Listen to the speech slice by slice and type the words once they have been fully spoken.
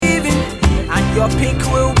your peak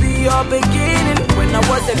will be your beginning. When I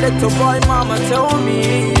was a little boy, mama told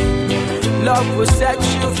me love will set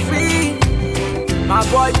you free. My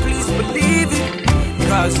boy, please believe it,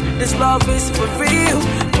 cause this love is for real.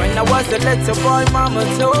 When I was a little boy, mama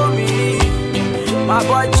told me, my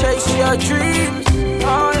boy, chase your dreams,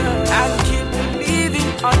 and keep believing,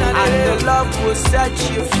 and the love will set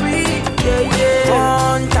you free. Yeah,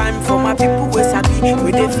 yeah. One time for my people who sabi,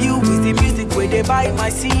 with the view, with the music, where they buy my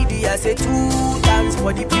CD. I say 2 times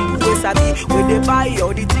for the people who sabi, where they buy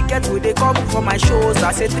all the tickets, where they come for my shows.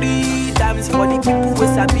 I say 3 times for the people who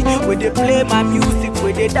sabi, where they play my music,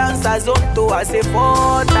 where they dance as onto. I say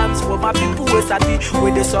 4 times for my people who sabi,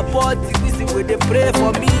 where they support the music, where they pray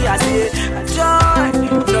for me. I say joy,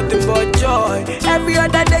 nothing but joy. Every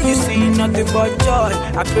other day you see nothing but joy.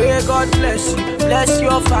 I pray God bless you, bless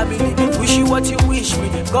your family. Wish you what you wish me.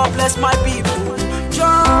 God bless my people.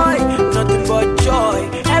 Joy, nothing but joy.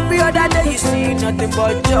 Every other day you see nothing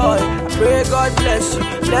but joy. I pray God bless you,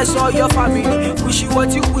 bless all your family. Wish you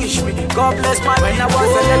what you wish me. God bless my people. When I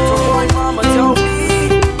was a little boy, mama told me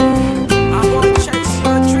I wanna chase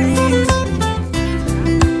your dreams.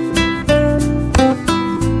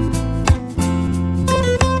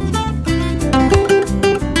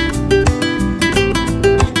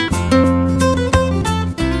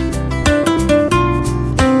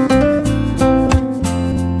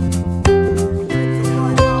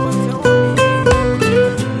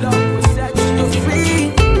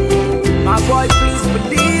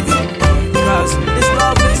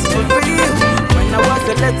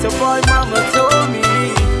 Little boy, mama told me,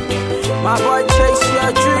 my boy, chase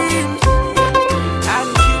your dreams and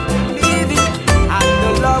keep believing, and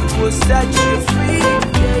the love will set you free.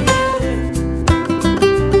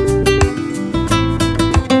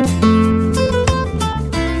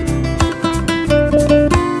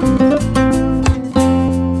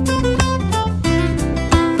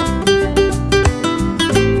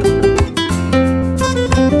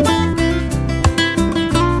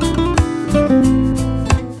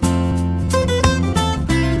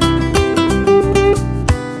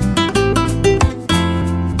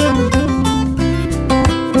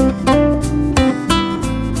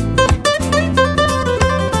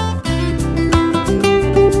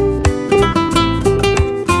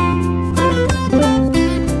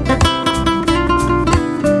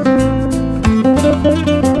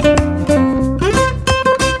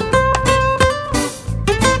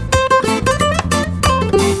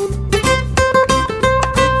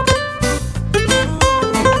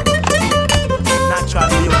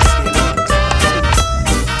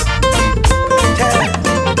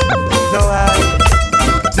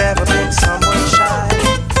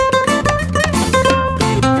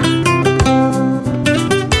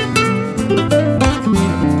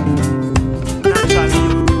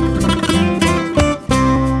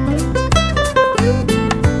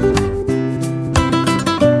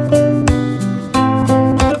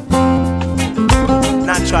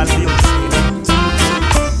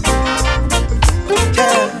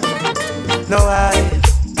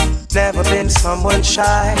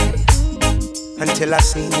 Shy until I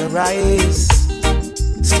seen your eyes.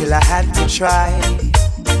 Still I had to try,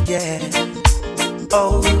 yeah.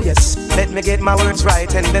 Oh yes, let me get my words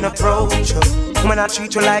right and then approach you. When I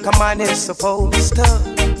treat you like a man is supposed to,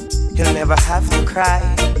 you'll never have to cry.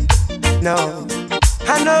 No,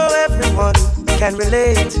 I know everyone can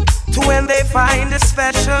relate to when they find a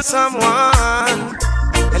special someone,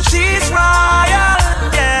 and she's royal,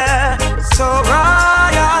 yeah, so royal.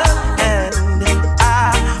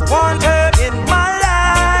 Want her in my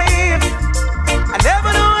life. I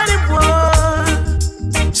never knew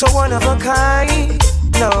anyone so one of a kind.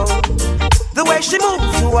 No, the way she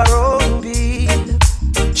moves to her own beat,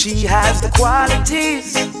 she has the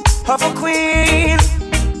qualities of a queen.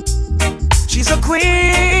 She's a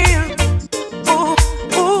queen. Ooh,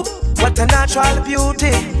 ooh, what a natural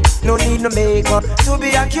beauty. No need no makeup to be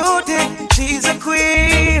a cutie. She's a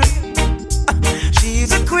queen.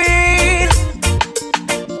 She's a queen.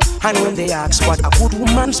 And when they ask what a good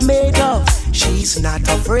woman's made of, she's not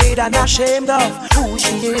afraid and ashamed of who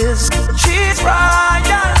she is. She's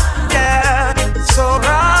royal, yeah, so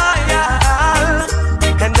royal.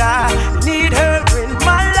 And I need her in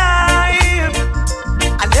my life.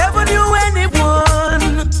 I never knew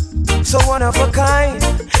anyone so one of a kind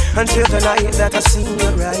until the night that I seen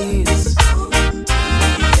your eyes.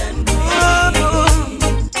 Oh,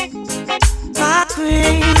 my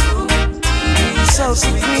queen, so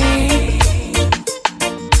supreme.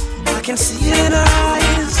 I can see it in her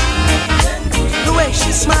eyes, the way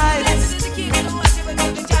she smiles.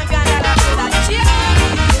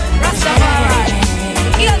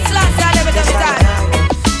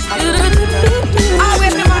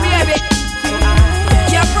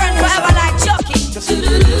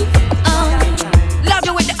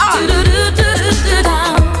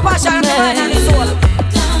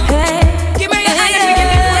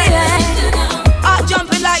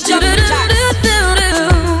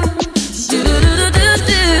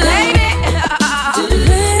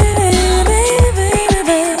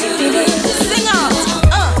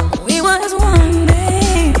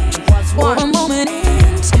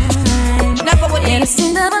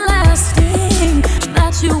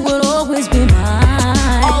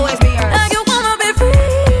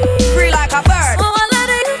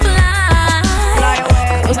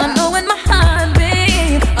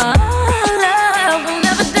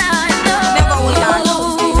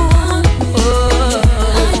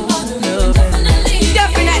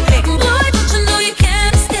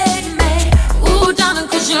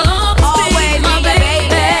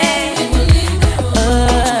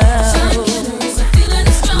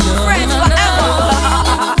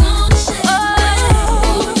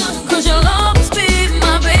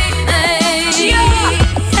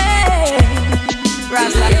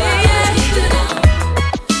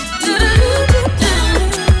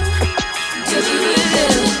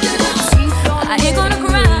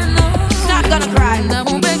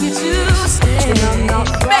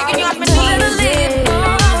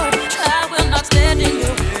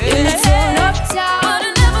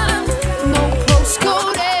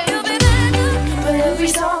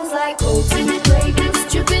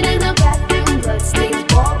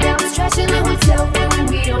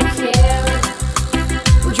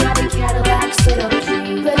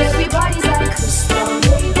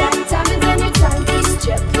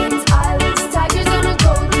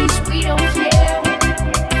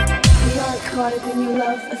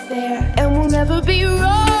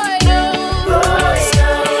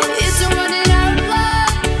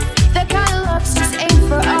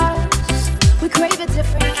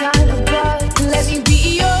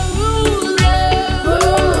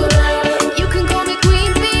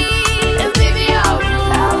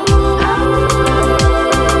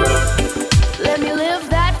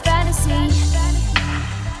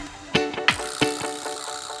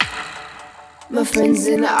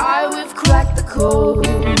 and I, we've cracked the code.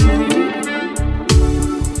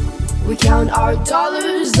 We count our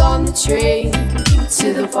dollars on the train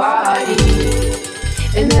to the party,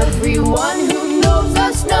 and everyone who knows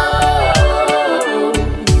us knows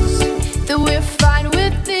that we're fine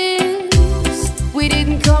with this. We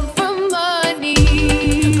didn't come from money,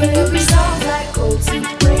 but every song's like gold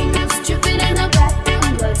teeth, brains dripping in the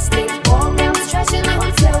bathroom, bloodstains, ball gowns, trash in the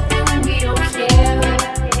hotel room. We don't care.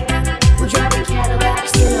 We're driving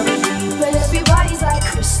Cadillacs in a Jeep, but everybody's like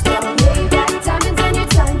crystal, Maybach, diamonds on your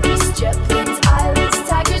timepiece, jet planes, islands,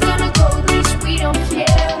 tigers on a gold leash. We don't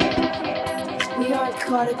care. We aren't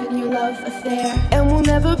caught up in your love affair, and we'll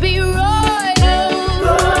never be royals.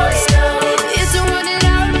 It's a running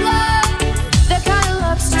out of love. That kind of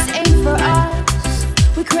love's just ain't for us.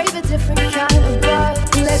 We crave a different kind of love.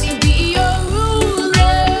 Let me be your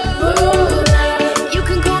ruler. You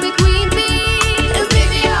can call me Queen Bee, and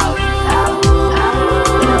baby I'll rule.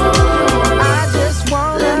 I just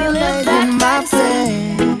wanna lay in my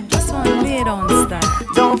bed. Just wanna lay it on the side.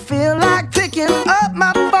 Don't feel like picking up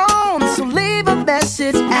my phone, so leave a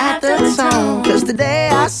message at the tone. Cause today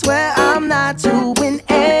I swear I'm not doing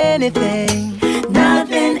anything.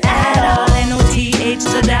 Nothing at all. N-O-T-H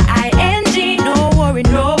to the I-N-G. No worry,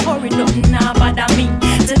 no hurry, nothing now bother me.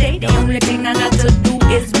 Today the only thing I got to do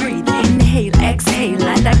is breathe. Inhale, exhale,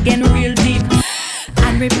 and again real deep.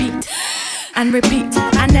 And repeat, and repeat.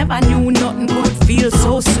 I never knew nothing could feel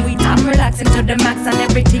so sweet. I'm relaxing to the max and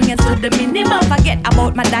everything is to the minimum. Forget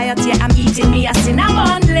about my diet, yeah, I'm eating me a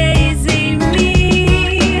cinnamon. Lazy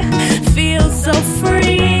me, feel so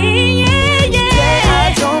free, yeah, yeah.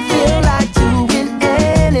 I don't feel like doing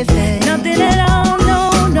anything. Nothing at all,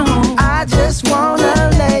 no, no. I just wanna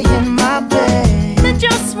lay in my bed. I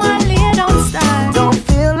just wanna lay it on style. Don't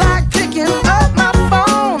feel like picking up my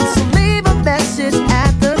phone, so leave a message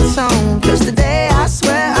at the tone. Cause today I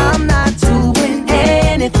swear I'm not doing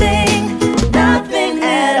anything. Nothing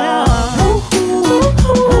at all.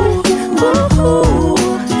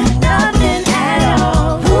 Nothing at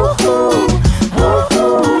all.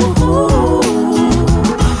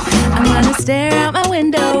 I'm gonna stare out my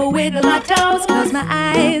window, wiggle my toes, close my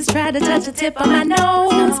eyes, try to touch the tip of my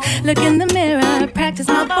nose. Look in the mirror, practice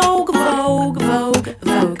my vogue.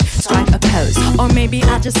 Strike a pose, or maybe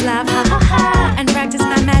I'll just laugh, ha ha ha, and practice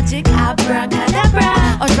my magic,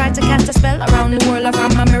 abracadabra. Or try to cast a spell around the world, or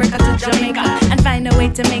from America to Jamaica, and find a way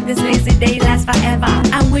to make this lazy day last forever.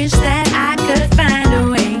 I wish that I could find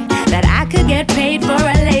a way, that I could get paid for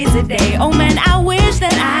a lazy day. Oh man, I wish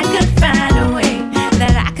that I could find a way,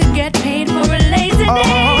 that I could get paid for a lazy Oh,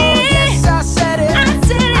 day. yes, I said it. I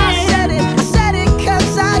said it. I said it. I said it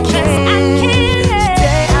cause I can. I can.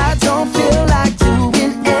 Today I don't feel like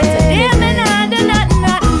doing Damn it, anything.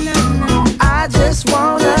 no. I just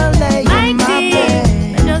wanna lay in my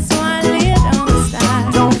bed. I just wanna lay it on the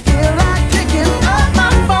side. Don't feel like picking up my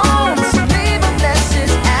phone, so leave a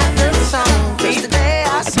message at the tone. Cause today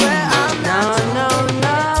I swear I'm not. No.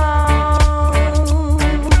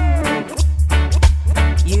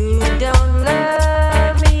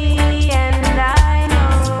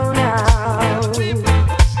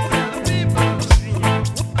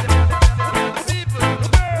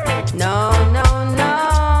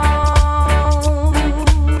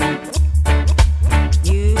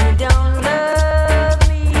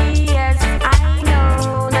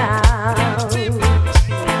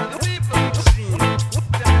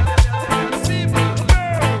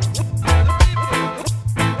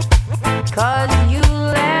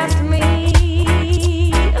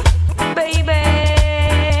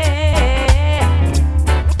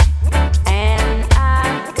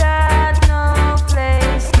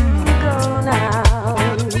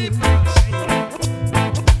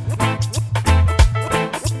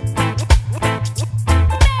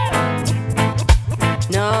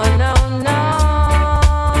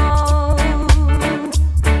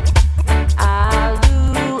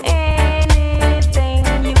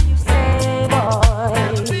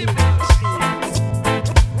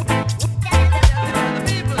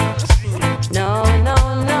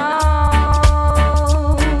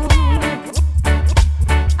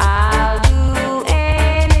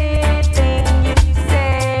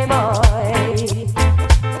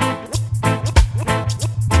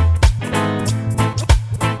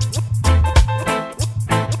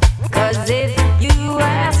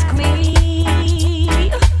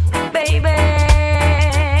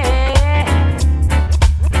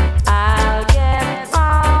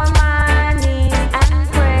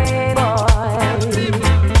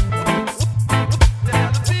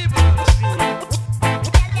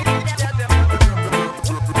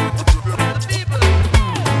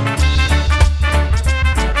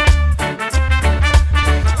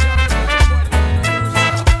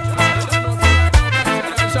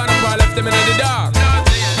 left them in the dark.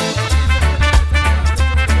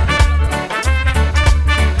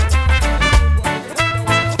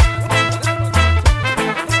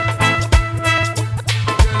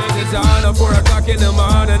 It's on 4 o'clock in the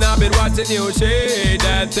morning, I've been watching you shake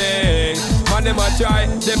that thing. Man, them a try,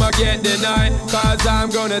 them a get denied, cause I'm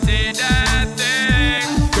gonna take that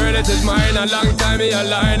thing. Girl, it is mine, a long time me a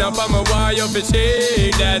line up, I'm a wire you fi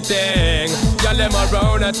shake that thing. Y'all them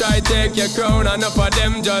around, I try take your crown, enough of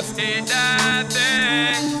them just eat that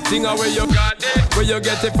thing. Sing out where you got it, where you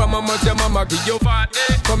get it from, how much your mama give you fat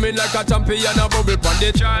it. Coming like a champion, a bubble pon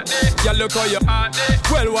the chart it. Y'all look how you hot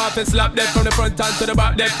it, well walk and slap that from the front and to the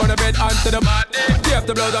back, that from the bed and to the body. Take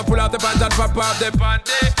the blouse and pull out the pants and pop off the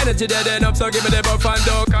panty. Energy dead enough, so give me the buff and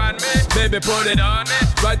don't con me. Baby, put it on me.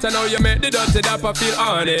 Right now you make the dirty up, I feel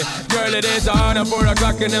on it. Girl, it is on at 4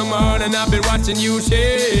 o'clock in the morning, I've been watching you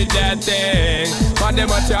shake that thing. Man,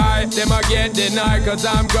 them a try, them a get denied, cause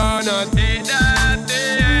I'm gonna take that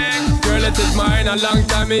thing. Girl, it is mine, a long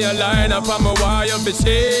time me a line up, I'm a wire for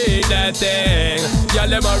shake that thing. Y'all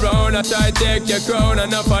them around, I try take your crown,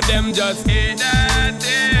 enough of them just eat that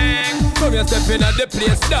thing. Come you step in at the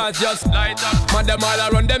place, dance just light up. Man, them all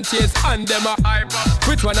around them chase and them a hype up.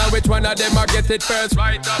 Which one of them a get it first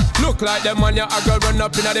right up? Look like them man, you a go run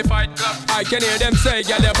up in the fight club. I can hear them say,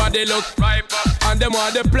 girl, your body look ripe up. And them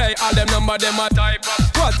want to play, all them number them a type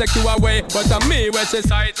up. Won't take you away, but on me when she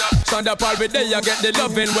sight up. Stand up all day, you get the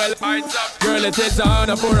loving well heights up. Girl, it is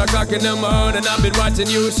on at 4 o'clock in the morning, I've been watching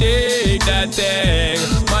you shake that thing.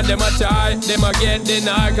 Man, them a try, them a get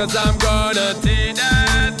denied, cause I'm gonna take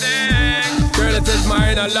that thing. Girl, it is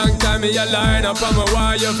mine, a long time me a line up, I'm a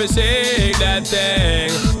wire you fi shake that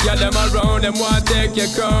thing. Y'all them around, them want take your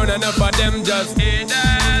crown, enough of them just eat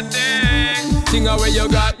that thing. Sing out where you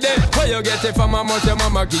got it, where you get it from, how much your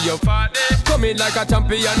mama give you fat it. Come in like a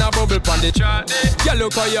champion, a bubble pon the chart it. You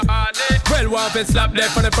look how you hard it, well want to slap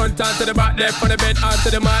left from the front and to the back, left from the bed and to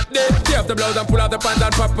the mat it. Take off the blouse and pull out the pants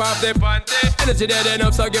and pop off the panty. Energy dead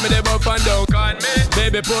enough, so give me the buff and don't con me.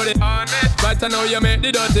 Baby, put it on me, right now you make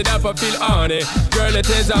the dirty up, I feel on it. Girl, it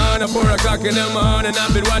is on at 4 o'clock in the morning,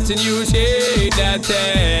 I've been watching you shake that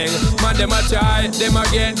thing. Man, them a try, them a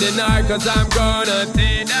get denied, cause I'm gonna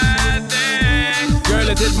take that thing. Girl,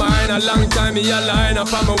 it is mine, a long time me a line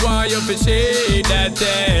up, I'm a wire for shake that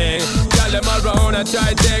thing. Y'all them around, I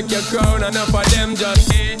try take your crown, enough of them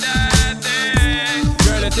just eat that thing.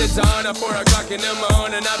 Girl, it is on at 4 o'clock in the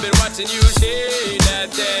morning, I've been watching you shake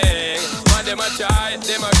that thing. Man, them a try,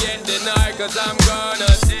 them a get denied, cause I'm gonna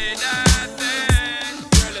take that thing.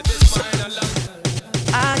 Girl, it is mine, a long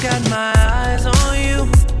time. I got my eyes on you.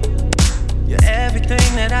 You're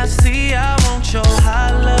everything that I see. I want your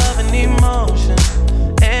high love and emotion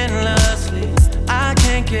endlessly. I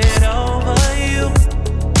can't get over you.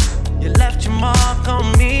 You left your mark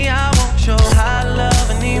on me. I want your high love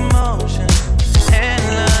and emotion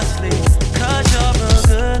endlessly. Cause you're a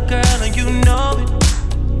good girl and you know it.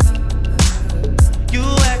 You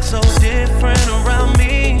act so different around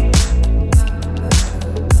me.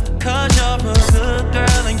 Cause you're a good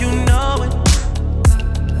girl and you know it.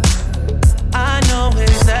 I know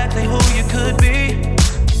exactly who you could be.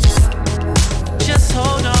 Just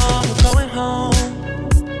hold on, we're going home.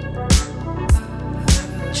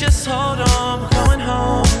 Just hold on, we're going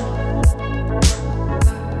home.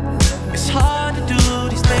 It's hard to do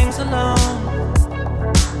these things alone.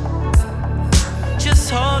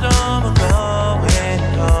 Just hold on, we're going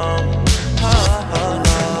home. Oh, oh,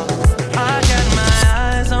 oh. I got my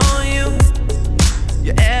eyes on you.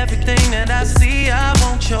 You're everything that I see. I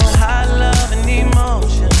want your high love and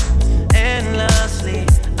emotion endlessly.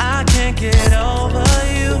 I can't get over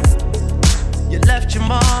you. You left your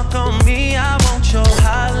mark on me. I want your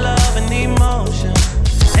high love and emotion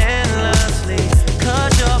endlessly.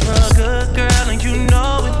 Cause you're a good girl and you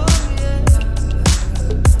know it.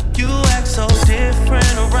 You act so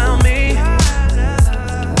different around me.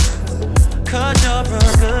 Cause you're a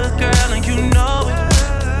good girl and you know it.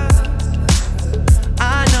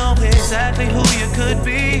 I know exactly who you could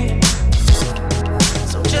be.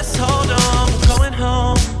 So just hold on, we're going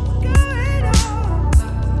home.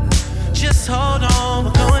 Just hold on,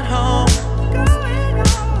 we're going home.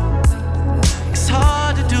 It's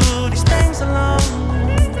hard to do these things alone.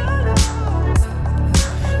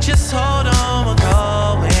 Just hold on, we're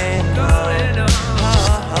going home.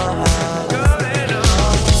 Oh, oh, oh.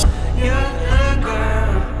 You're the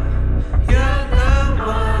girl, you're the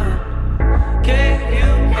one. Gave you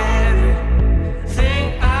everything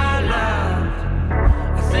I love.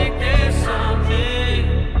 I think there's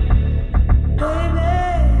something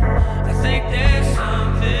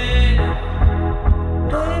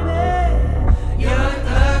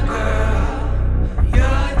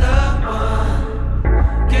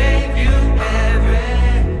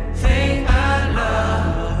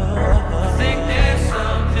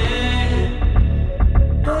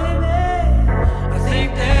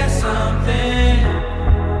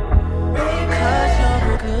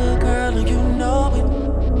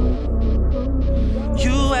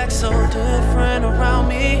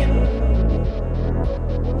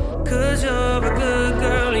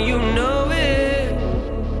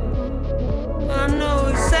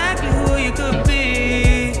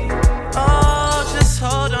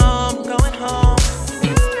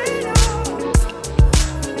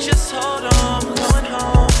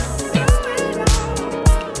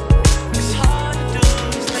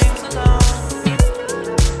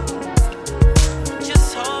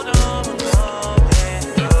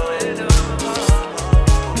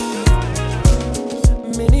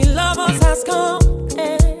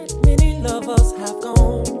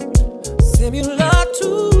song, similar to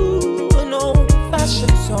an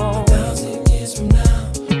old-fashioned song. 1,000 years from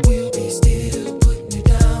now, we'll be still putting it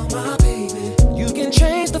down, my baby. You can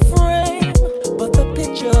change the frame, but the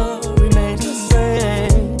picture remains the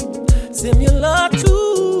same. Similar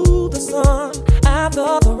to the sun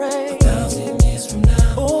after the rain. 1,000 years from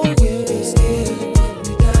now, oh, we'll be still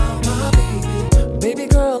putting it down, my baby. Baby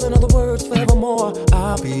girl, in other words, forevermore,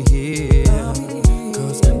 I'll be here.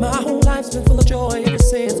 Cause my whole life's been full of joy ever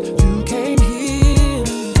since you came here.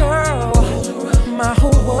 Girl, my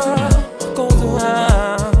whole world goes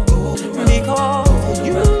around because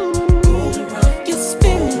you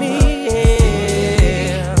spin me,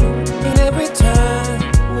 yeah. And every time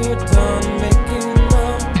we're done making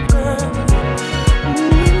love, girl, it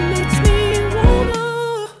makes me wanna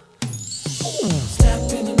slap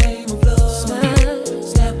in the name of love,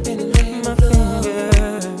 slap in the name of love,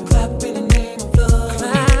 clap in the name of love,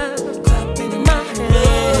 clap in my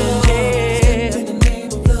hands, step in the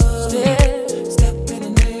name of love, step in the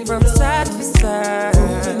name from side to side,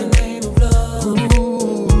 move in the name of love,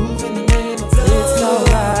 move in the name of love. It's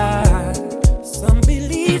alright. Some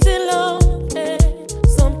believe in love and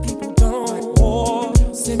some people don't. Or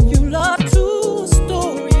similar to a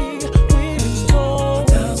story when it's told.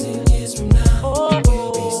 1,000 years from now,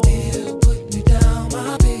 we'll be still putting it down,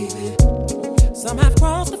 my baby. Some have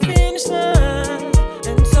crossed the finish line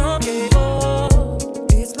and some gave up.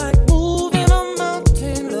 It's like moving a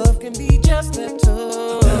mountain. Love can be just that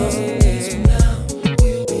tough. 1,000 years from now,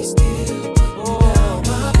 we'll be still putting it down,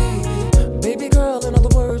 my baby. Baby girl, in other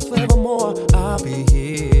words, forevermore, I'll be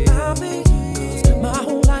here. Cause my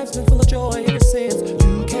whole life's been full of joy ever since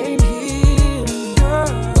you came here. Girl,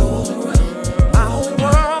 my whole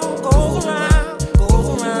world goes around,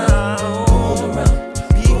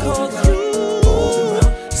 because you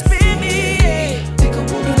spin me,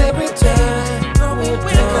 and every time we're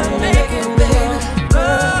done making love,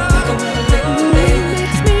 girl, it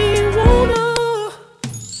makes me wanna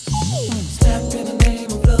slap in the name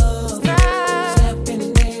of love, slap in the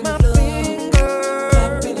name of love,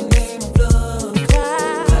 clap in the name of love,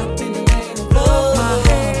 clap in the name of love, my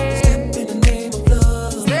hand, step in the name of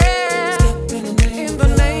love, step in the name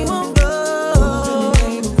of love, move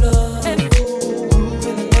in the name of love, and move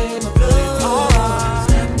in the name of love, alright,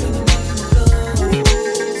 step in the name of love,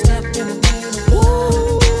 step in the name of love,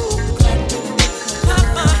 clap in the name, clap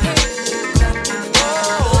my hand, clap in the name of love,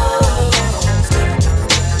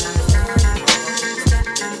 step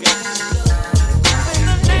in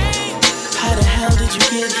the name. How the hell did you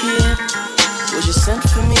get here? Was you sent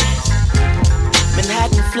for me?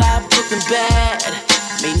 Manhattan fly, Brooklyn bad,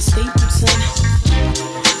 made in Stapleton.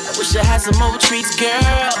 I wish I had some more treats,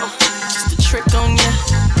 girl, just a trick on ya.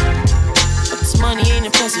 But this money ain't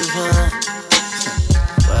impressive, huh?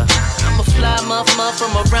 Well, I'm a fly muff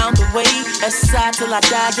from around the way. SSI till I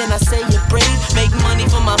die, and I say you're brave. Make money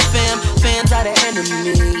for my fans are the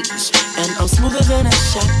enemies. And I'm smoother than a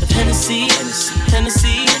shot of Hennessy. And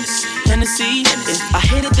if I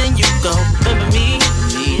hit it, then you gon' remember me.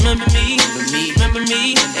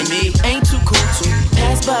 And me ain't too cool to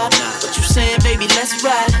pass by. What you saying, baby? Let's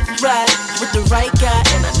ride with the right guy.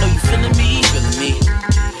 And I know you feeling me.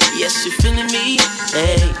 Yes, you're feeling me.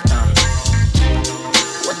 Hey,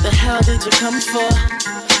 what the hell did you come for?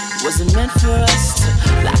 Wasn't meant for us to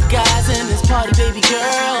lock guys in this party, baby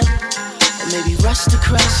girl. Or maybe rush to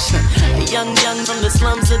crush. A young from the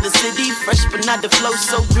slums of the city. Fresh but not the flow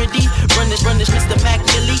so gritty. Run this, Mr. Mac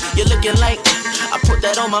Millie. You're looking like I put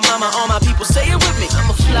that on my mama, all my people say it with me. I'm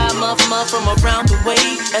a fly muff from around the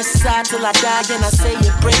way. SSI till I die, and I say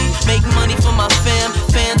it brave. Make money for my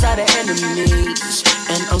fans are the enemies.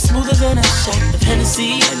 And I'm smoother than a shot of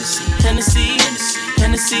Hennessy. And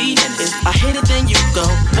if I hit it, then you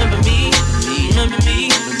gon' remember me.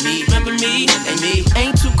 And me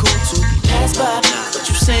ain't too cool to pass by. What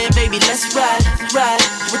you saying, baby? Let's ride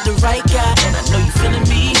with the right guy. And I know you feeling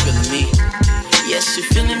me. Yes, you're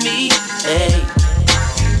feeling me. Hey.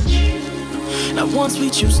 Now once we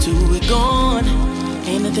choose to, we're gone.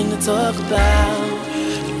 Ain't nothing to talk about.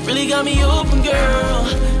 You really got me open, girl.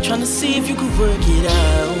 Tryna see if you could work it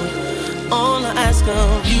out. All I ask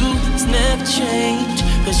of you is never change.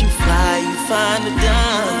 Cause you fly, you find a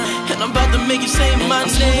dime. And I'm about to make you say my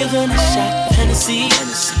name. I'm gonna shot of Hennessy.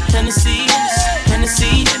 And if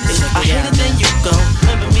I hit it, then you gon'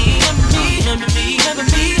 remember me. And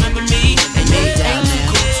me ain't too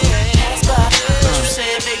cool to pass by. What you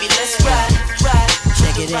saying, baby? Let's ride.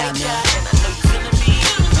 Check it out now. And I know you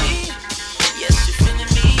feeling me. Yes, you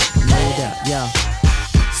feeling me. Hold up, yo.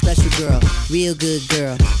 Special girl, real good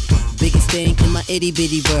girl. Biggest thing in my itty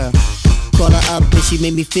bitty world. Call her up and she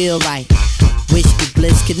made me feel right. Wish the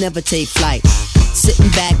bliss could never take flight. Sitting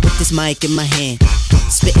back with this mic in my hand,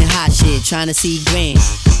 spitting hot shit, trying to see grand.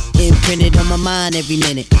 Imprinted on my mind every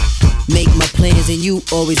minute. Make my plans and you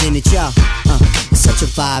always in it, y'all. It's such a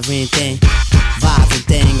vibrant thing,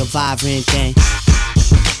 a vibrant thing.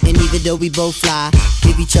 And even though we both fly,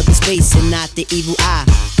 give each other space and not the evil eye.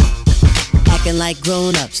 Acting like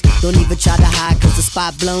grown-ups, don't even try to hide cause the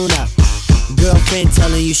spot blown up. Girlfriend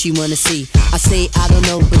telling you she wanna see. I say I don't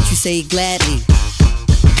know, but you say gladly.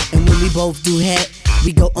 And when we both do head,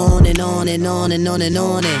 we go on and on and on and on and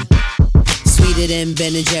on and sweeter than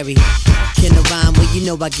Ben and Jerry. Can I rhyme? Well, you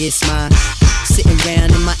know I get mine. Sitting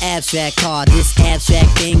around in my abstract car. This abstract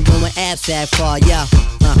thing going abstract far, yeah.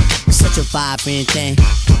 It's such a vibrant thing.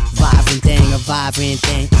 Vibrant thing, a vibrant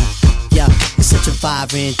thing. Yeah, it's such a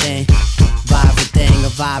vibrant thing. Vibrant thing, a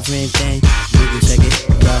vibrant thing. Check it,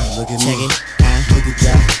 yeah, look at check me. Look at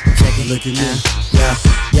ya, check it, look at me. Yeah,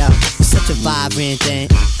 yeah, it's such a vibrant thing.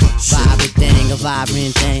 Vibrant thing, a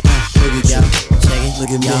vibrant thing. Look at ya, check it,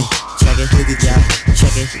 look at me. Check it, look at ya,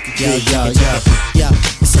 check it, yeah, yeah.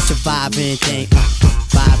 It's such a vibrant thing.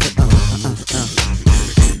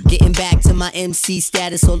 Getting back to my MC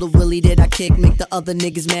status, all the willy that I kick make the other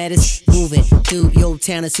niggas maddest. Moving through your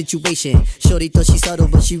town of situation. Shorty thought she subtle,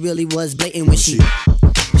 but she really was blatant when she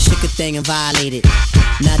shook a thing and violated.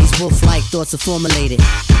 Now these wolf-like thoughts are formulated.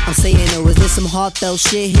 I'm saying, oh, is there some heartfelt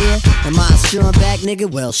shit here? Am I a strong back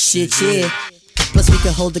nigga? Well, shit, yeah. Plus we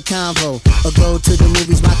could hold the convo or go to the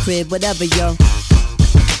movies, my crib, whatever, yo.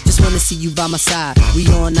 Just wanna see you by my side. We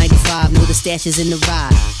on 95, know the stash is in the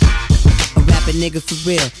ride. A rapping nigga for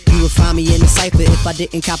real. You would find me in the cypher if I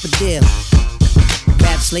didn't cop a deal.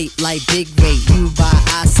 Rap slate like big weight. You buy,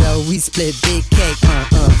 I sell, we split big cake.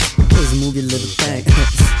 Just move your little thing.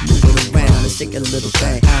 Move it around and shake a little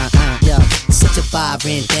thing. Yeah, such a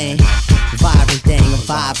vibrant thing. Vibrant thing, a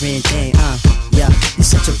vibrant thing. Yeah, you're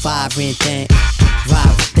such a vibrant thing.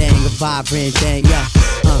 Vibrant thing, a vibrant thing. Yeah,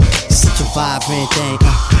 such a vibrant thing.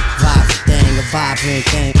 Vibrant thing, a vibrant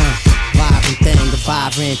thing. Vibrant thing, a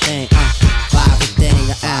vibrant thing. Vibrant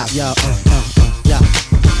thing, out, yo, yeah.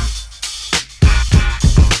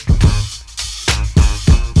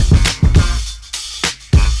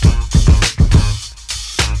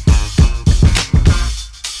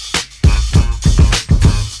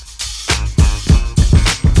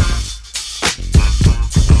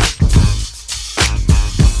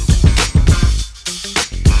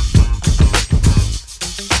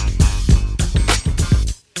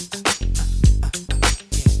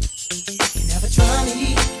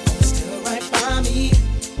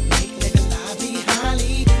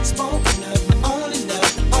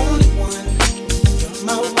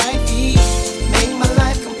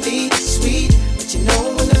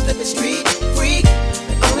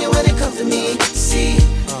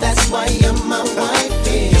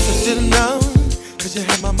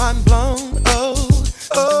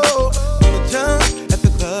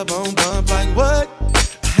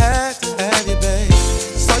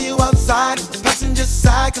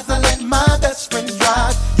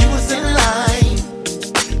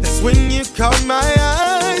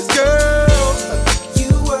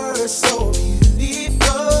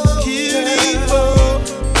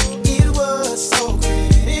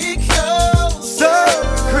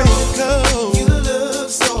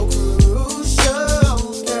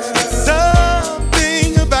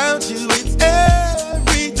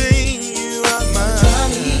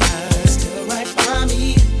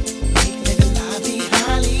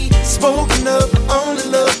 Spoken of, only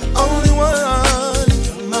love, only one.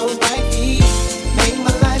 My wifey,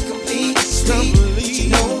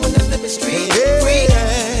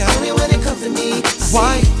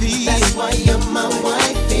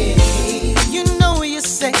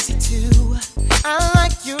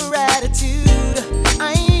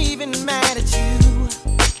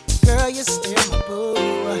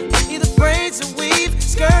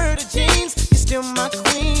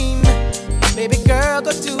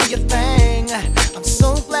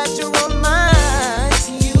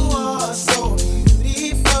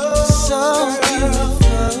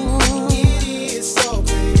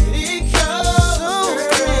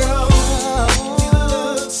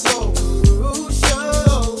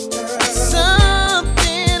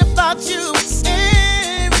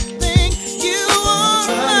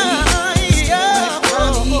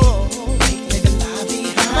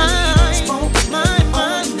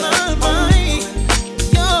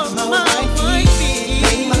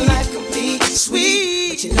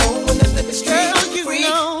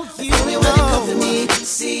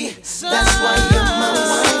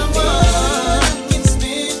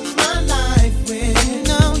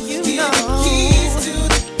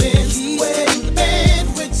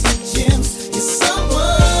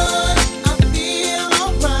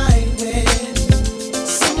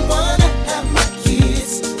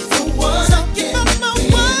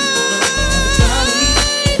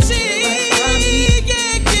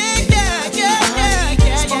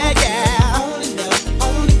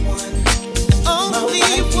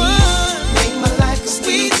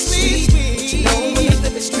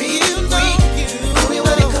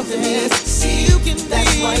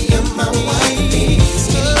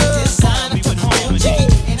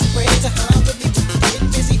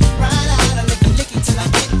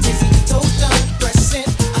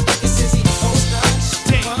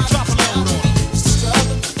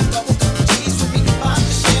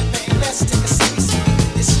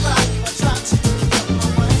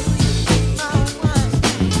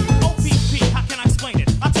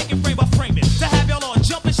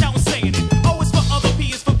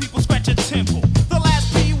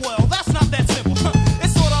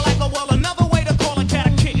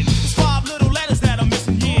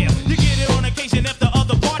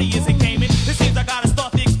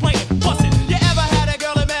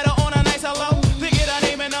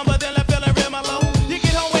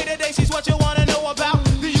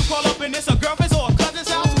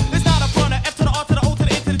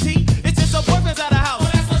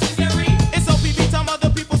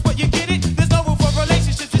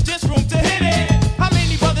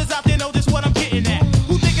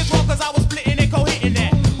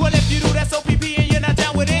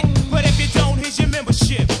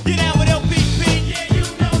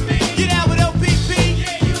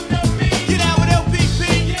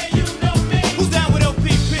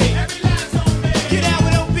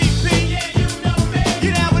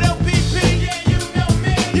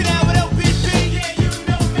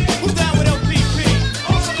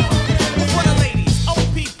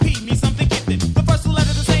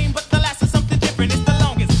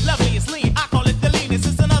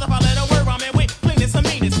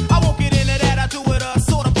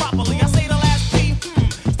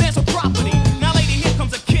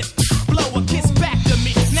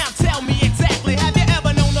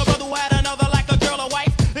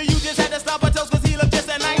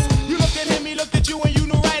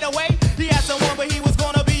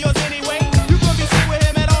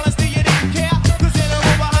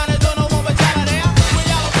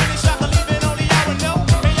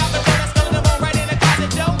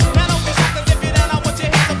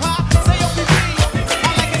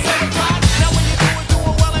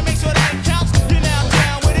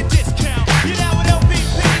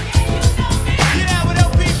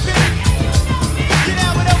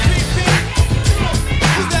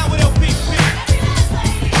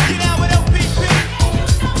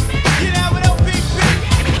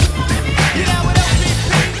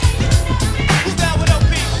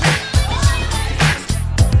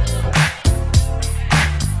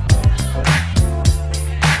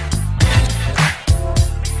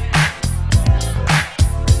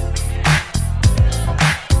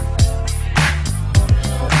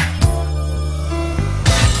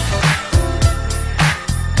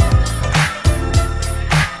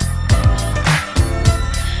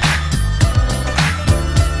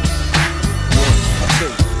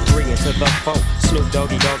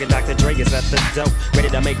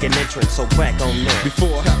 make an entrance, so back on that.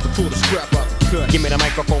 Before I have to pull the strap out the cut. Give me the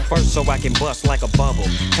microphone first so I can bust like a bubble.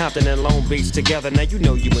 Compton and Long Beach together, now you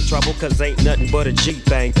know you in trouble, cause ain't nothing but a G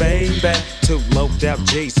thing, baby. Two loped out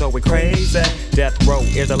G, so we crazy. Death Row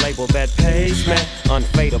is a label that pays, man.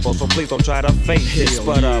 Unfadable, so please don't try to fake this.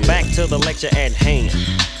 But back to the lecture at hand.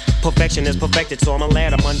 Perfection is perfected, so I'm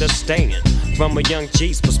glad I'm understanding from a young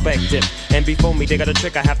G's perspective. And before me, they got a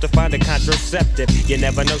trick, I have to find a contraceptive. You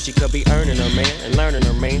never know, she could be earning her man and learning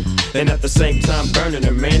her man, and at the same time burning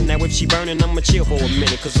her man. Now if she burning, I'ma chill for a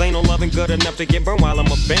minute, cause ain't no loving good enough to get burned while I'm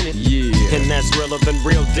up in it. Yeah. And that's realer than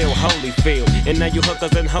real deal, Holyfield. And now you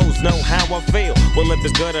hookers and hoes know how I feel. Well, if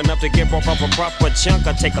it's good enough to get broke off a proper chunk,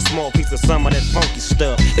 I take a small piece of some of that funky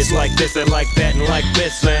stuff. It's like this and like that and like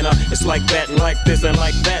this, and it's like that and like this and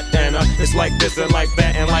like that. And it's like this and like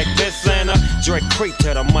that and like this, and Drake creep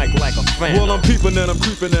to the mic like a fan. Well, I'm peeping and I'm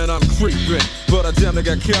creeping and I'm creeping, but I damn near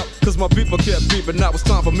got kept, cause my people kept beeping. Now it's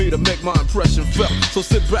time for me to make my impression felt. So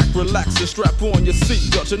sit back, relax, and strap on your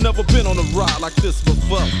seatbelt. You've never been on a ride like this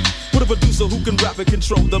before. With a producer who can rap and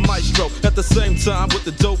control the maestro. At the same time, with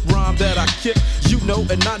the dope rhyme that I kick, you know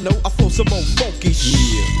and I know I flow some old funky shit.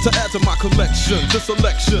 To add to my collection, this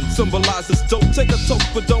selection symbolizes dope. Take a toke,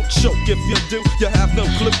 but don't choke. If you do, you have no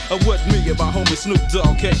clue of what me and my homie Snoop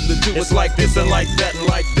Dogg came to do. It's like this and like that and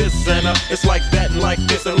like this, and it's like that and like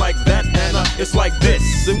this and like that, and it's like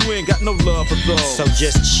this. And we ain't got no love for those. So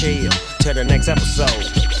just chill till the next episode.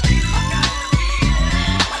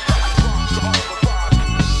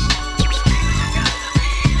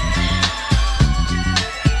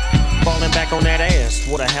 Falling back on that ass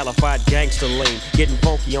with a hellified gangster lean. Getting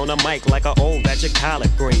funky on the mic like an old batch of collard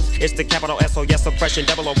greens. It's the capital S-O-S oppression,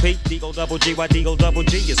 double O-P, D-O double G-Y, D-O double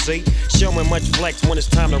G, you see. Showing much flex when it's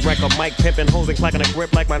time to wreck a mic. Pimping hoes and clacking a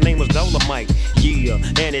grip like my name was Dolomite. Yeah,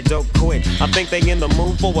 and it don't quit. I think they in the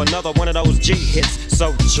mood for another one of those G hits.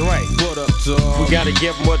 So Dre, what up, dog? We gotta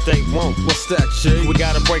give them what they want. What's that, Jay? We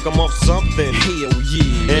gotta break them off something. Hell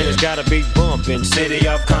yeah. And it's gotta be bumping. City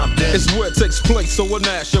of Compton. It's where it takes place, so we'll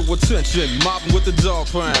ask your attention. Mobbing with the dog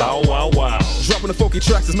pound. Bow wow wow. Dropping the funky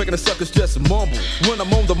tracks is making the suckers just mumble. When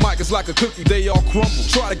I'm on the mic, it's like a cookie, they all crumble.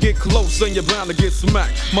 Try to get close and you're bound to get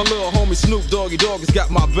smacked. My little homie Snoop Doggy Dogg has got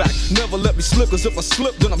my back. Never let me slip, cause if I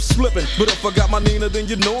slip, then I'm slipping. But if I got my Nina, then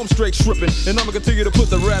you know I'm straight tripping. And I'ma continue to put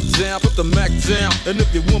the rap down, put the Mac down. And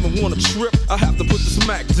if your woman wanna trip, I have to put the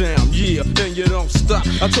smack down. Yeah, and you don't stop.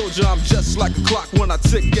 I told you I'm just like a clock when I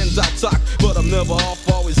tick and I talk. But I'm never off,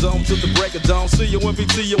 always on till the break of dawn. See you when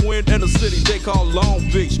BT, you win in the city they call Long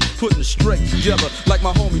Beach. Putting it straight together like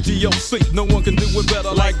my homie D.O.C. No one can do it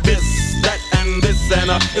better like this, that, and this, and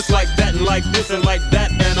it's like that, and like this, and like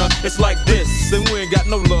that, and it's like this. And we ain't got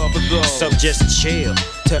no love for those. So just chill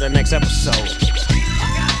till the next episode.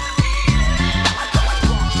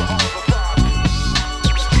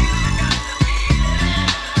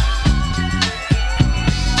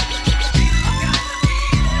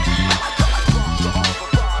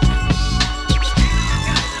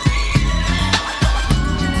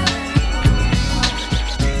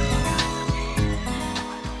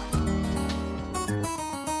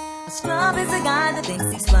 Scrub is a guy that thinks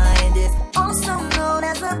he's flying this, also known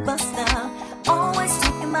as a buster. Always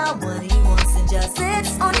talking about what he wants and just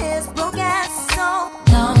sits on his broke ass. So,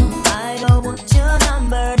 no, I don't want your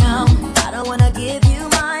number, no. I don't wanna give you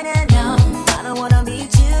mine, and no, I don't wanna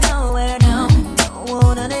meet you nowhere, no. Don't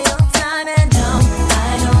want none of your time, and no,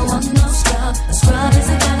 I don't want no scrub. A scrub is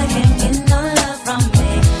a guy that can't get no love from me.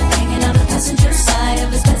 Hanging out the passenger side of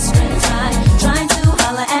his best friend's ride, trying to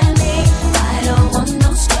holler at me. I don't want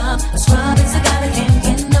no scrub. A scrub is a guy that can't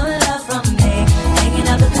get no love from me. Hanging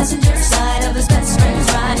out the passenger side of his best friend's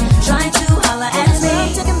ride, trying to holler at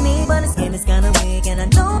me. Checking me, but his game is kinda weak, and I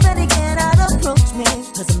know that he cannot approach me,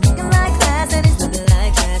 cause I'm looking like class and he's looking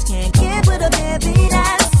like trash. Can't get with a deadbeat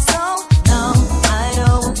ass. So, no, I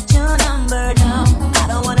don't want your number, no. I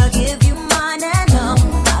don't wanna give you mine, and no,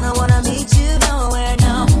 I don't wanna meet you nowhere,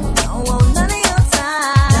 no. Don't want none of your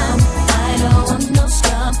time. No, I don't want no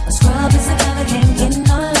scrub. A scrub is a guy that can't get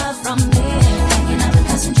no love from me. Hanging out the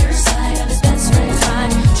passenger side of his best friend's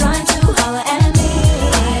ride, trying to holler at me.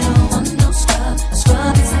 I don't want no scrub. A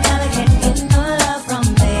scrub is a guy that can't get no love from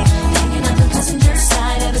me. Hanging out the passenger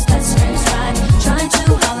side of his best friend's ride, trying to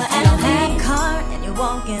holler at me. You don't have a car and you're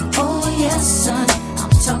walking. Oh yes, son, I'm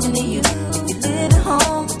talking to you. If you live at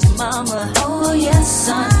home with your mama. Oh yes,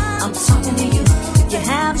 son, I'm talking to you. If you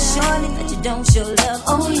have a shorty that you don't show love.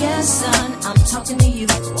 Oh yes, son, I'm talking to you.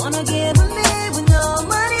 Wanna give a me with no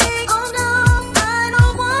money? Oh no, I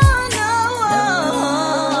don't want no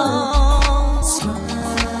scrub.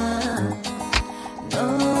 No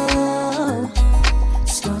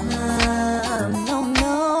scrub, no,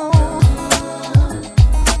 no.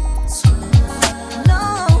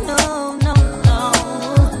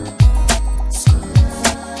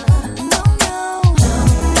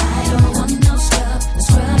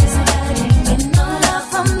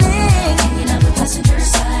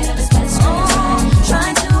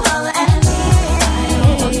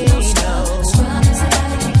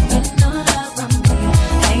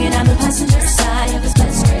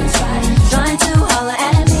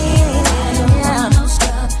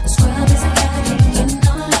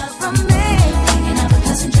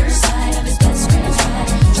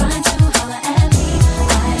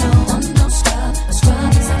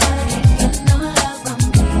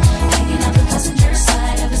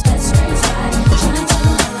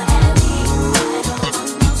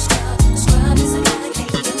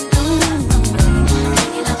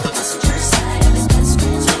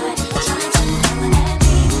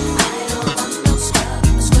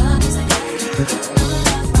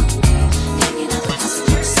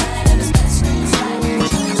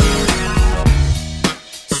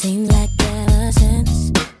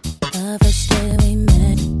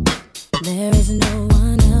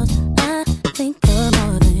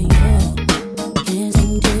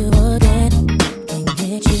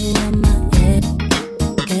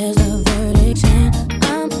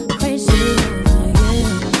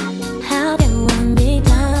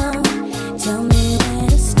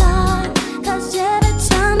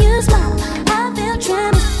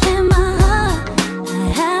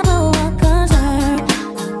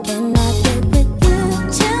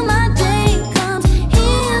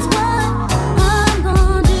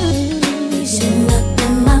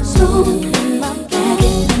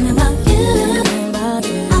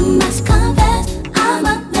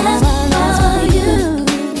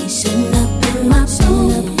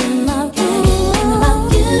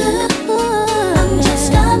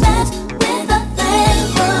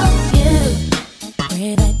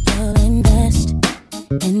 will invest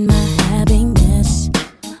in my happiness.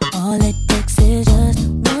 All it takes is just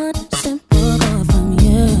one simple call from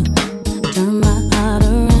you. Turn my heart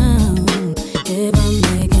around if I'm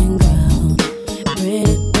making ground.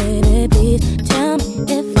 Pretty baby, please tell me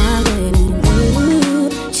if I'm getting you.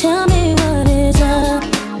 Tell me what is up.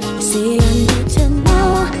 See, I need to know.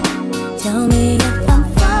 Tell me if I'm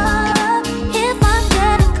far, if I'm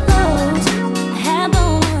getting close. I have no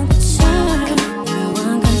one concern. No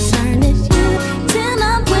one concern is you. Till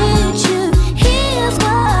I'm with you. Here's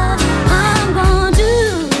what I'm gonna do.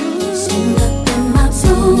 Sitting up in my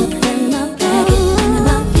room, thinking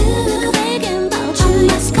about you, thinking about you. I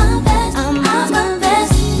must confess, I'm my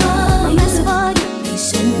best for you.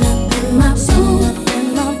 Sitting up in my room,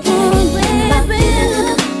 thinking about you,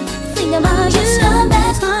 thinking about you.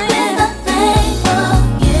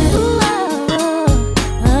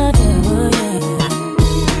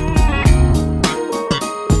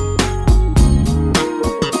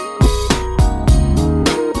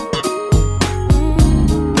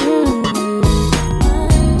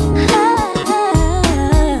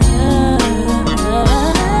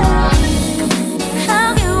 How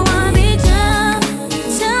you want me down?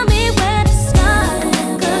 Tell me where to start.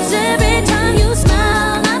 'Cause every time you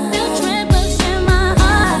smile, I feel trembles in my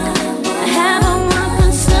heart. I have one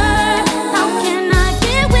concern. How can I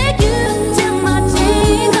get with you till my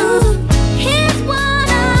day comes? Here's what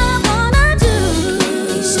I wanna do.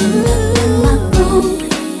 Sitting up in my room,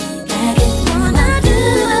 begging wanna do.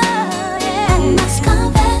 I must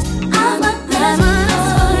confess, I'm a bad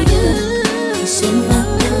for you. Sitting up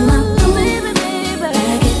in my room,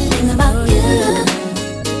 begging think about you.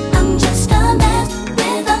 I'm just a mess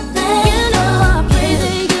with a thing. You know I pray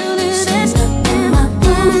that you listen in my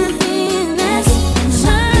room. Let's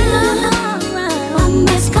turn around. I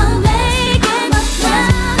miss making a plan.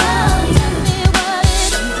 Tell me what it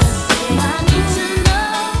is. I need to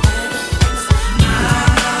know.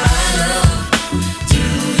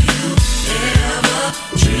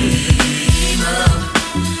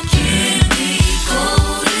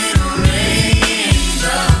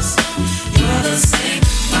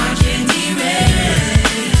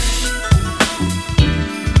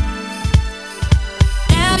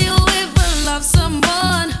 Have you ever loved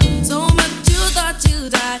someone so much you thought you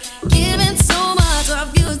died? Giving so much of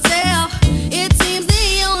yourself, it seems the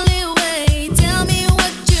only way. Tell me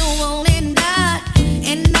what you want and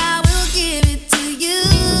I will give it to you.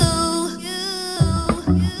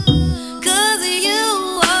 'Cause you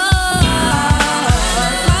are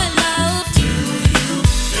my love. Do you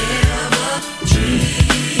ever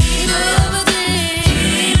dream of a dream?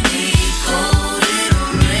 Keep me cold in a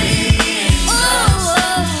rain. Oh,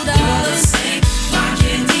 darling, my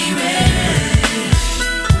candy red.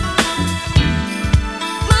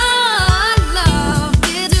 My love,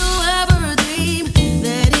 did you ever dream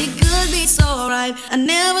that it could be so right? I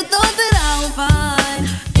never thought that I would find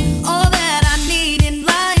all that I need in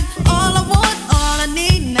life. All I want, all I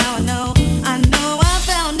need, now I know I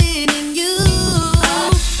found it in you.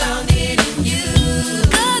 I found it in you.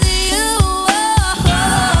 'Cause you are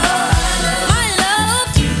my love.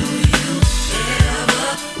 Do you ever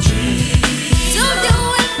dream? Do you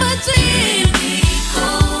ever dream? Be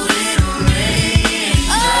cold in a rain.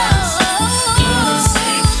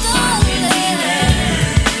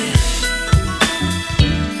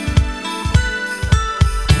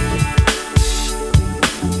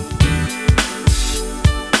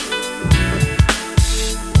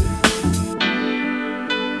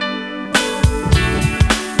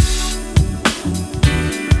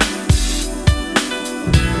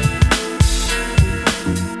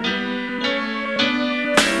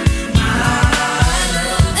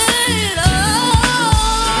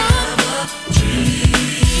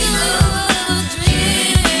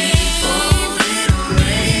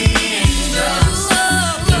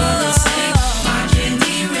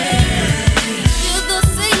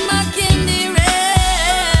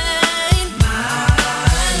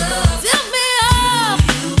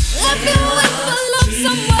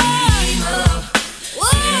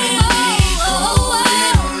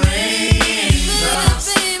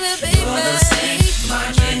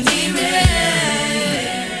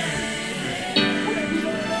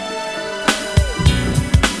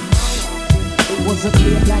 was a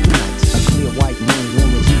clear black night, a clear white moon,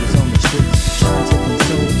 woman, she was on the streets, trying to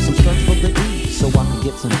consume some skirts for the east, so I could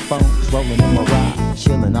get some phones, rolling in my ride,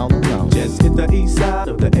 chilling all alone. Just hit the east side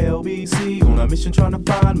of the LBC on a mission trying to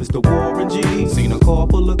find Mr. Warren G. Seen a car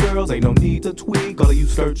full of girls, ain't no need to tweak. All of you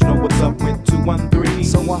search know what's up with 213.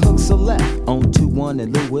 So I hooked select on 21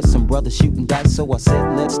 and Lewis. Some brothers shooting dice, so I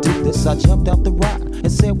said, let's do this. I jumped out the ride and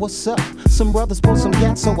said, what's up? Some brothers pulled some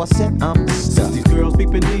gas, so I said, I'm stuck. Since these girls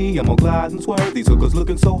peeping me, I'm gonna glide and swerve. These hookers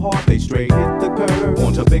looking so hard, they straight hit the curve.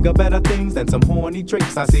 Want to bigger, better things than some horny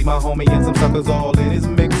tricks. I see my homie and some suckers all in his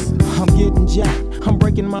mix. I'm getting jacked, I'm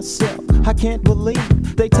breaking myself. I can't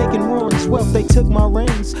believe they taking Warren's wealth. They took my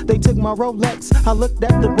rings, they took my Rolex. I looked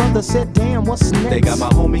at the brother, said, damn, what's next? They got my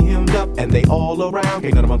homie hemmed up and they all around.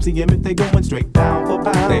 Can't none of them see him if they going straight pound for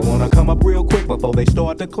pound. They wanna come up real quick before they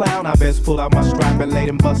start to clown. I best pull out my strap and lay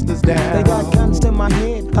them busters down. They got guns to my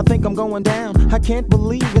head, I think I'm going down. I can't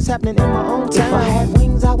believe it's happening in my own town. If I had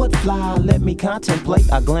wings, I would fly, let me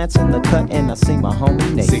contemplate. I glance in the cut and I see my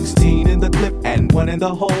homie Nate. 16 in the clip and 1 in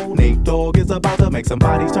the hole. Nate Dogg is about to make some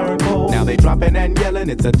bodies turn cold. Now they dropping and yelling,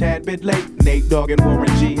 it's a tad bit late. Nate Dogg and Warren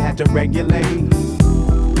G had to regulate.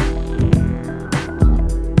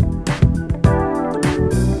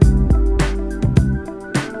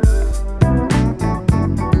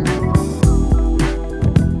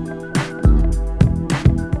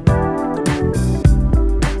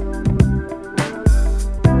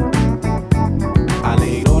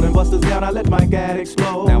 I let my gad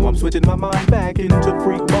explode. Now I'm switching my mind back into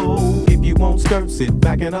freak mode. If you won't skirt, sit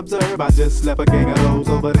back and observe. I just slept a gang of those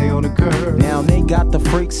over there on the curb. Now they got the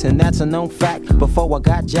freaks and that's a known fact. Before I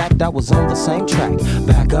got jacked, I was on the same track.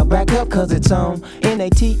 Back up, cause it's on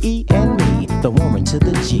N-A-T-E and me, the Warren to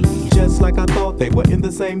the G. Just like I thought, they were in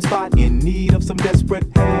the same spot, in need of some desperate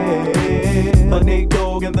help. But Nate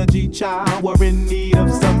Dogg and the G-Child were in need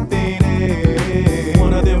of something else.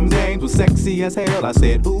 One of them dames was sexy as hell. I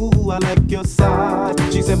said, ooh, I like your size.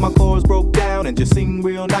 She said my chords broke down and just sing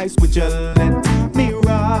real nice. Would you let me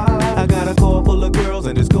ride? I got a car full of girls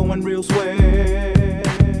and it's going real swell.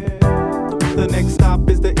 The next stop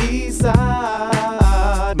is the East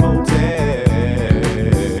Side Motel.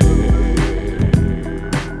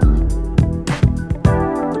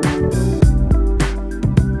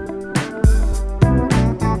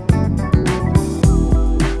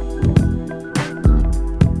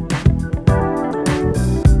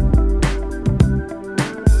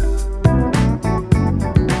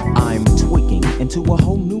 To a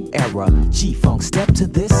whole new era, G-Funk, step to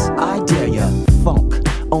this, I dare ya. Funk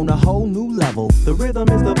on a whole new level. The rhythm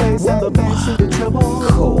is the bass and the bass is the treble.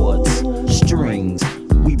 Chords, strings,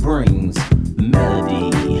 we brings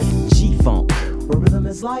melody. G-Funk, where rhythm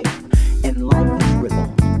is life and life is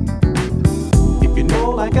rhythm. If you know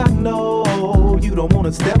like I know, you don't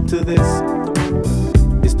wanna step to this.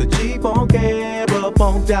 It's the G-Funk era,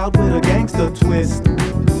 funked out with a gangster twist.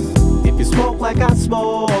 If you smoke like I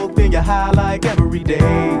smoke, then you're high like every day.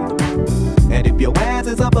 And if your ass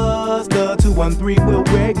is a buster, 213 will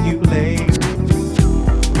regulate.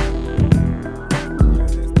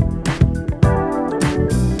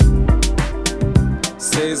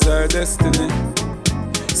 Says our destiny.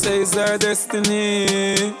 Says our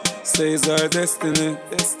destiny. Says our destiny.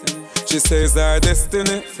 She says our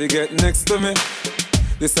destiny. Forget next to me.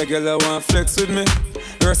 This a girl I want flex with me,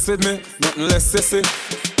 rest with me, nothing less sissy.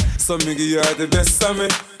 So me give her the best of me.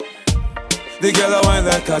 The girl I wine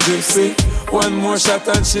like a gypsy. One more shot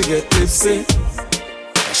and she get tipsy.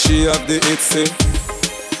 She have the itsy,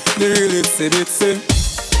 the real itsy.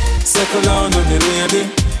 Circle down on the lady.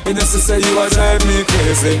 You know she say you a drive me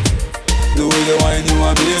crazy. The way you wine you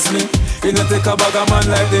amaze me. You know take a bag of man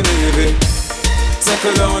like the Navy.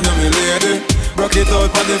 Circle down on me lady. Rock it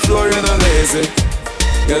out on the floor you know lazy.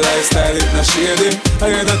 Your lifestyle it not shady.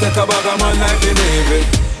 And you know take a bag of man like the Navy.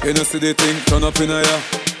 You know see the thing turn up in a ya.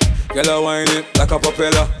 Girl a wine it like a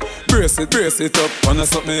propeller. Brace it up, wanna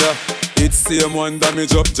suck me ya. It's same one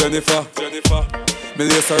damage up Jennifer. Me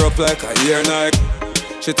lace her up like a ear Nike.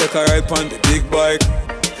 She take a ride on the big bike.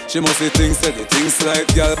 She must see things, say the things like.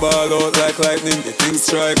 Girl ball out like lightning, the things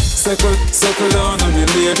strike. Circle down on me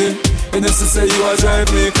lady. You know she say you a drive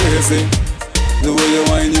me crazy. The way you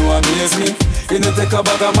whine you amaze me. You know take a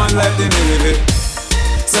bag of man like the Navy.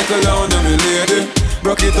 Circle down on me lady.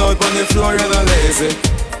 Rock it out on the floor, you're not lazy.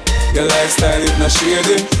 Your lifestyle is not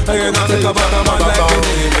shady. And you're not take a bag of man like the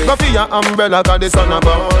Navy. Go for your umbrella cause the sun a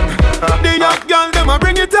burn. The young girl them a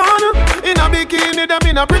bring it on. In a bikini them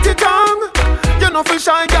in a pretty tongue. You know for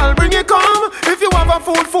shy girl bring it come. If you have a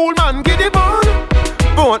fool man get it on.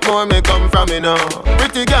 Both more may come from me now.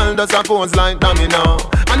 Pretty girl does a pose like dummy now.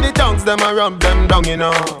 And the tongues them a rub them down you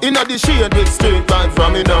know. In a the shade with straight vibe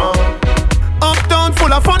from me now. Uptown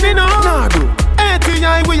full of fun you know. Nah do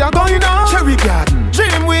ATI we are going on. Cherry Garden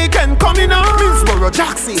Dream Weekend coming on. Minsboro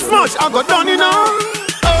Jackson Smush I got done you know.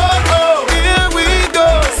 Oh, here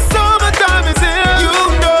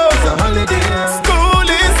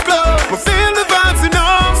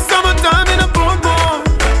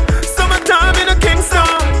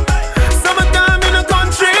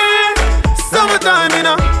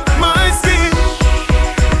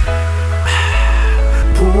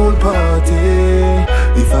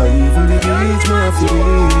even the beach, me have to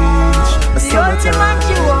reach. The only man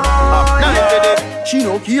she want, yeah. She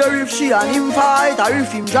no care if she and him fight or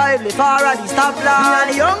if him drive the far at the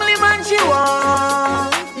stoplight. The only man she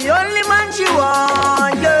want, the only man she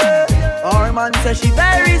want, yeah. Our man says she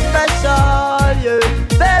very special, yeah,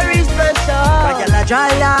 very special. Like a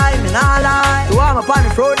dry line, me nah lie. So I'm up on the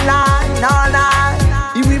front line, nah lie.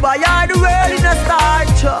 If we buy all the world in a start,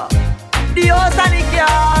 the house and the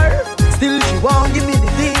car. Still she won't give me the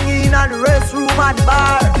thing in the restroom at the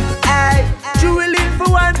bar. Hey, she willing for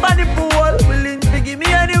one for the pool, willing to give me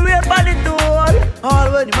anywhere for the tool.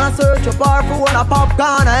 All when him a search a bar for one a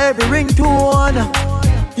popcorn a every ringtone.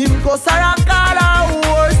 Him cuss her and call her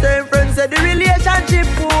whore. Same friends say the relationship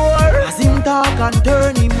poor. As him talk and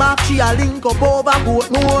turn him back, she a link up over boat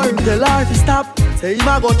more. Him tell her to stop, say him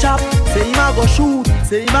a go chop, say him a go shoot,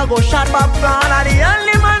 say him a go shot popcorn. And the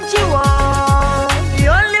only man she want, the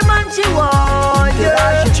only man she want,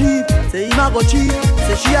 yeah. She cheap, say him a go cheap,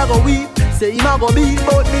 say she a go weep, say him a go beat.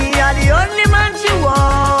 But me a the only man she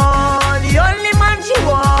want, the only man she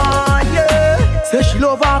want, yeah. Say she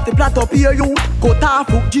love off the plot up here youth. Cut off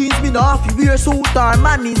hook jeans, me no have to wear suit. Her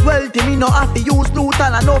man is wealthy, me no have to use loot.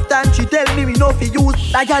 And enough time she tell me no fi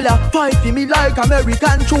use. That gal a fight for me like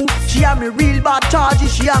American true. She have me real bad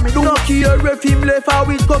charges, she have me do. No care if him left her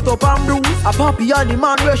with cut up and bruise. A puppy and the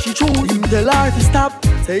man where she choose. Him tell her to stop,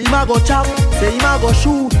 say him a go chop, say him a go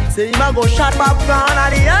shoot, say him a go shot popcorn.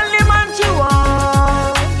 And the only man she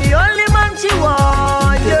want, the only man she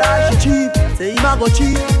want, yeah. She cheap, say him a go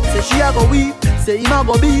cheap, say she a go weep, say him a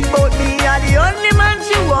go beat. But me a the only man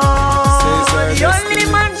she want, the only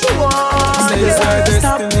man she want, yeah.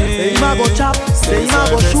 Stop, say him a go chop, say him a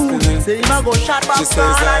go shoot, say him a go shot popcorn. She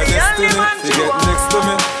says her destiny to get next to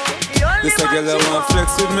me. This a girl that want flex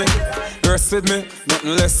with me, rest with me,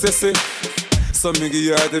 nothing less sissy. So me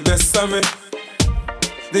give her the best of me.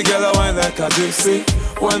 The girl a wine like a gypsy.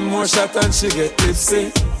 One more shot and she get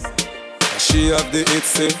tipsy. She have the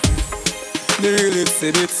itsy, the real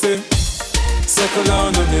itsy bitsy. Circle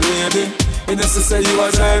down on the lady. You know say you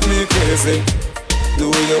a drive me crazy. The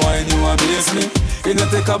way you wine you amaze me. You know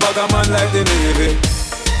take a bag of man like the Navy.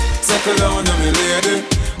 Circle down on me lady.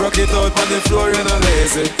 Rock it out on the floor you no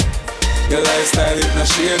lazy. Your lifestyle it not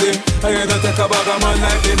shady. And you know take a bag of man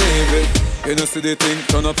like the Navy. You know see the thing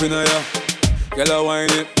turn up in a ya. Girl a wine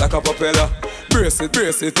it like a propeller. Brace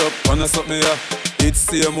it up on a something ya. It's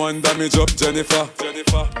same one damage up Jennifer.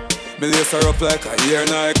 Me lace her up like a ear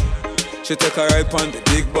Nike. She take a ride on the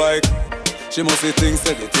big bike. She must see things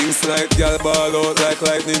that the things like. Girl ball out like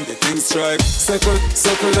lightning, the things strike.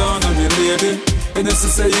 Circle down on me lady. You know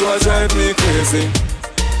say you a drive me crazy.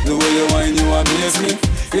 The way you whine you amaze me.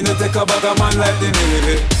 You know take a bag of man like the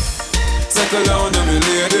Navy. Circle down on me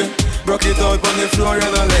lady. Rock it out on the floor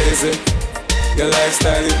you no lazy. Your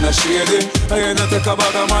lifestyle it not shady. And you know take a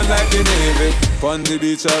bag of man like the Navy. On the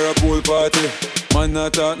beach or a pool party. Man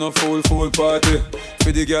not talk no full party.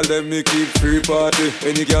 For the girl them me keep free party.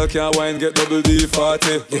 Any girl can wine get double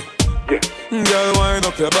D40. Yeah. Girl wind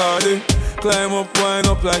up your body. Climb up, wind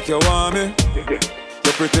up like you want me.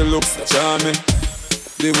 Your pretty looks are charming.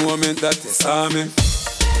 The moment that you saw me.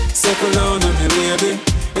 Circle down on me lady.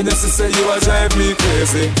 You know say you a drive me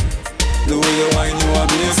crazy. The way you wine you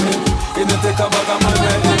amaze me. You know take a bag of man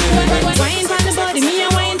like the Navy. Wine pon the body, me a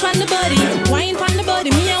wine pon the body. Wine pon the body,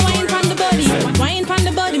 me a wine pon the body. Wine pon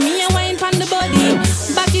the body, me a wine pon the body.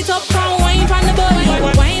 Back it up, come wine pon the body.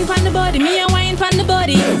 Wine pon the body, me a wine pon the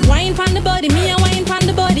body. Wine pon the body, me a wine pon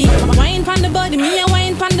the body. Wine pon the body, me a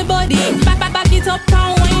wine pon the body. Back it up,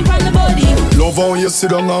 come wine pon the body. Love how you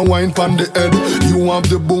sit down and wine pon the head. You have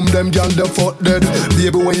the boom, them gyal them fuck dead.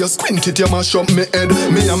 Baby when you squint it, you mash up me head.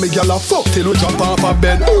 Me and me gyal a fuck till we jump off a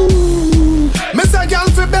bed. Ooh. Me say gyal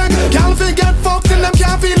fi beg, gyal fi get fucked till them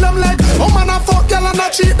can't feel them leg. Woman a fuck gyal and a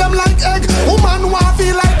treat them like egg. Woman want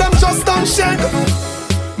feel like them just don't shake.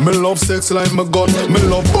 Me love sex like my gun. Me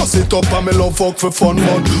love bust it up and me love fuck for fun.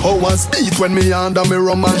 But how I speed when me under me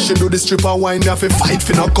rum and she do the stripper wine. Me have to fight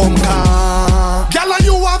for no come car. Girl and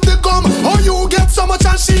you have the gum. Oh you get so much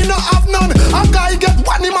and she no have none. A guy get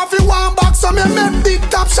one him have to one box. So me make big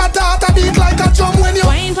top shot out a beat like a drum when you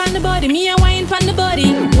wine pon the body, me a wine pon the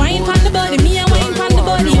body. Wine pon the body, me a wine pon the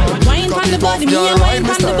body. Wine pon the body, me a wine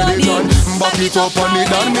pon the body. Back it up on me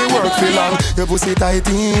down, me work for long. Your pussy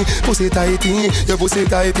tighty, your pussy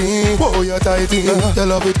tighty. Oh, you're tighty, you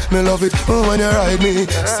love it, me love it. Oh, when you ride me,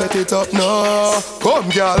 set it up now. Come,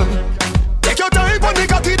 girl. Take your time on the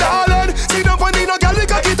cocky, darling. Sit down on the no girl, the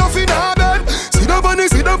cocky tough in her bed. Sit down on the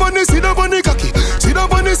cocky. Sit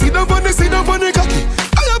down on the cocky.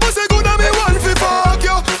 I your pussy good and me want fi fuck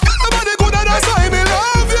you. Your body good and that's why me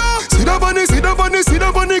love you. Sit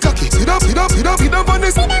down on the cocky.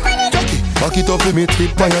 give me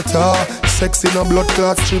tip on your tar. Sexy no blood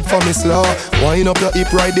clot strip for me slaw. Wind up your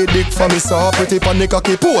hip, ride the dick for me saw. Pretty pan the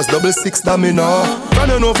cocky pose, 6 that me now.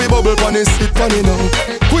 Run on fi bubble pan it, sit pan it now.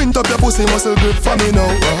 Quint up your pussy muscle grip for me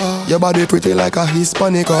now. Your body pretty like a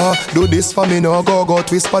Hispanic. Do this for me now, go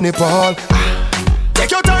twist pan it pal.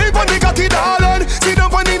 Take your time pan the cocky darling. Sit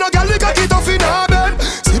down pan the no girl the cocky tough in her bed.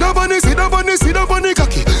 Sit down pan the cocky. Sit down pan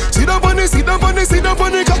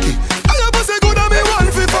the cocky. I ever say good and me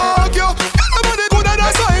want fi fuck you. Everybody good and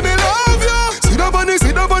that's why me love you. Sit down pan the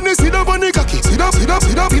cocky. Sit down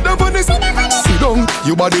pan the. Sit down.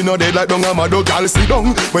 Your body no dead like dung a mad girl. Sit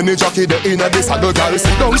down. When the jockey the inna the saddle girl.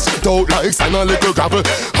 Sit down. Sit out like sand a little gravel.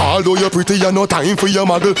 Although you're pretty, you no time for your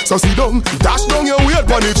muggle. So sit down. Dash down your weight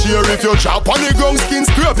pon the chair. If you chop on the ground, skin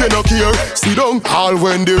scrape you no care. Sit down. All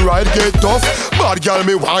when the ride get tough. Bad girl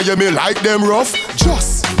me want you me like them rough.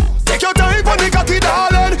 Just take your time pon the cocky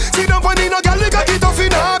darling. Sit down pon the no girl the cocky tough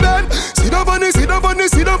in her bed. Sit down pon the cocky.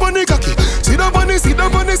 Sit down pon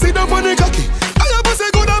the cocky. I ever say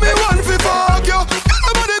good and me want fi fuck you.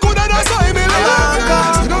 Everybody good and that's why me love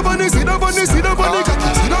you. Sit down pon the cocky.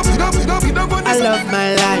 Sit down pon the. I love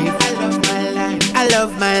my life. I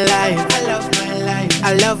love my life.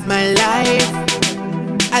 I love my life.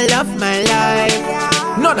 I love my life.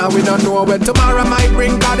 None of we don't know what tomorrow might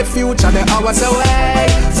bring, cause the future the hours away.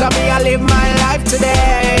 So me I live my life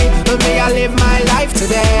today. Me I live my life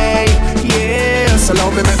today. Yeah, so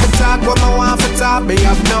love me make me talk what I want for talk. Me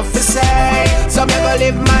have enough to say. So me go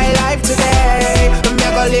live my life today.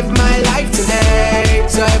 Me go live my life today.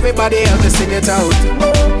 So everybody help me sing it out.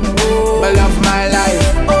 Me love my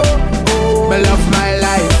life. Me love my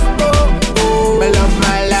life. Me love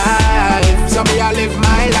my life. So me I live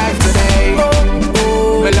my life today.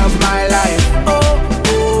 Me love my life.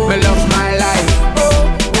 Me love my life.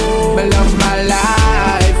 Me love my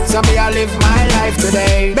life. So me I live my life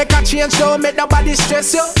today. Make a change, don't make nobody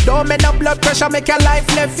stress you. Don't make no blood pressure make your life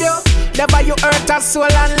left you. Never you hurt a soul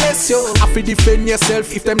unless you have to defend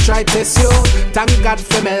yourself if them try test you. Thank God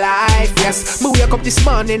for my life, yes. Me wake up this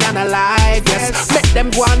morning and alive, yes. Make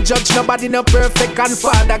them go and judge, nobody no perfect. And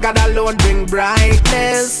Father God alone bring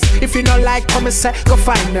brightness. If you don't like come and say, go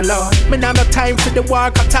find the Lord. Me nah no time for the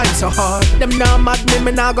work, a time so hard. Them nah mad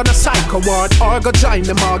me nah gonna psycho ward. Or go join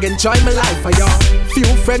the morgue, enjoy my life for y'all.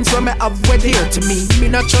 Few friends when me have wed here to me. Me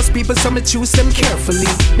not trust people so me choose them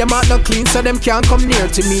carefully. Them out not clean so them can't come near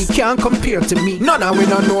to me. Can't compare to me. None of we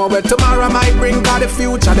don't know where tomorrow might bring, cause the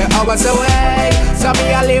future the hours away. So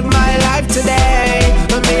me I live my life today.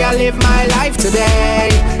 Me I live my life today.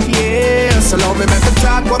 Yeah, so love me make me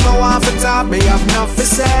talk what I want for talk. Me have enough to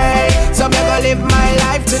say. So me go live my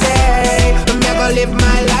life today. Me go live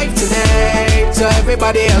my life today. So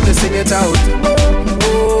everybody help me sing it out.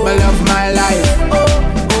 Me love my life.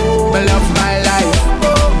 Me love my life.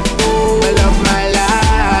 Me love my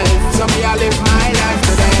life. So me I live my life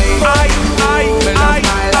today.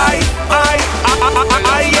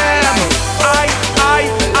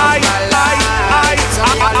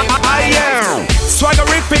 I am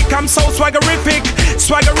swaggerific, I'm so swaggerific.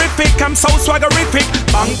 Swaggerific, I'm so swaggerific.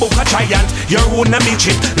 Bang book a giant, you're one a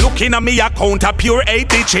midget. Looking at me account a pure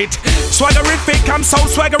 8-digit. Swaggerific, I'm so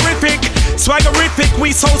swaggerific. Swaggerific,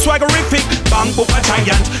 we so swaggerific. Bang book a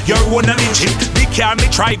giant, you're one a midget. The car me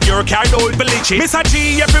drive, your car don't village it. Miss a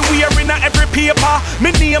G everywhere in every paper.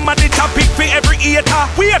 Me name at the topic for every eater.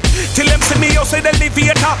 Wait, till them see me outside the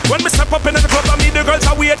elevator. When me step up in the club, I meet the girls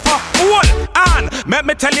I wait for. Hold on, let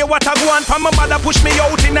me tell you what I want. For my mother push me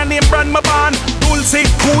out in a name brand my band. Dulce,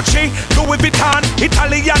 Gucci, Louis Vuitton.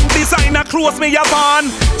 Italian designer clothes me a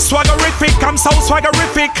van. Swaggerific, I'm so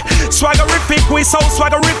swaggerific. Swaggerific, we so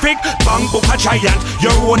swaggerific. Bang book a giant,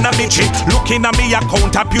 you're one a midget. Looking at me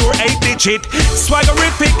account a pure 8-digit.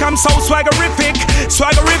 Swaggerific, I'm so swaggerific.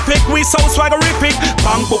 Swaggerific, we so swaggerific.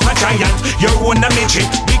 Bang book a giant, you're one a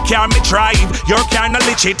midget. We car me drive, your car not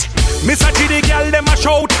legit. Miss a G the girl them a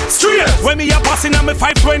shout straight. When me a passing on me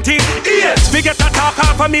 520 yes. We get a talk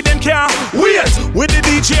off of me them can't wait. With the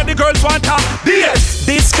DJ the girls want her date.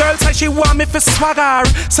 This girl say she want me for swagger.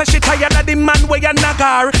 Say she tired of the man where you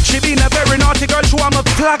nagger. She been a very naughty girl, she want me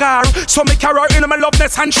flagger. So me carry her in my love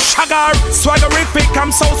nest and shagger. Swaggerific, I'm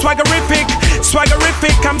so swaggerific.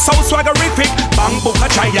 Swaggerific, I'm so swaggerific. Bang book a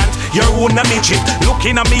giant, you're one a midget.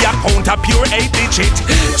 Looking at me account a pure 8-digit.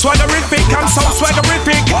 Swaggerific, I'm so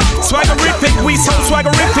swaggerific. Swaggerific, we so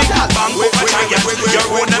swaggerific. Bang book a giant, you're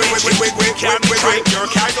one a midget. Can't be right, your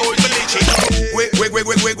car don't believe it. Wait.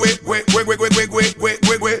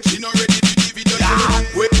 She not ready for the video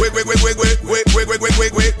yet. Wait. They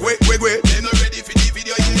not ready for the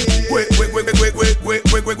video yet. Wait.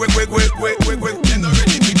 They not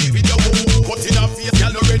ready for the video. Cut in her face,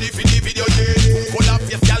 y'all not ready for the video yet.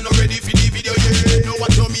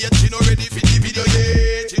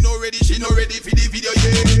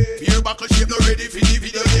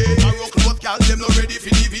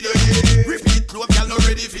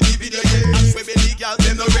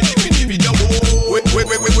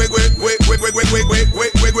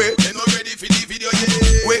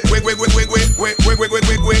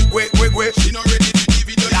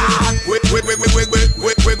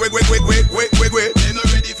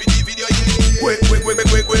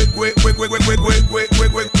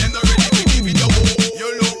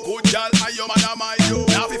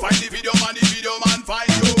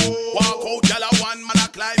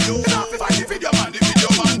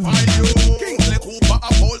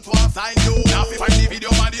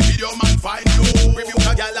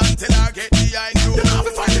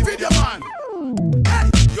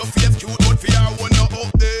 Your face cute, but for your one no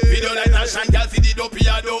update. Video like a shine, girl, see the dopey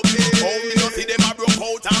a dope. Oh, me no see them a broke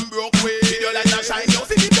out and broke way. Video like a shine, you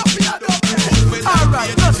see the dopey a dope.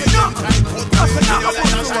 Alright, does it know? Does it know?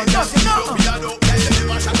 Does it know?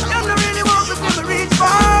 Them no really want to see me reach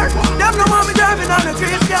far. Them no want me driving on the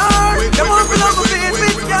graveyard. Them want me love me face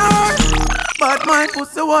with yard. But my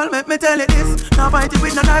pussy wall, make me tell you this. Now fight it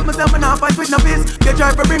with no knife, myself and now fight with no fist. They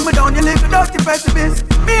try to bring me down, you little dirty precipice.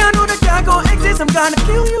 Me I know that can't go exist, I'm gonna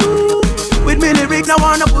kill you. With me lyrics, I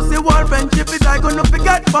want a pussy wall. Friendship is I gonna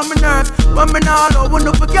forget from my nerves. But me now I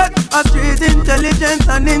wanna forget. A street intelligence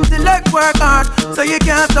and intellect work hard. So you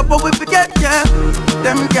can't stop what we forget, yeah.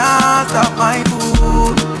 Them can't stop my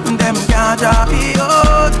food. Them can't drop me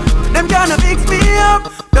out. Them can't mix me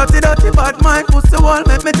up. Dirty, dirty, bad mind, pussy wall,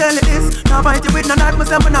 make me tell you this. Now fight you with no knife,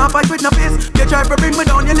 myself and now fight with no fist. They try to bring me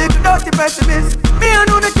down, you little dirty pessimist. Me I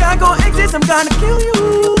know that can't go exist, I'm gonna kill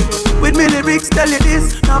you. With me lyrics, tell you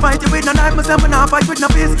this. Now fight you with no knife, myself and now fight with no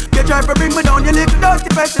fist. They try to bring me down, you little dirty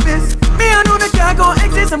pessimist. Me I know that can't go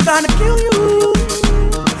exist, I'm gonna kill you.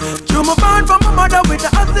 Through my born from my mother with the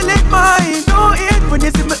oscillate mind. Don't hate when you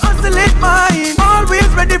see me oscillate mind. Always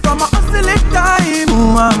ready for my oscillate time.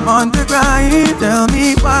 Ooh, I'm on the grind. Tell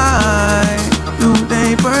me why do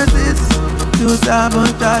they persist to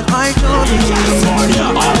sabotage my clothing?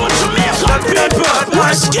 I want to make up people.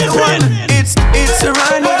 What's given? It's a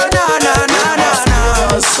run, na na na na na.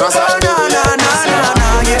 Oh na na na na na,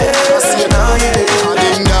 yeah.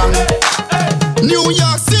 New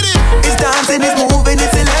York City. It's dancing, it's moving,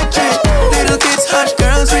 it's electric. Little kids, hot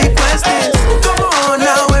girls request this. Come on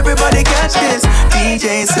now, everybody catch this.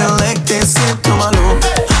 DJ select this, skip to my loop.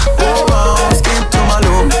 Oh wow, skip to my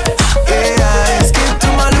loop. Yeah, skip to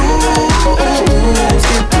my loop.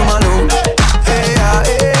 Skip to my loop. Yeah,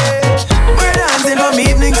 yeah. We're dancing from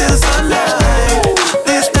evening till sunlight.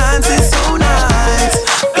 This dance is so nice.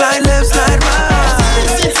 Glide left, slide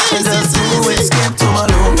right. And just do it, skip to my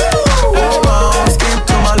loop. Oh wow, skip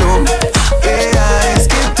to my loop. Yeah,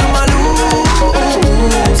 skip to my loop.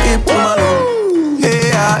 Skip to my loop.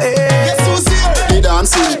 Yeah, yeah. Guess who's here? The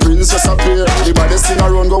dancing princess appear. The body sing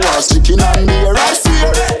around, go watch chicken and beer. I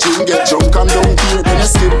swear, King get drunk and don't care. Then you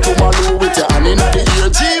skip to my loop with your hand in the ear.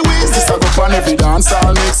 Gee whiz, this a go on every dance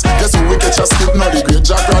all mix. Guess who we get your skip now? The great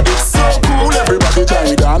Jack Rabbit. So cool, everybody join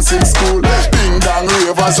the dancing school. Ding dong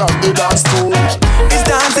ravers of the dance tool. It's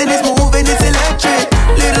dancing, it's moving, it's electric.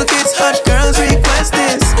 Little kids, hot girls request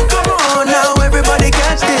this. Come on now, everybody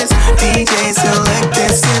catch this. DJ select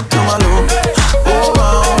this, skip to my loop. Oh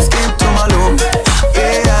wow, skip to my loop.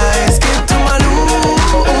 Yeah, skip to my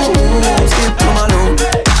loop. Skip to my loop.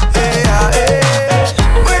 Yeah,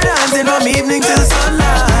 yeah. We're dancing from evening till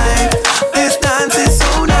sunlight. This dance is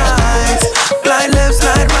so nice. Glide left,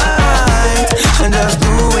 slide right. And just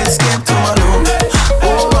do it, skip to my loop.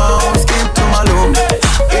 Oh wow, skip to my loop.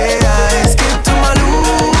 Yeah, skip to my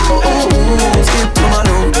loop. Skip to my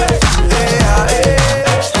loop. Yeah, yeah.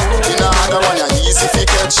 In another one, you easy fi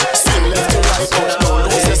catch. Swing left to right, but don't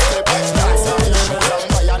lose your step. Dance on your shoes and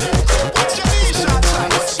buy a new crep. Watch your t-shirt and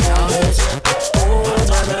watch your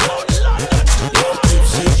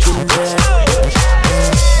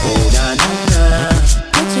Oh na na na,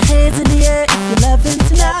 put your hands in the air if you're loving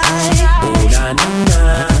tonight. Oh na na na,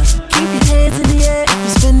 keep your hands in the air if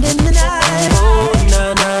you're spending the night. Oh na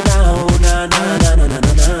na na, oh na na na na na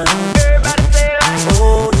na na. Everybody say it like.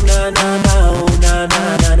 Oh na na na, oh na na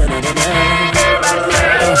na na na na. Everybody say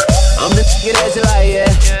it. I'm the nigga that you like,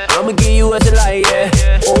 yeah. I'ma give you what you like, yeah.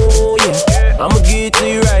 Oh yeah, I'ma give it to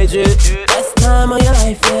you right, yeah. Best time of your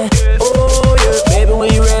life, yeah. Oh yeah, baby,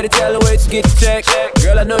 when you ready, tell her wait to get the check.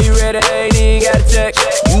 Girl, I know you ready, ain't even got a check.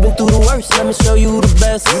 You been through the worst, let me show you the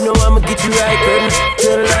best. You know I'ma get you right, curtain to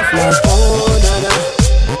the left, like oh na na.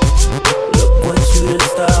 Look what you done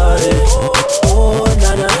started. Oh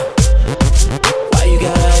na na. Why you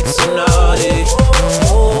gotta act so naughty?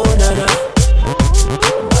 Oh na na.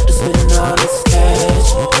 I'm about to spend all this cash.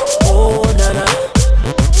 Oh na na.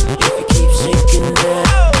 If you keep shaking that.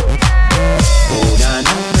 Oh na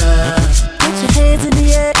na na. Put your hands in the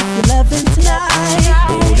air if you're loving tonight.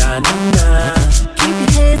 Oh na na na. Keep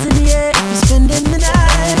your hands in the air if you're spending the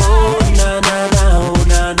night. Oh na na na. Oh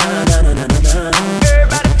na na na na na na.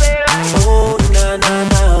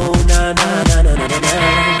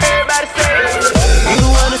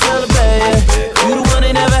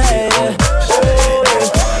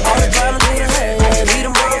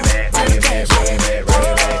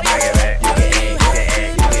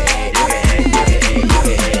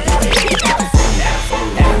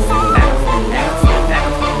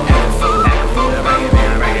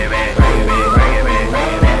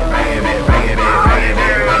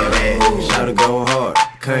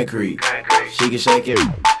 concrete. She can shake it,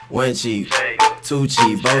 one cheek, two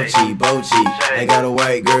cheek, both cheek, both cheek. They got a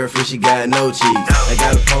white girlfriend, she got no cheeks. They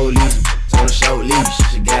got a police on a short leash.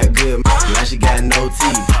 She got good, now she got no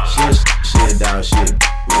teeth. She a dog, she with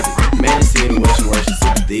it. Man, they see me when she works, she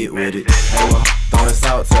super thick with it. Hey, well, throwing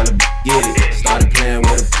salt, tell her get it. Started playing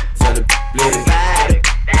with her, tell her split it.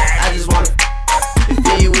 I just wanna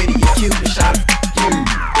if you with it, you cute, and shot it.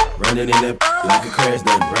 Running in that like a crash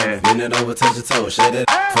dump, right? Bend it over, touch your toe, shake that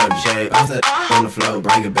from the shade. Bounce that on the floor,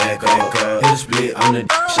 bring it back up. Hit a split on the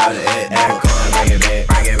shot it at Erica. Bring it back,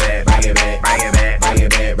 bring it back, bring it back, bring it back, bring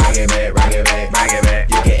it back, bring it back, bring it back, bring it back.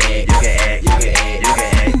 You can add, you can add, you can add, you can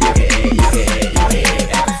add, you can add, you can add, you can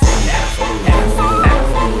add.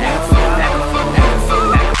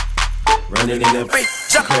 Running in that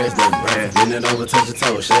crash dump, right? Bend it over, touch your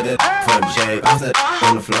toe, shake that from the shade. Bounce that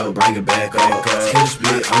on the floor, bring it back up. Hit a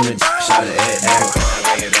split on the shot it at Erica.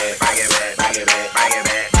 Bring it back, bring it back, bring it back, bring it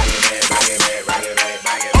back, bring it back, bring it back, bring it back,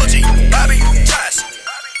 bring it back. OG, Bobby, Josh.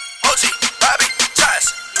 OG, Bobby, Josh.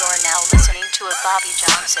 You're now listening to a Bobby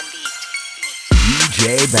Johnson beat.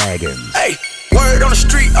 DJ Baggins. Hey, word on the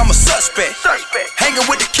street, I'm a suspect. Hanging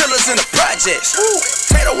with the killers in the projects.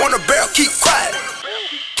 Tato on the barrel, keep quiet.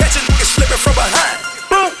 Catching niggas slipping from behind.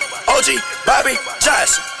 OG, Bobby,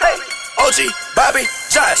 Johnson. OG, Bobby,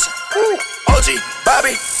 Johnson. OG,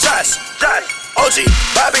 Bobby, Johnson. OG,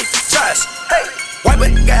 Bobby, Johnson. Wipe a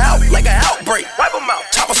nigga out like an outbreak. Wipe him out.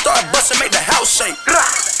 Chopper start busting, make the house shake.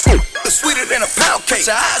 It's sweeter than a pound cake.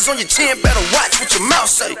 Your eyes on your chin, better watch what your mouth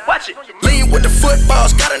say. Watch it. Lean with the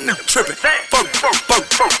footballs, got a nigga tripping.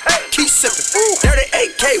 Keep sipping. Dirty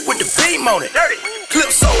AK with the beam on it. Clip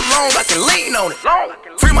so long I can lean on it.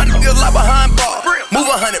 Free my niggas lie behind bars. Move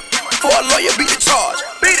 100 for a lawyer, beat the charge.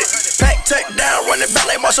 Beat it. Pack tech down, running back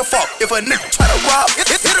like Marshall Falk. If a nigga try to rob,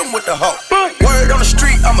 hit him with the hoe. Word on the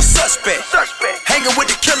street, I'm a suspect. Hanging with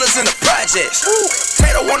the killers in the projects.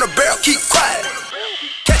 Tato on the barrel, keep quiet.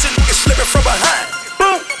 Catching niggas slipping from behind.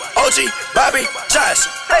 OG, Bobby, Johnson.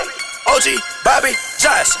 OG, Bobby,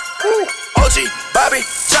 Johnson. OG, Bobby,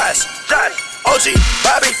 Johnson. OG,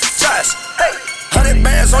 Bobby, Johnson. 100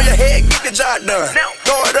 bands on your head, get the job done.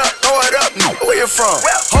 Throw it up, where you from?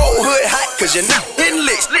 Whole hood hot, cause you're not hitting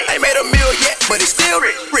licks. Ain't made a meal yet, but it's still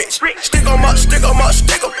rich. Stick 'em up, stick 'em up,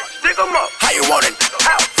 stick 'em. How you want it?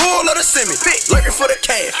 Full of the semi, lurking for the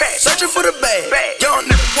cash, searching for the bag. Young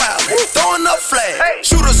nigga wildin', throwing up flags.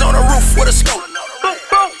 Shooters on the roof with a scope.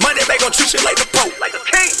 Money back gon' treat you like the Pope.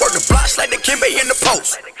 Work the blocks like the Kimbe in the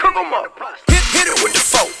post. Hit it with the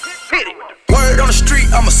folk. Word on the street,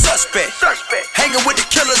 I'm a suspect. Hanging with the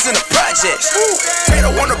killers in the projects. Tato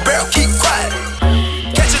on the barrel, keep quiet.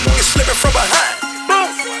 Catching niggas slipping from behind.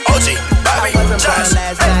 OG, Bobby, Johnson.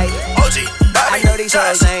 OG, Bobby, I know these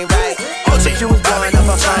hoes ain't right. But you was blowing up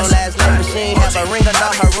her phone last night, but she ain't have a ring or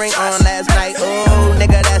not her ring on last night. Ooh,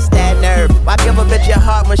 nigga, that's that nerve. Why give a bitch a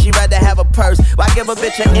heart when she rather have a purse? Why give a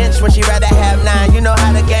bitch an inch when she rather have 9? You know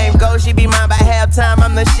how the game goes, she be mine by halftime,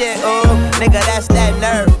 I'm the shit. Ooh, nigga, that's that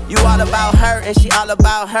nerve. You all about her and she all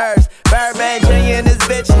about hers. Birdman Jr. and this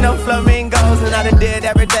bitch, no flamingos. And I done did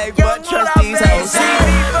everything but trust these hoes.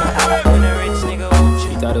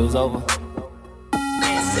 She thought it was over.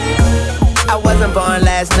 I wasn't born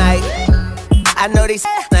last night. I know these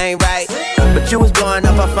ain't right. But you was blowing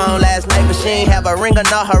up her phone last night, but she ain't have a ring or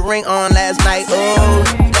not her ring on last night. Ooh,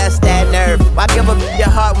 that's that nerve. Why give a your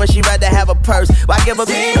heart when she rather have a purse? Why give a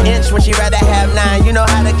inch when she rather have 9? You know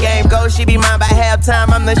how the game goes, she be mine by halftime,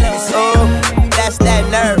 I'm the shit. Ooh, that's that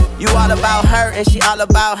nerve. You all about her and she all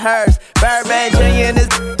about hers. Birdman Jr. and this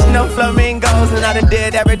no flamingos. And I done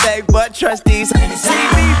did everything but trust these.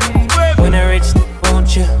 When a rich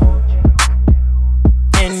want you,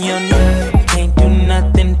 and you know can't do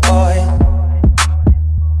nothing for you.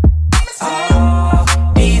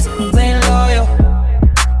 These ain't loyal.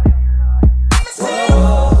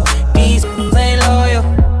 These ain't loyal.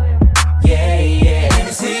 Yeah. Let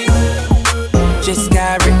me see. Just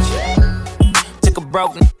got rich. Took a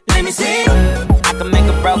broken. Let me see. I can make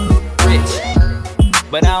a broke rich,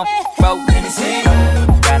 but I don't broke. Let me see.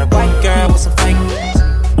 Got a white girl with some fake.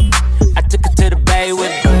 I took her to the bay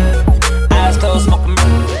with me. Eyes closed, smoking.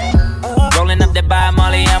 Rolling up that by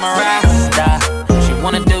Molly, I'm a rasta. She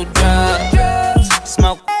wanna do drugs,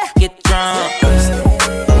 smoke, get drunk.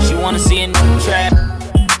 She wanna see a new trap.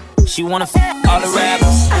 She wanna f all the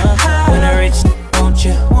rappers. When a rich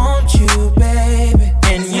want you, baby.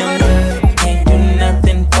 And you know can't do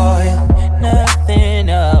nothing for you, nothing,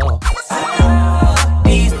 no.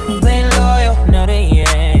 These ain't loyal, no they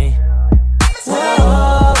ain't.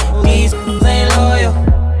 These ain't loyal,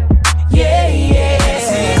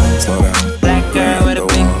 yeah. Slow down. Black girl with a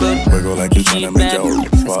big booty. Wiggle like you tryna make your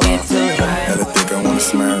roots fall off. Hella think I wanna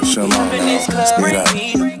smash them all now. Speed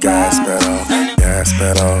up, gas pedal, gas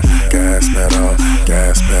pedal, gas pedal,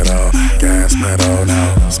 gas pedal, gas pedal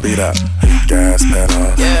now. Speed up, gas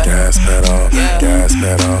pedal, gas pedal, gas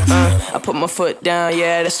pedal. I put my foot down,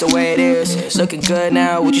 yeah, that's the way it is. It's looking good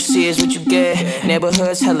now, what you see is what you get.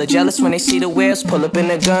 Neighborhoods hella jealous when they see the wheels. Pull up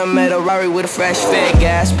in a gunmetal Rari with a fresh fit.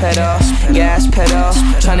 Gas pedal,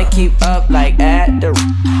 tryna keep up like at the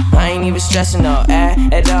I ain't even stressing no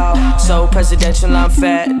at all. So presidential, I'm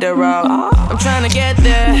federal. I'm tryna get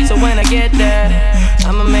there, so when I get there,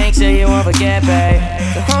 I'ma make sure you won't forget, babe.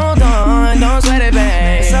 So hold on, don't sweat it,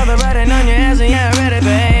 babe. It's all the writing on your ass and yeah, ready,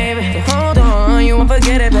 babe. So hold on, you won't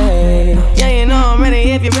forget it, babe. Yeah, you know I'm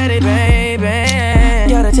ready if you're ready,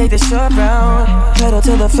 baby. Gotta take the short route, pedal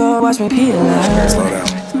to the floor, watch me peel out. Slow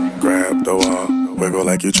down, grab the wall, wiggle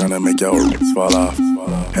like you tryna make your roots fall off.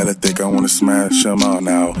 Hella think I wanna smash them all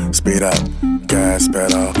now. Speed up, gas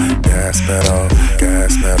pedal, gas pedal,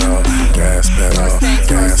 gas pedal, gas pedal,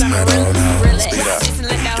 gas pedal now. Speed up,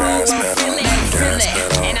 gas pedal, gas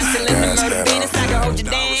pedal, and I'm still in the murder business. I can hold you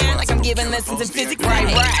down like I'm giving lessons in physics. Right.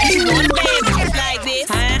 You want a band like this?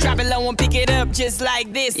 Drop it low and pick it up just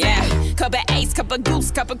like this. Yeah. Cup of Ace, cup of Goose,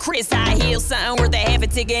 cup of Chris. I heal something worth a half a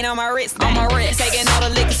ticket on my wrist. Taking all the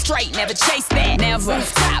liquor straight, never chase that. Never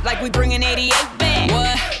stop like we bringing 88 back.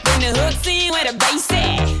 What? Bring the hooks in where the bass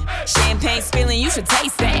at. Champagne spilling, you should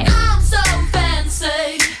taste that. I'm so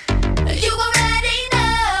fancy. You already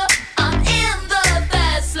know I'm in the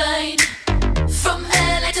fast lane. From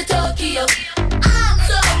LA to Tokyo, I'm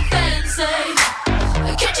so fancy.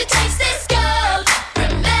 Can't you taste this gold?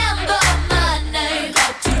 Remember my name,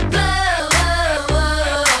 about to blow.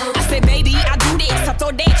 I said, baby, I do this. I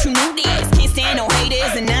thought that you knew this. Can't stand no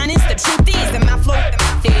haters and honest. The truth is that my flow,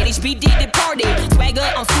 HBD departed. Swagger,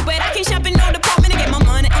 I'm stupid. I can't shop in no department to get my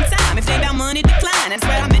money on time. If they about money, decline. That's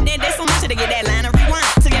why I'm in there. There's so much to get that line of rewind.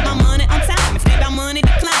 To get my money on time. If they about money,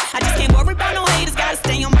 decline. I just can't worry about no haters. Gotta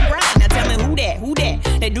stay on my grind. Now tell me who that?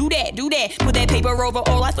 They do that. Put that paper over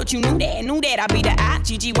all. I thought you knew that. I be the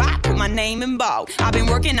I-G-G-Y. Put my name in bold. I've been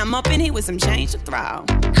working. I'm up in here with some change to throw.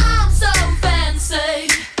 I'm so fancy.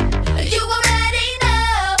 You already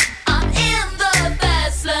know I'm in the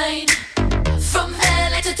fast lane. From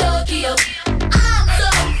LA to Tokyo, I'm so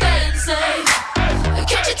fancy.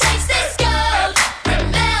 Can't you taste this gold?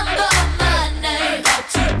 Remember my name, about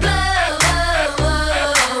to blow.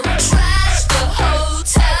 Trash the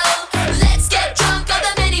hotel, let's get drunk on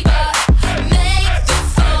the minibar. Make the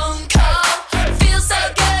phone call, feel so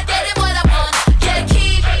good, getting what I want. Yeah,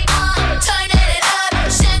 keep on turning it up.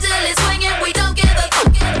 Chandelier swinging, we don't give a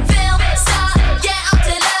fuck. Film star, yeah, I'm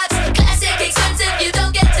deluxe. Classic, expensive, you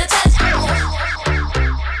don't get to touch.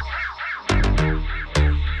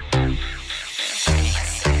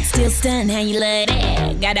 Still stunned how you love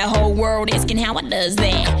that. Got the whole world asking how I does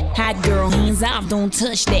that. Hot girl, hands off, don't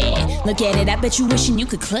touch that. Look at it, I bet you wishing you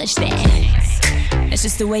could clutch that. That's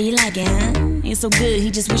just the way you like it, huh? It's so good,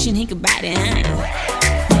 he just wishing he could bite it, huh?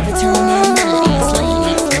 Never turn that nutty, it's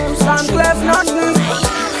lady. Sam Clef, not me.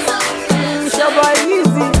 It's your boy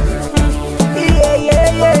Easy.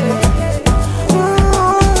 Yeah.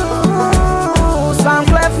 Sam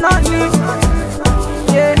Clef, not me.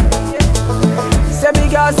 Yeah. Say me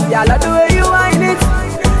girl, see I love the way you whine it.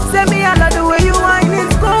 Say me I love the way you whine it.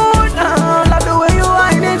 Good, love the way you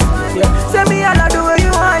whine it. Yeah. Say me I love the way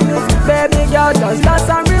you whine it. Baby girl, just dance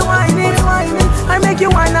and rewind it. I make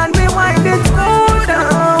you whine and rewind it. Good,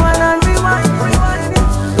 whine and rewind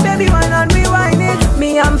it. Baby, whine and rewind it.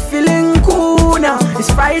 Me, I'm feeling cool now.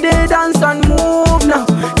 It's Friday, dance and move now.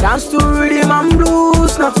 Dance to rhythm and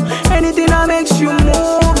blues now. Anything that makes you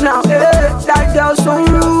move now. That girl so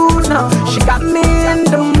rude now. She got me in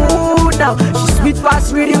the mood now. She sweet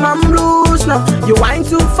past rhythm and blues now. You whine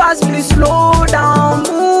too fast, please slow down,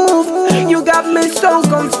 move. You got me so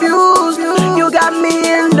confused. You got me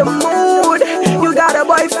in the mood. You got a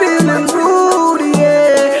boy feeling rude,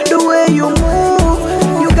 yeah. The way you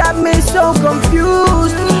move, you got me so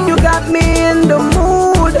confused. You got me in the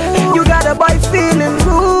mood. You got a boy feeling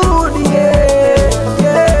rude, yeah.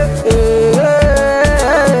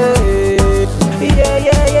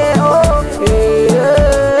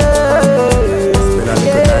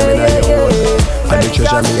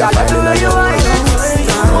 Treasure me a finding a your wood.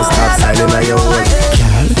 Don't stop signing a your wood.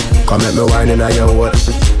 Girl, come at me whining a your wood.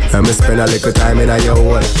 Let me spend a little time in a your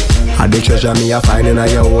wood. I the treasure me a finding a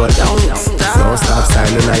your wood. Don't stop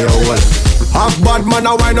signing a your wood. Half bad man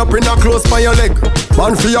a wind up in a close by your leg.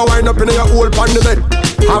 Man for you wind up in your hole pan the bed.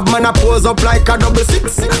 Have man a pose up like a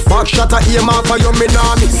 6. Back shot a aim off for you, me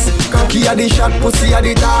nah miss. Cocky a the shot, pussy a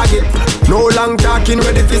the target. No long talking,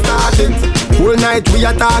 ready to start it. Whole night we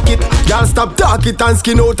attack it. Y'all stop talk it and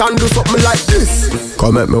skin out and do something like this.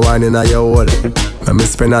 Come at me wine in a your hole. Let me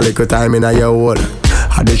spend a little time in a your hole.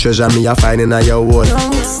 How the treasure me a find in a your hole.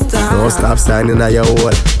 Don't stop standing in a your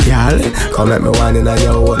hole. Y'all, come at me wine in a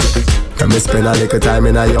your hole. Let me spend a little time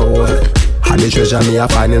in a your hole. How the treasure me a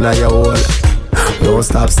find in a your hole. Don't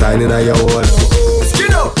stop standing in a your hole.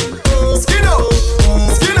 Skin up, skin up,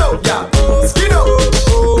 skin up, yeah. Skin up,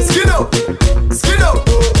 skin up, skin up,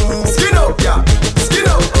 skin up, yeah. Skin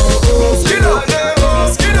up, skin up,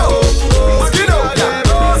 skin up, skin up,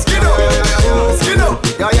 yeah. Skin up, skin up,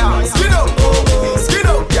 yeah, yeah. Skin up, skin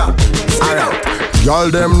up, yeah. Skin up.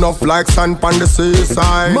 Y'all them nuff like sand pon the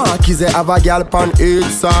seaside. Marquis they have a gal pon each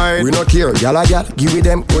side. We not care, gal a gal. Give it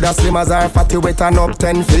them coulda slim as our fatty wet and up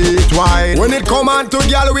 10 feet wide. When it come on to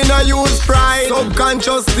gal, we not use pride.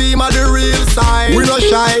 Subconscious steam of the real side. We not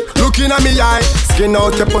shy, looking at me eye. Skin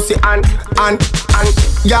out your pussy and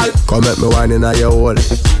gal. Come at me wine in a your hole.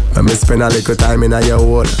 Let me spend a little time in a your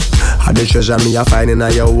hole. How the treasure me a find in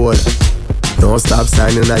a your hole. Don't stop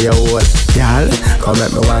standing in a your hole. Gal, come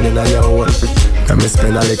at me wine in a your hole. Let me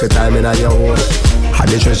spend a little time in a your hole. How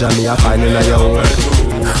the treasure me a find in a your hole.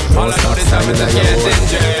 Don't stop standing in a your hole.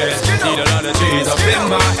 Need a lot of cheese up in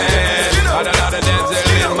my head. And a lot of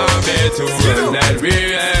Denzel in my bed to run that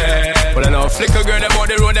real. But I know flicker girl, them on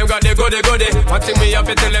the road, them got the goody. One thing me have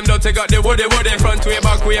to tell them, don't take out the woody. Front way,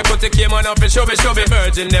 back way, put the came on up and show me.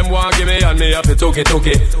 Virgin, them want give me, and me have to took it.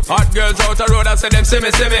 Hot girls out the road, I say them see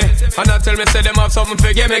me. And I tell me, say them have something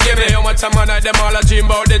for give me. How much time I night, them all a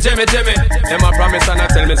dream about the Jimmy. Them a promise, and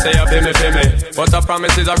I tell me, say you feel me. But a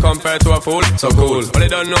promise is a compared to a fool, so cool. But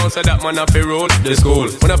they don't know, say that man have to rule the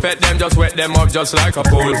school. When I pet them, just wet them up just like a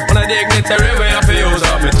pool. When I dignitary way, I have to use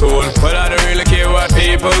up my tool. But I don't really care what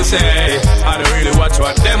people say. I don't really watch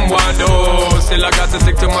what them want do. Still I got to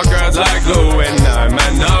stick to my girls like glue. And I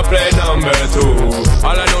man now play number 2.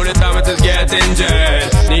 All I know the time it is getting jet.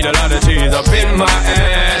 Need a lot of cheese up in my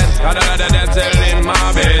head. Got a lot of Denzel in my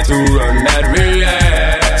bed to run that real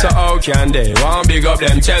head. So how can they want big up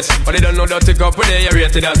them chests? But they don't know that to go for they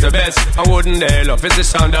rated as the best. I wouldn't they love is the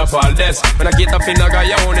sound of all this. When I get up in I got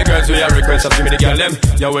your own girls we are request up give me the girl them.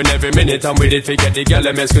 Yo in every minute I'm with it forget the girl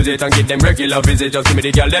them. Excuse it and get them regular visit just give me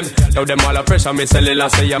the girl them. Now them all a pressure me sell it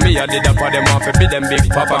and say me I did that for them off be them big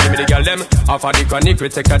papa give me the girl them. Off of the chronic we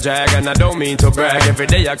take a drag and I don't mean to brag. Every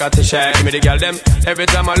day I got to share give me the girl them. Every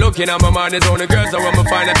time I look in at my mind it's only girls that want me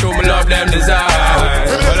find out true me love them desire.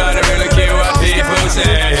 But I don't really care what people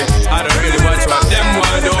say. I don't really watch what them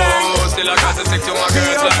want do. Still I got to stick to my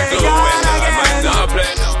girls like glue. And I might not play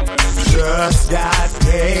no. Just got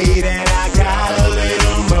paid and I got a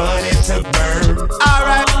little money to burn.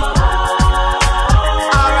 Alright.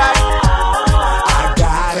 I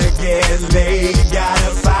gotta get laid,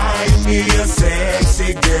 gotta find me a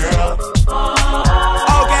sexy girl.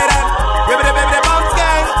 Okay then, baby, bounce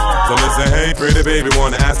gang. So listen, hey pretty baby,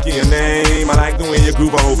 wanna ask you your name. I like the way you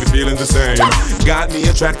groove, I hope you're feeling the same. Got me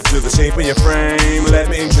attracted to the shape of your frame. Let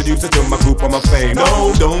me introduce you to my group on my fame.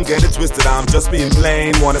 No, don't get it twisted, I'm just being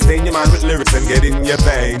plain. Wanna stain your mind with lyrics and get in your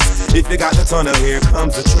veins. If you got the tunnel, here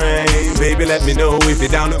comes the train. Baby, let me know if you're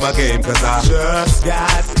down with my game. Cause I just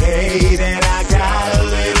got paid and I got a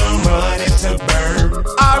little money to burn.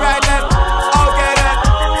 Alright then, okay then.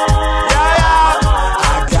 Yeah.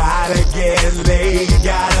 I gotta get laid,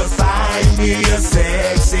 gotta find me a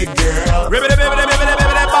sexy girl.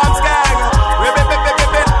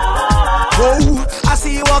 Whoa, I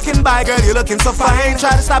see you walking by, girl, you looking so fine.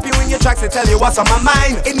 Try to stop you in your tracks to tell you what's on my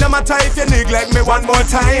mind. It no matter if you neglect me one more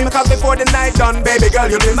time, cause before the night done, baby girl,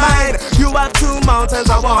 you'll be mine. You have 2 mountains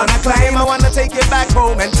I wanna climb. I wanna take you back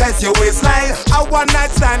home and test your waistline. A one night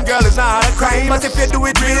stand, girl, is not a crime. But if you do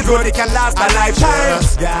it real good, it can last a lifetime.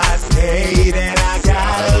 Just got paid and I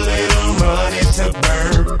got a little money to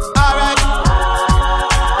burn. Alright.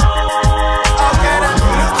 Okay then.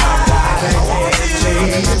 I gotta get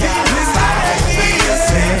changed.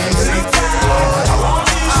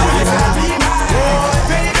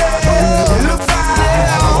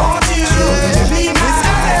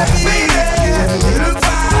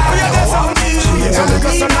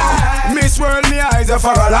 Miss World, me eyes are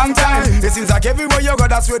for a long time. It seems like everywhere you go,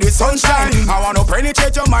 that's where the sunshine. I wanna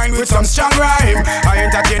penetrate your mind with some strong rhyme. I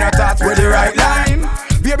entertain a thought with the right line.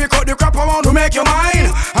 Baby, cut the crap, I want to make you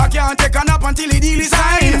mine. I can't take a nap until the deal is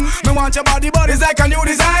signed. Me want your body, but it's like a new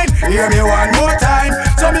design. Hear me one more time,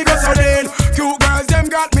 so me go so then. Cute girls, them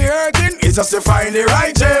got me hurting. It's just to find the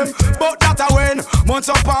right gem, but that that a when months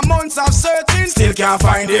upon months of searching, still can't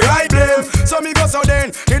find the right blame. So me go so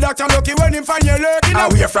then, the doctor lucky when him find you lurking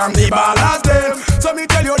away from the ballast them. So me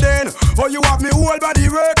tell you then, oh you have me whole body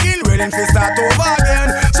working, willing to start over again.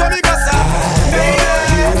 So me go so, baby,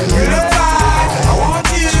 you look fine, I want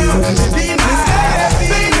you to be my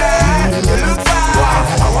baby, you look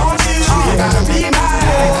fine, I want you, you gotta be my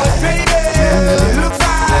baby, you look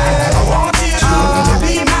fine, I want you to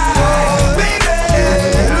be my baby,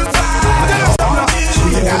 you look fine, I want you,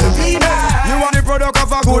 you gotta be my. You want the product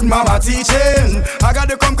of a good mama teaching, I got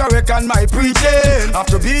to come correct on my preaching. Have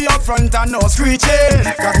to be up front and no screeching,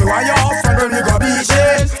 cause me want you up front when we go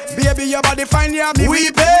beaching. Baby, your body fine, yeah, me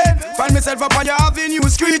weeping. Find myself up on your avenue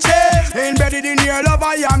screeching. Embedded in your love,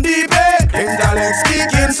 I am deep in. Intellect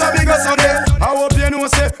speaking, so big as so there. I hope you know,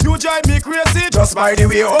 say, you drive me crazy just by the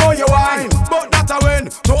way, oh, you whine. But that I win,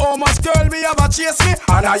 to how much girl me ever chase me,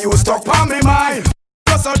 and I you stuck on me mind.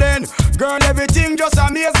 So then, girl, everything just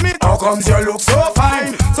amaze me. How comes you look so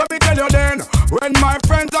fine? So me tell you then, when my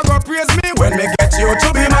friends are gonna praise me, when me get you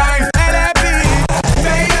to be mine. LAP,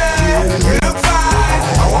 baby, you look fine.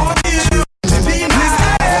 I want you to be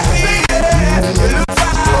mine. Baby, you look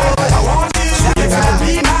fine. I want you to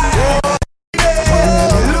be mine. Baby,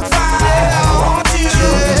 you look fine. I want you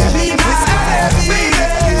to be mine. Baby,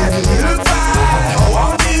 you look fine. I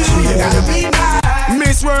want you gotta be mine.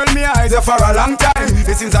 Miss World, me eyes for a long time.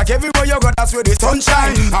 It seems like everywhere you go, that's where the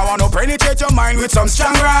sunshine. I wanna penetrate your mind with some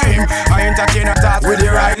strong rhyme. I entertain a thought with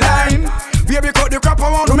the right line. Baby, cut the crap,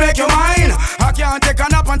 I want to make you mine. I can't take a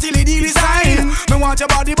nap until the deal is signed. Me want your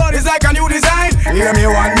body, but it's like a new design. Hear me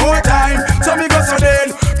one more time. So me go so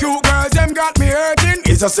then. Cute girls, them got me hurting.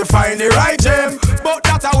 It's just to find the right gem. But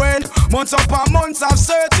that I went months upon months of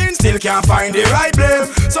searching, still can't find the right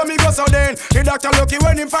blame. So me go so then. The doctor lucky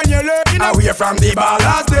when him find you lurking away from the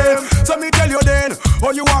ballast them. So me tell you then,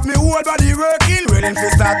 oh you have me whole body working, willing to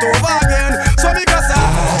start over again. So me go so,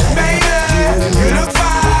 baby, you look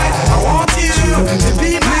fine. I want you to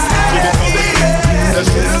be my baby.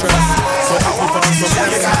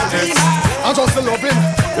 I just love him.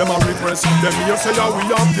 Them a request, them here say that we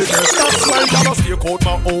have the best. That's why y'all stake out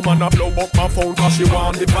my home and I blow up my phone, cause she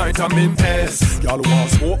want the vitamin S. Y'all want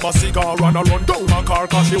smoke my cigar and I run down my car,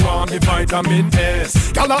 cause she want the vitamin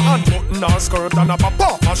S. Y'all a unbutton her skirt and I pop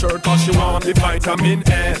off my shirt, cause she want the vitamin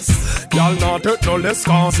S. Y'all not hurt no less,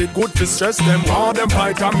 cause it good to stress them, want them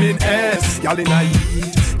vitamin S. Y'all in a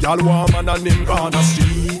heat, y'all warm and him on the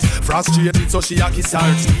street. Frustrated so she a kiss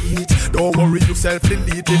her teeth. Don't worry yourself,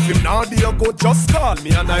 delete. If him not there good, just call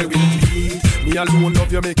me and I will plead. Me alone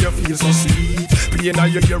love you, make you feel so sweet. Play now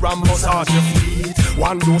you hear and massage your feet.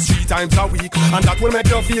 One dose 3 times a week, and that will make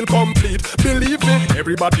you feel complete. Believe me,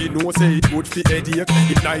 everybody knows say it good for headache.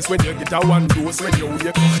 It's nice when you get a one dose when you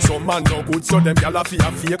wake. Some man no good, so them gyal a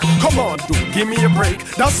fake. Come on, dude, give me a break.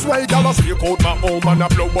 That's why gyal a stake out my home and I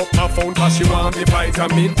blow up my phone, cause she want the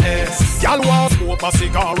vitamin S. Gyal want smoke my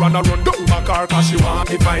cigar and I run down my car, cause she want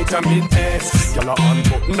the vitamin S. Gyal a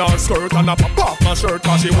unbutton her skirt and I pop off my shirt,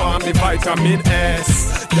 cause she want the vitamin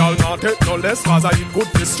S. Gyal not take no less, cause I eat good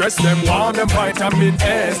distress. Them want them vitamin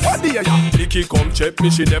S. What do you Nicky come check me,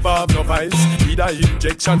 she never have no vice. Need a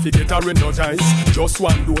injection fi get her energize. Just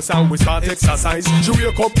one dose and we start exercise. She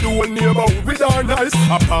wake up the whole neighborhood with her nice.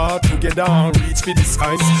 Apart together and reach for the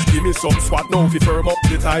skies. Give me some swat now fi firm up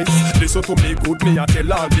the ties. Listen to me good, me I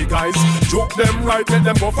tell all the guys. Joke them right, let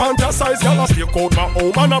them go fantasize. Y'all a stake out my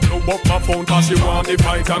home and I blow up my phone, cause she want the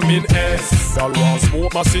vitamin S. Y'all want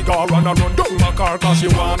smoke my cigar and I run down my car, cause she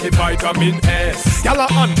want the vitamin S. Y'all a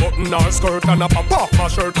unbutton her skirt and I pop off my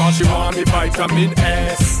shirt, cause she want the vitamin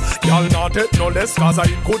S. Y'all not take no less, cause I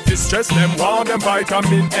could distress them, want them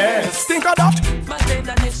vitamin S. Think of that.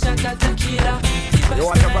 You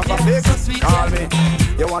want your proper fix? Call me.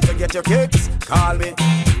 You want to get your kicks? Call me.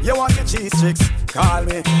 You want your cheese sticks? Call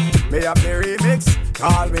me. Me have the remix?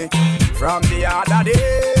 Call me. From the other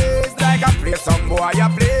days, like I play some boy,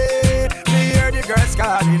 I play. Me hear the girls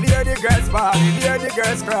calling, hear the girls bawling, hear the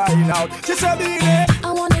girls crying out. She said, "Baby,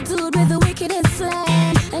 I want a dude with the wickedest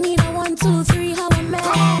slang. I need a 1, 2, 3, how a man.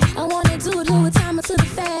 I want a dude who would time it to the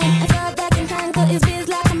fan. I thought that can handle his biz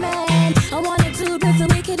like a man. I want a dude with the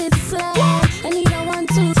wickedest slang. I need a 1,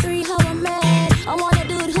 2, 3, how a man. I want a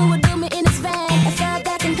dude who would do me in his van. I thought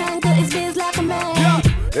that can handle his biz like a man. Yeah.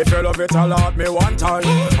 If you love it, allot me one time.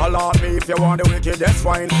 Allot me if you want the wicked, that's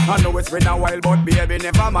fine. I know it's been a while, but baby,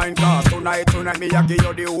 never mind. Cause tonight me I give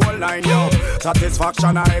you the whole line, yo.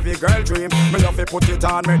 Satisfaction a every girl dream. Me love to put it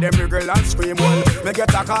on, make them wriggle and scream. Well, me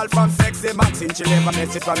get a call from sexy Maxine. She never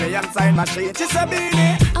message from me and sign machine. She said,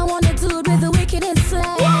 "Beanie, I want a dude with the wickedest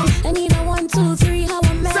slang. I need a 1, 2, 3, how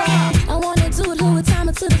a man. I want a dude who would time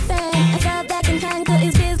it to the fan. I thought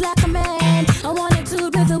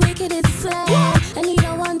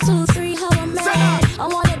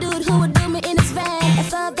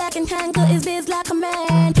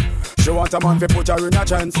want a man fi put her in a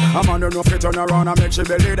chance. A man don't know fi turn around and make she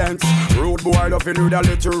belly dance. Rude boy loving with a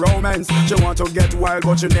little romance. She want to get wild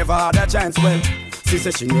but she never had a chance. Well, she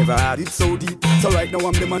said she never had it so deep. So right now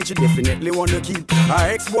I'm the man she definitely want to keep.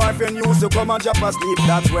 Her ex-boyfriend used to come and drop asleep.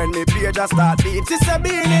 That's when me page just start beat. She said,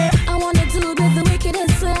 Beanie, I wanna do with the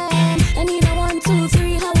wickedest slam. I need a 1, 2,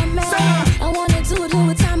 3, how a man. I wanna do it who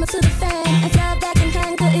with time to the fan. I fly back and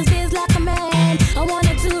conquer his biz like a man. I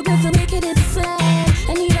wanna do with the wickedest slam.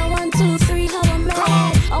 I need a 1, 2, 3, how a man.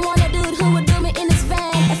 I wanna do it who would do me in his van.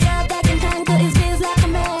 I fly back and conquer his biz like a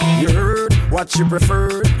man. You heard what she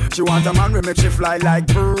preferred. She want a man with make she fly like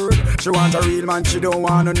bird. She want a real man, she don't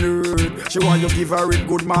want a nerd. She want you give her it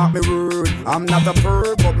good, mark me word. I'm not a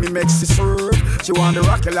perv, but me makes she serve. She want the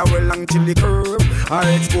rock well long till the curve. Her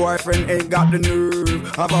ex-boyfriend ain't got the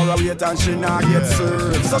nerve. Have her a wait and she not get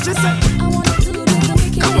served. So she said, I wanna do the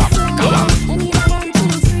wicked. Come on. I need a 1, 2,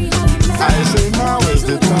 3, I say now is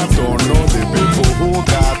the time to know the people who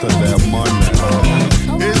got their money.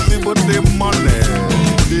 It's the but the money.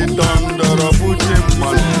 The thunder of Uchi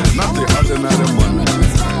money, not the ordinary money.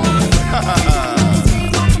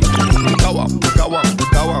 Kawam,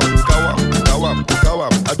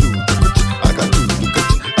 I do.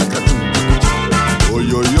 Oh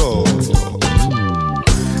yo.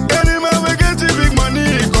 Any man we get the big money,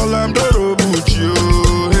 call him Dorobuchio.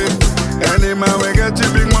 Any man we get the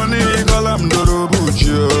big money, call him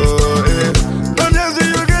Dorobuchio. Don't you see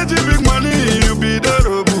you get the big money, you be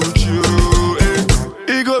Dorobuchio.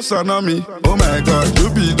 Sanami, oh my God, you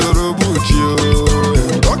be Dorobuchio.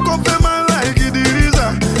 Talk of a man like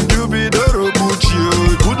Idiriza, you be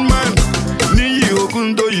Dorobuchio. Good man, Niyi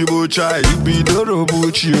Okundo Yibo Chai, you be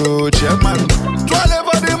Dorobuchio. Chairman, 12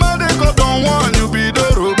 of the man they got on one, you be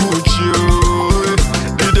Dorobuchio.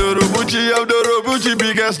 The Dorobuchi of Dorobuchi,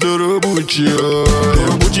 biggest Dorobuchio.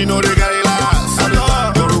 Dorobuchi no the guy last.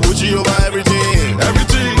 Dorobuchi over everything.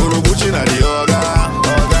 Dorobuchi na the Oga.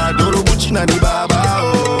 Dorobuchi na the Baba.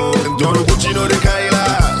 Dorobuchi no the Kaila,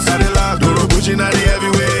 Sadela, Dorobuchi na the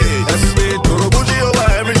heavyweight, Dorobuchi over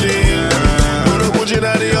everything, Dorobuchi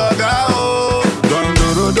na the Oga,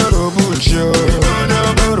 Dorobuchi, Dorobuchi,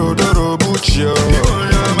 Dorobuchi,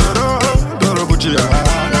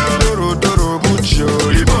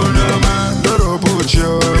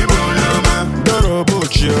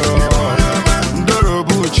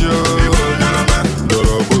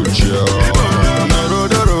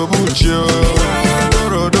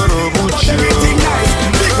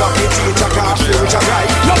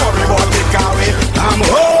 I'm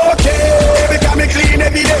okay, because me clean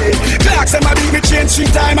every day. Clocks and my baby change 3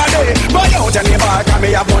 times a day. But out your neighbor, can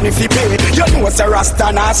me have money fi pay. You know it's a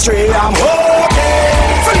Rasta not stray. I'm okay.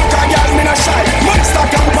 For look a girl, me not shy. Monster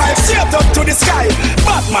can pipe straight up to the sky.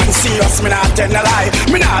 Batman see us, me not tell a lie.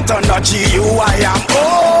 Me not turn no G.U.I. I'm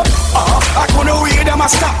I couldn't wait them a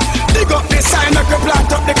stop. Dig up the sign, make you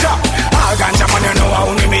plant up the crop. All ganja man, you know how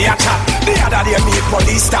me a chat. The other day me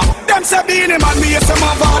police stop. Them say Beanie Man, me yes,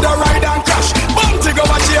 my father ride and crash. Bounty go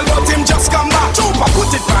to jail, but him just come back. Trooper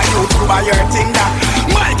put it by YouTube, I hear thing that.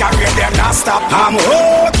 My career them not stop. I'm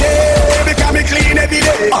okay, because me clean every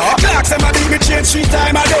day. Clocks and my baby change 3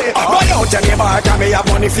 times a day. But out your neighbor, can me have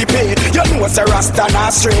money fi pay. You know it's a Rasta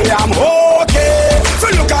not stray. I'm okay.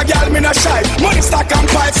 For look a girl, me not shy. Money stack and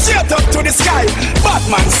pipe straight up to the sky.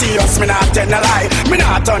 Batman see us, me not tell a lie. Me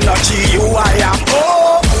not turn no G.U.I. am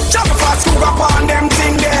jump fast, scoop up on them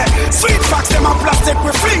thing there. Sweet facts, them a plastic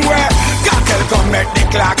we fling where. Cartel come make the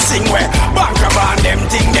clock sing where. Bank up on them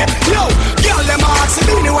thing there. Yo, girl them ask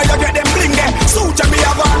me where you get them bling there. Suit me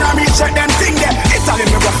have on and me check them thing there. Italy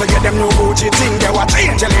me rough to get them new Gucci thing there. Watch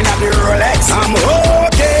Angel in the Rolex. I'm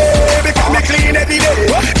okay, because me clean every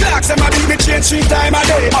day. Clocks them a be me change 3 times a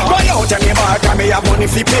day. But out of me bar, can me have money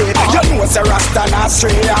fi pay. You know it's a Rasta not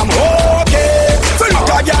stray. I'm okay. For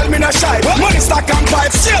look a girl, me not shy. Money stack and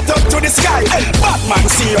pipe straight up to the sky. Batman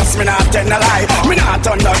see us, me not tell a lie. Me not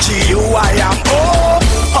turn no G.U.I. am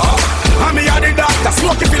and me a the doctor.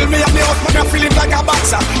 Smoky fill me up me out, man, I feel it like a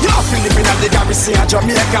boxer. You feel it in the garrison in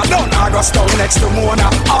Jamaica. Down August town next to Mona.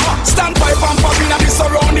 Stand pipe and pop in the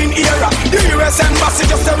surrounding area. The US embassy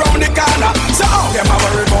just around the corner. So how them a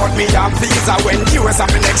worry about me and visa when US are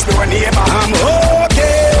me next door neighbor. I'm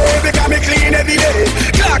okay, because me clean every day.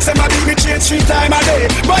 Clocks and my baby change 3 times a day.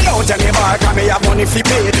 But out your neighbor, can me have money fi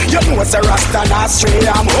pay. You know it's a Rasta not stray.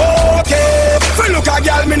 I'm okay. For look a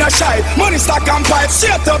girl, me not shy. Money stack and pipe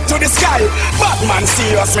straight up to the sky. Batman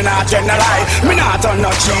see us, me not tell a lie. Me not turn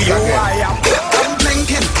no G.U.I. I'm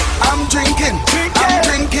drinking, I'm drinking, I'm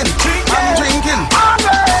drinking, I'm drinking.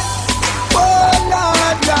 Oh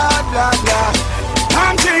Lord, Lord, Lord, Lord.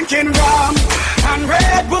 I'm drinking rum and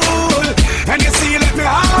Red Bull, and you see let me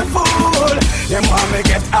heart full.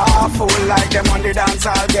 awful. Like them on the dance,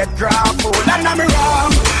 I'll get grappled. And I'm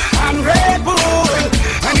rum and Red Bull,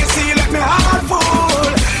 and you see, let me heart full.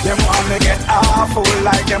 Them want me get awful.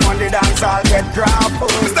 Like them on the dance, I'll get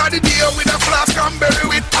grappled. Start the day with a flask and berry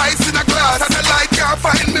with ice in a glass. And the light can't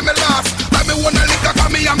find me, me lost. Like me wanna liquor,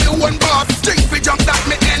 cause me and me one boss. Drink for junk that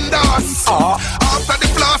me endorse. After the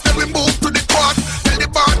flask, then we move to the quad. Tell the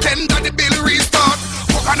bartender the bill restart.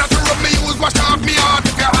 Coconut rum me use, wash off me heart.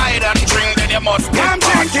 If you hide and drink, then you must get I'm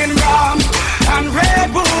drinking rum and Red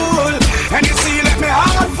Bull, and you see, let me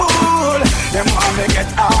heart full. Them want me get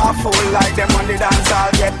awful. Like them on the dance,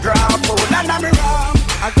 I'll get grappled. And I'm rum.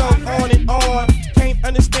 I go on and on, can't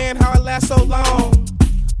understand how I last so long.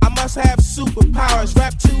 I must have superpowers,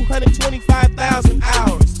 rap 225,000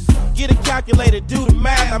 hours. Get a calculator, do the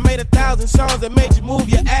math. I made 1,000 songs that made you move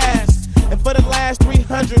your ass. And for the last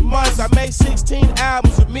 300 months, I made 16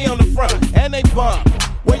 albums with me on the front, and they bump.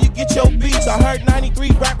 Where you get your beats? I heard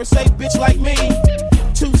 93 rappers say bitch like me.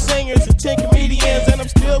 2 singers and 10 comedians, and I'm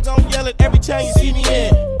still gon' yell it every time you see me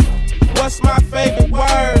in. What's my favorite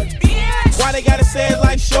word? Why they gotta say it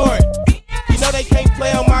like short? You know they can't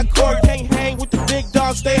play on my court, can't hang with the big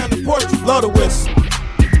dogs, stay on the porch. Blow the whistle.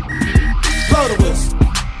 Blow the whistle.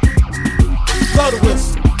 Blow the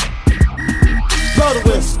whistle. Blow the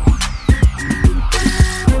whistle.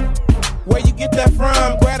 Where you get that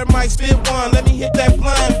from? Grab a mic, spit one. Let me hit that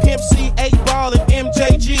blunt. Pimp C, 8 Ball, and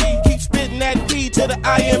MJG. Keep spitting that P to the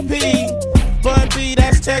IMP. Bun B,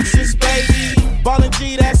 that's Texas, baby. Ballin'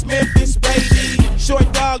 G, that's Memphis, baby.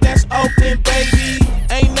 Short Dog, that's Oakland, baby.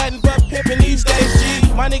 Ain't nothing but pimpin' these days,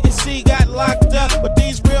 G. My nigga C got locked up, but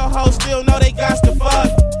these real hoes still know they got to fuck.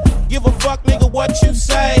 Give a fuck, nigga, what you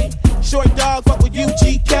say. Short Dog, fuck with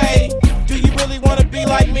UGK. Do you really wanna be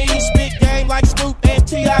like me? Spit game like Snoop and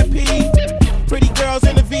T.I.P. Pretty girls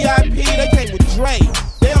in the VIP, they came with Dre.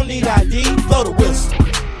 They don't need ID. Blow the whistle.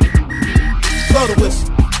 Blow the whistle.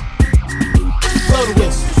 Blow the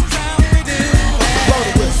whistle. Blow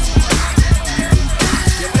the whistle.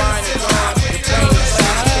 Your mind is on, your brain is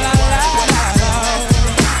on.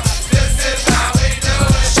 This is how we do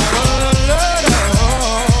it.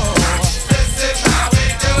 This is how we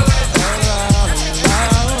do it.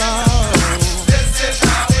 This is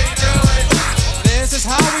how we do it. This is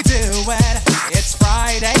how we do it. It's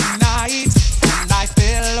Friday night and I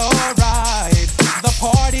feel alright. The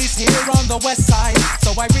party's here on the west side,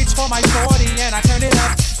 so I reach for my 40 and I turn it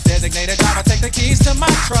up. Designated driver, take the keys to my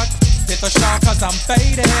truck. Hit the shawl cause I'm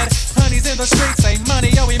faded. Honey's in the streets, say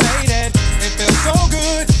money, oh we made it. It feels so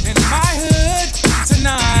good in my hood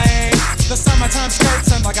tonight. The summertime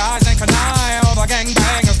skirts and the guys ain't canine. All the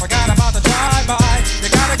gangbangers forgot about the drive-by. You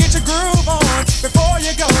gotta get your groove on before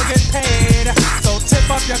you go get paid. So tip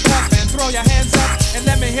up your cup and throw your hands up and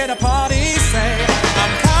let me hear the party say,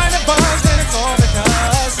 I'm kinda buzzed and it's all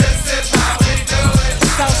because this is how we do it.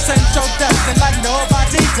 South Central does it like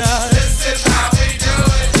nobody does. This is how we do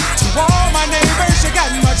it. To all my neighbors, you got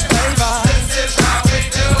much flavor. This is how we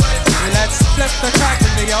do it. Let's flip the track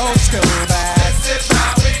in the old school back. This is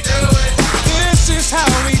how we do it. This is how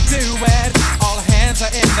we do it. All hands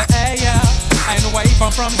are in the air and wave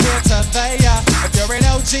from here to there. If you're an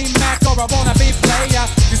OG Mac or a wannabe player,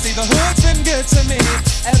 you see the hood's been good to me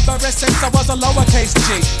ever since I was a lowercase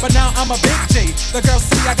G. But now I'm a big G. The girls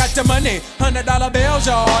see I got the money, $100 bills,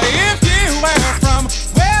 y'all. If you were from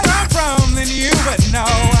where I'm from, then you would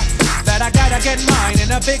know that I gotta get mine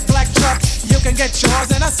in a big black truck. You can get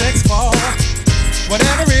yours in a 6-4.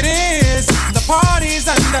 Whatever it is, the party's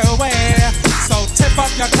underway. So tip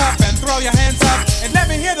up your cup and throw your hands up and let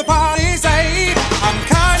me hear the party say, I'm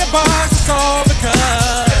kinda buzzed, it's all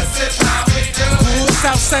because this is how we do it. Ooh,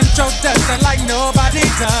 South Central does it like nobody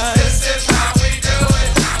does. This is how we do it.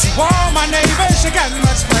 To all my neighbors, you got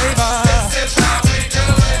much flavor. This is how we do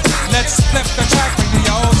it. Let's flip the track from the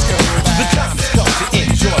old school back. The time has come to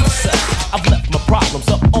enjoy myself. I've left my problems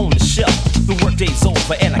up on the shelf. The workday's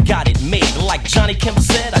over and I got it made. Like Johnny Kemp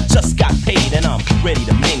said, I just got paid and I'm ready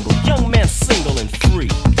to mingle. Young man, single and free,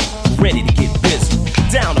 ready to get busy.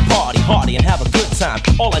 Down to party, hardy and have a good time.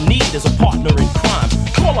 All I need is a partner in crime.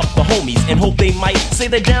 Call up the homies and hope they might say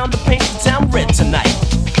they're down to paint the town red tonight.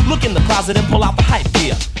 Look in the closet and pull out the hype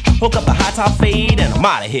gear. Hook up the high top fade and I'm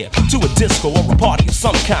out of here. To a disco or a party of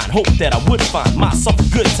some kind. Hope that I would find myself a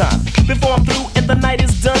good time. Before I'm through and the night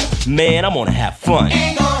is done, man, I'm gonna have fun.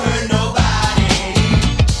 Ain't gonna hurt nobody.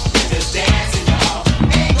 We're just dancing, y'all.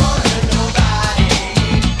 Ain't gonna hurt nobody.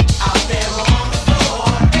 Out there on the floor.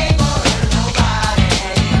 Ain't gonna hurt nobody.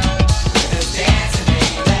 We're just dancing,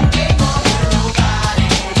 baby. Ain't gonna hurt nobody.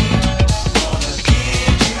 Gonna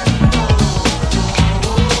give you more.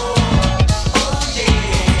 Oh,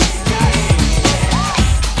 yeah.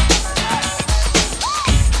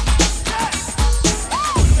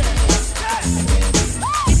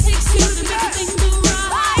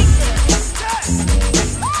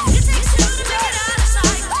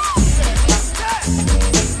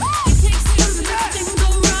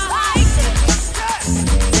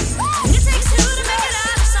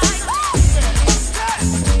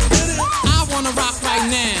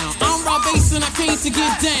 to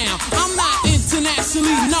get down. I'm not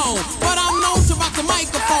internationally known, but I'm known to rock the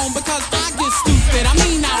microphone because I get stupid. I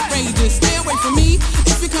mean outrageous. Stay away from me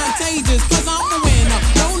if you're contagious, cause I'm the winner.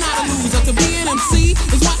 No, not a loser. To be an MC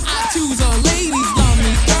is what I choose. Ladies love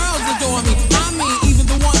me, girls adore me. I mean, even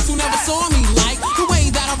the ones who never saw me like the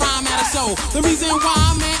way that I rhyme at a show. The reason why,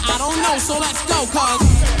 man, I don't know. So let's go, cause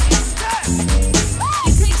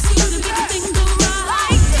it takes two to make a thing go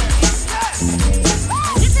right.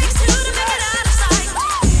 It takes two to make it out of sight.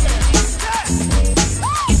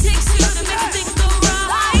 It takes two to make a thing go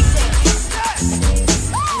right.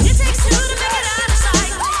 It takes two to make it out of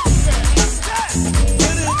sight.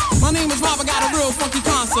 My name is Rob, I got a real funky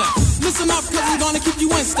concept. Listen up, cause I'm gonna keep you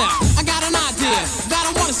in step. I got an idea that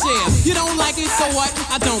I wanna share. You don't like it, so what?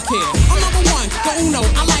 I don't care. I'm number one, the uno,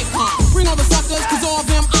 I like pump. Bring all the suckers, cause all of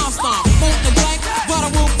them I'll stomp. Won't neglect, but I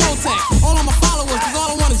will protect all of my followers, cause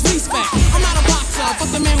all I want is respect. I'm not a boxer, but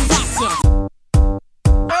the man who rocks her.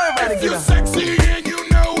 Everybody get up. Sexy and you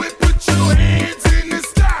know it, put your hands in the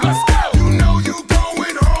sky. Let's go. You know you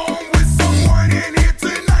going home with someone in here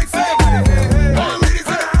tonight. Say, all the ladies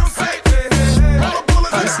in the house, say, all the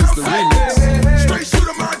bullets in the house, say, straight shoot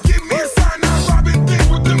 'em out, give me a sign. I'm robbing things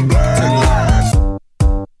with them blood eyes.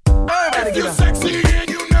 Everybody get up. Sexy and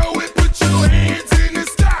you know it, put your hands in the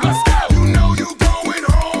sky. Let's go. You know you going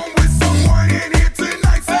home with someone in here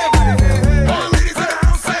tonight. Say, all the ladies in the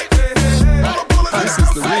house, say, all the bullets in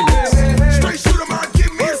the house, say, straight shoot 'em out,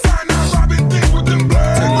 give me a sign. I'm robbing things with them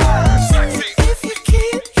blood eyes. Sexy. If you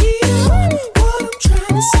can't hear what I'm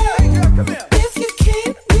trying to say, if you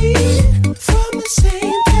can't read from the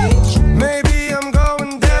same page, maybe I'm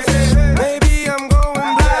going deaf, maybe I'm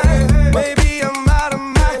going blind, maybe I'm out of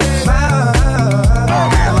my mind.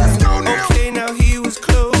 Let's go now. Okay, now he was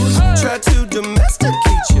close, tried to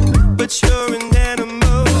domesticate you, but you're an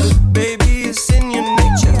animal, baby, it's in your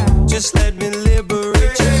nature. Just let me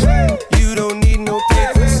liberate you. You don't need no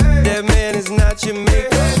papers. That man is not your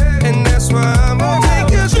maker, and that's why I'm gonna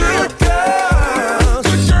take you good girls.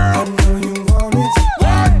 Good girl. I know you want it.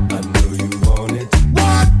 What? I know you want it.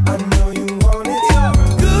 What? I know you want it. You're a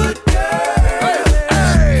good girl.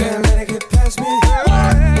 Can't let it get past me.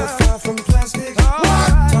 You're far from plastic.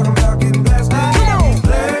 Talking about getting blasted. Come on.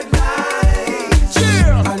 Blurred lines.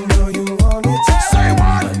 Yeah. I know you want it. Say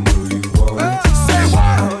what? I know you want it. Say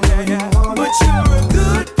what? I know you want it. But you're a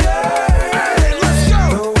good girl. Hey, let's go.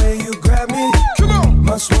 The way you grab me, Come on.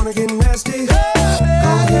 must wanna get nasty. Go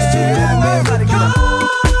ahead, to grab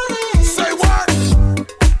me. Say what?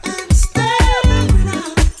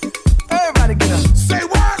 Everybody get up. Say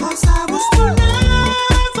what? Cause I was too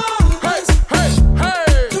nervous Hey, hey,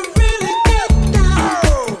 hey. to really get down.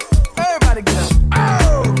 Oh, Everybody get up.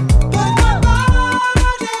 oh. But my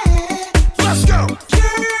body Let's go.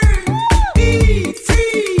 can be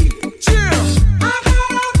free. Yeah. I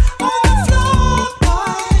got on the floor,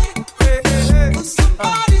 boy, for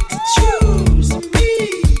somebody to choose me.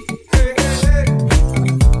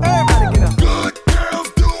 Everybody get up. Good girls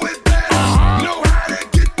do it better. Know how to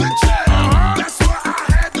get the check. That's why I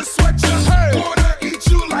had to sweat you. Wanna eat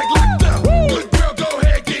you like that. Good girl, go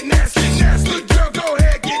ahead, get nasty. Good girl, go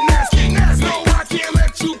ahead, get nasty. No, I can't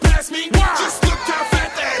let you pass me. Just look how fat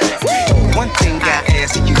that ass is. One thing I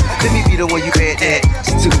ask you, let me be the one you had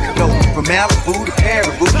asked to. Go from Malibu to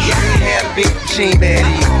Paribu. Yeah, you had a big machine bad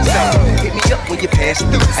eagle. So hit me up when you pass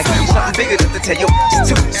through. I give you something bigger than to tell you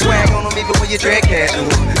to swag on them even when you drag casual.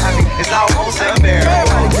 I mean, it's almost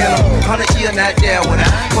unbearable. Tell them 100 year not there when I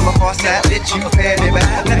pull up on side, let you pay me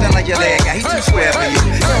back. Nothing like your leg guy, he too square for you.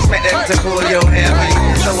 Smack that to pull your hair for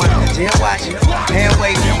you. So I'm jail watching, hand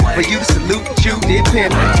waiting for you to salute you, did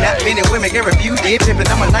pimpin'. Not many women can refuse, did pimpin'.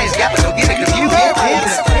 I'm a nice guy, but don't get it confused, did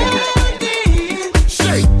pimpin'.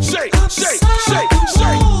 Shake, shake, shake, shake,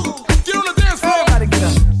 shake. Get on the dance floor. Everybody get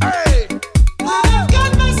up. Hey. I've got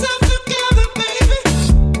myself together, baby.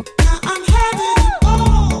 Now I'm having it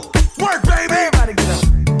all. Work, baby. Everybody get up.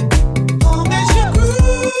 Long as you're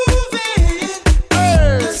grooving,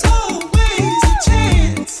 there's always a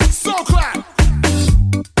chance. So clap.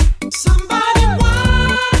 Somebody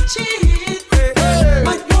watching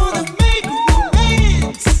might wanna make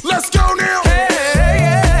romance. Let's go now.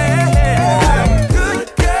 Good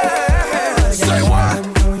girl. Say what? I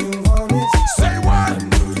know you want it. Say what? I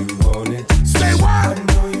know you want it. Say what? I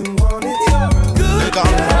know you want it. You're a good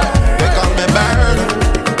They call me bird.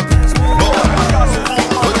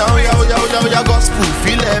 Oya gospel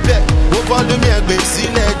filẹ̀ bẹ́ẹ̀. Ó bọ́dún mi ẹgbẹ́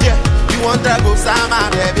sílẹ̀ díẹ̀. You wan drag o sáma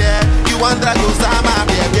bẹ̀bẹ̀. You wan drag o sáma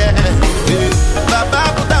bẹ̀bẹ̀. Bàbá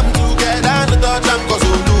put am together no touch am cause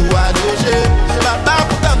Olúwa ló ṣe. Bàbá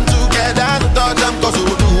put am together no touch am cause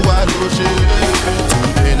Olúwa ló ṣe.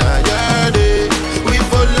 Today na your day.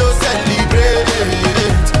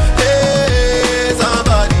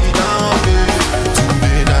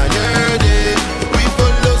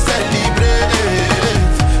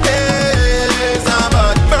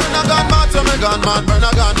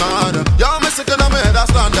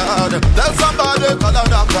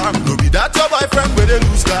 boyfriend with a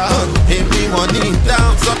loose car. Hey, me money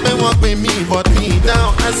down, something walk with me, but me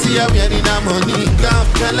down. I see her wearing that money down.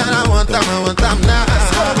 Tell her I want time now.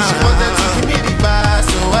 She wanted to give me the bar,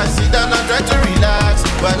 so I sit down and try to relax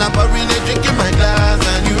while I'm pouring a drink in my glass,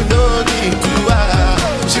 and you know need to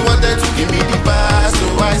She wanted to give me the bar, so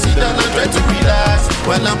I sit down and try to relax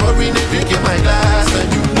while I'm pouring a drink in my glass, and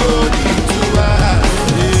you know need to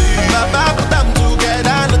Baba put them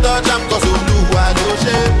together, no touch them 'cause Oluwa no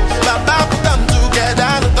shame. Baba put them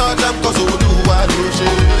together, no touch them 'cause Oluwa no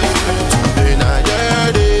shame. Today na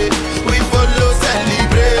your day, we follow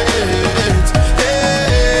celebrate.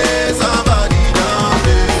 Hey, somebody down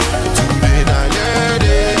there. Today na your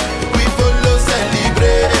day, we follow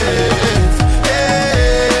celebrate.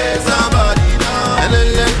 Hey, somebody down. And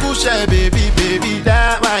then kusha baby,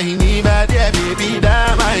 that why me bad, yeah, baby,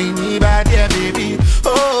 that why me bad, yeah, baby.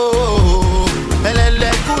 Oh, and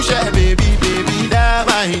let kusha baby, that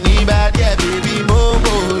why me bad, yeah, baby,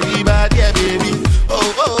 momo, me bad, yeah, baby.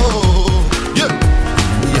 Oh, yeah.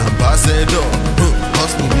 Me ambassador,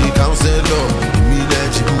 hustle me counselor, me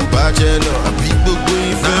let you bachelor. I people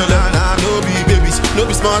going nah, no be babies, no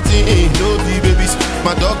be smarty, no be babies.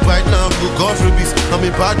 My dog bite now, go call freebies. I'm a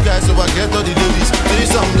bad guy, so I get all the ladies. Say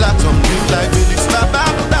some black, some drink like ladies. Baba,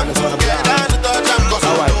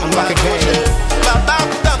 I'm back again.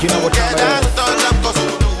 You know what time it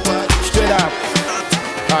is. Straight up.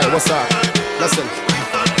 Alright, what's up? Listen.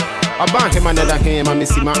 I bank him another him, I miss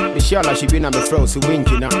him. Michelle, she been on the froze, who win,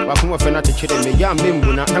 you know. I come off and I cheat me, young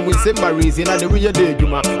Mimbuna. And we send my reason at the real day, you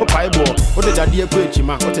ma. Oh, Piebo, what did I dear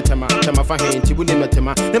Quechima, what a tema, for him, she wouldn't met him.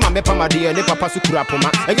 Then my mepa, my dear, and Papa Sukurapoma.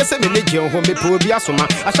 I guess I'm in the jail home, poor Biasoma.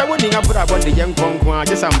 I shall win up about the young Conqua,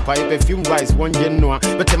 just some pipe, a few rice, one genoa,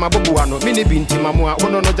 but Tema Bobuano, mini bin Timamua,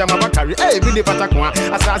 one on Jama Bakari, eh, Billy Pataqua.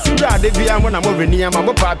 As I see that, they be when I'm over near my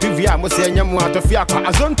papa, Pivia, Mosia, Yamua, Tofiaka,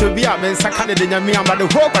 as on to be a man, Sakana de Yamia, but the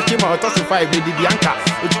whole Kachima, Tossify, Lady Bianca.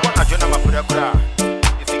 If you want to join my Pura,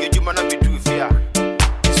 if you get you man, be too fear.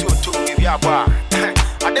 It's your two, give you a bar.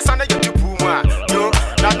 I decided you to Puma, yo,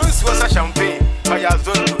 now lose was a champagne. I have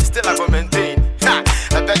zone still I go maintain.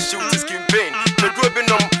 I bet shoot is skin pain. The group in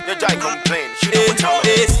your dry complain.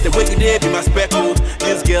 It's the way you did be my speckle.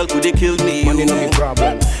 This girl could they kill me? Money no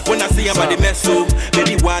problem. When I see her by the mess up,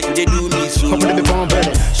 baby why do they do me so?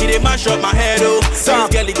 She they mash up my head oh. This girl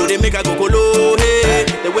go they make her go colo. Hey,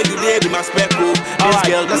 the way you did be my speckle. This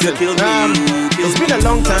girl could they kill me. It's been a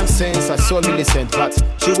long time since I saw Millicent, but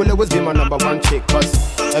she will always be my number one chick. Cause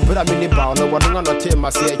I put a mini bow, no one on the team. I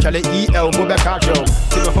say, Charlie E.L. Bobeka Joe.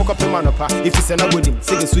 See me hook up in Manapa. If it's an abudi,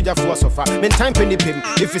 singing Suja for sofa. Men time penny pim.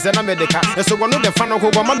 If it's an America, and so one of the fan of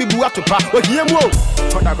Mamma Buatupa. But here, whoa.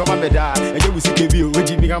 But I come on Meda, and you will see the view, which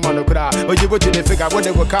you become on the crowd. Or you go to the figure what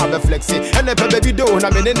they will call the flexi. And the baby don't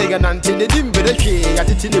have any nigga until they didn't be the key. At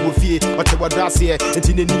the tin of fear, what about that's here, and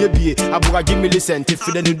in the near be. I will give me listen if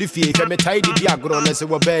you didn't defeat. I'm a tidy diagram as a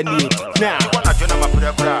bad need. Now, what I don't know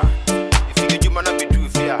about if you get you man up to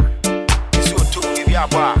fear. So to give you a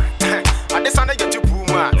bar. I decided you to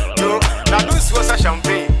Puma. Yo, now lose was a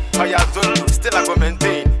champagne. I have zone to still I go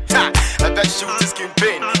maintain. I bet shoot is skin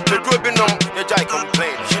pain. The group in your dry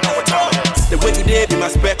complain. You know what time it is. The way you did be my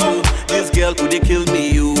speckle. This girl could they kill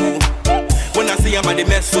me, you. When I see her by the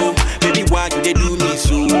mess up, baby why do they do me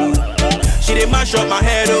so? She they mash up my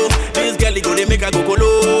head oh. This girl go they make her go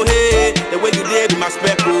colo. Hey, the way you did be my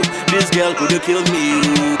speckle. This girl could they kill me,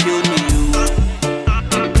 you, kill me, you.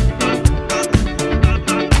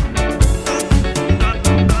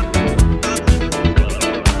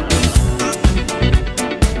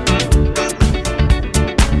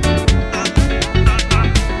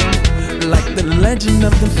 Legend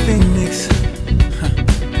of the Phoenix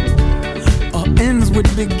all ends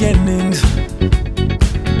with beginnings.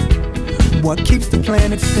 What keeps the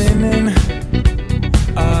planet spinning?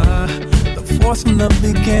 The force from the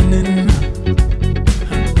beginning.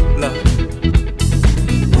 Love.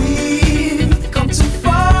 We've come too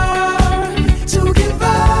far to give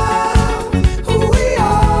up who we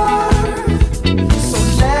are. So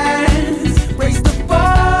let's raise the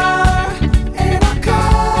bar and our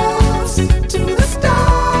cups to the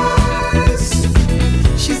stars.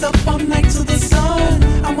 She's up all night to the sun.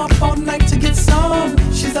 I'm up all night to get some.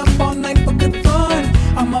 She's up all night for good fun.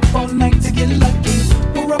 I'm up all night to get lucky.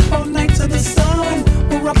 We're up all night to the sun.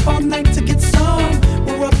 We're up all night to get some.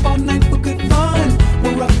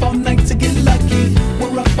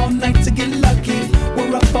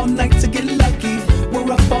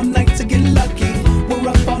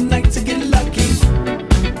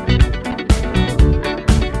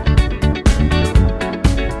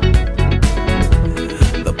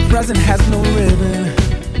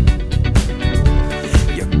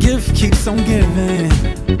 giving?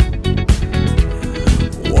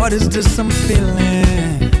 What is this I'm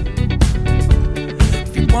feeling?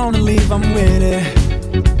 If you wanna leave, I'm with it.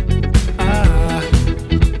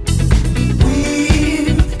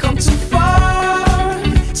 We've come too far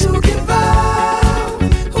to give up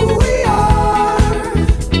who we are.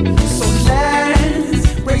 So let's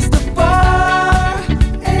raise the bar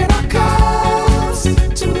and our cups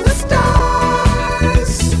to the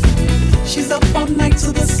stars. She's up all night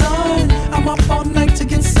to the sun. I'm up all night to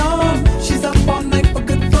get some. She's up all night for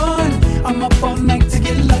good fun. I'm up all night to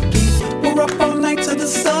get lucky. We're up all night to the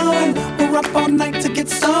sun. We're up all night to get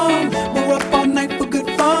some. We're up all night for good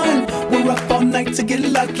fun. We're up all night to get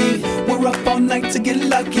lucky. We're up all night to get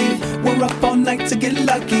lucky. We're up all night to get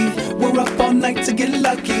lucky. We're up all night to get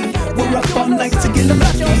lucky. We're up all night to get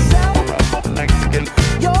lucky.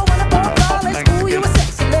 You're one of our darlings, ooh, you a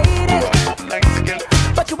sexy lady.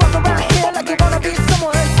 But you walk around here like you wanna be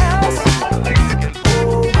someone else.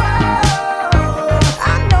 Ooh, I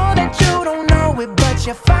know that you don't know it, but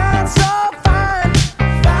you're fine, so fine.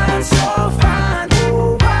 Fine, so fine.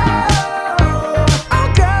 Ooh, oh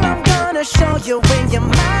girl, I'm gonna show you when you're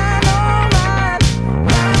mine, oh mine.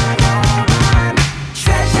 Mine, oh mine.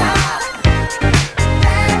 Treasure,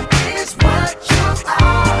 that is what you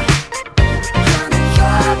are.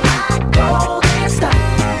 You're my golden star.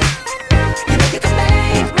 You know you can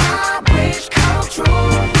make my wish come true.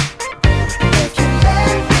 If you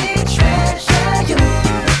let me treasure you.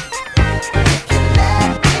 If you let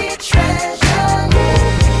me treasure you.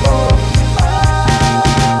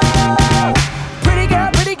 Pretty girl,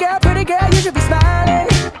 pretty girl, pretty girl, you should be smiling.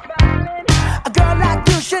 A girl like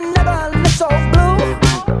you should never look so blue.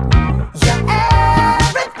 You're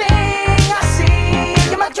everything I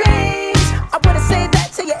see in my dreams. I wouldn't say that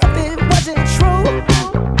to you if it wasn't true.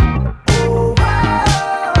 Ooh,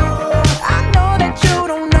 I know that you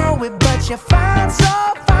don't know it, but you're fine, so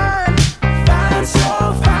fine. Fine,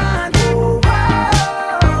 so fine. Ooh,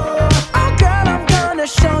 oh girl, I'm gonna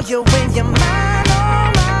show you when you're mine,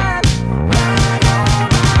 oh mine. Mine, oh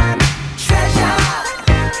mine. Treasure,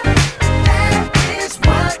 that is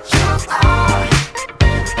what you are.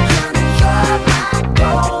 Honey, you're my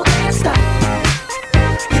golden star.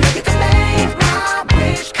 You know you can make my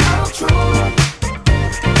wish come true.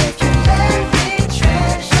 If you let me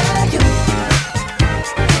treasure you.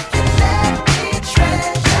 If you let me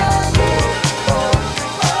treasure you.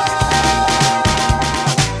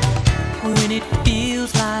 When it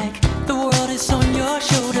feels like the world is on your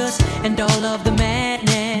shoulders and all of the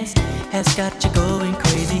madness has got you going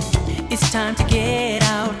crazy, it's time to get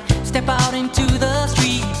out, step out into the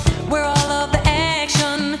street where all of the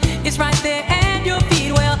action is right there at your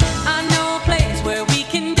feet. Well, I know a place where we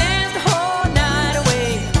can dance the whole night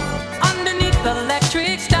away underneath the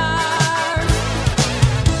electric stars.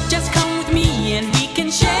 Just come with me and we can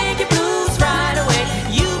shake your blues right away.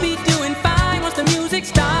 You'll be doing fine once the music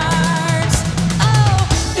starts. Oh,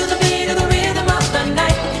 feel the beat of the rhythm of the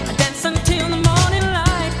night. Dance until the morning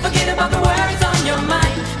light. Forget about the words on your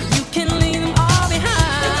mind. You can leave them all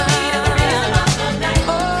behind. Feel the beat of the rhythm of the night.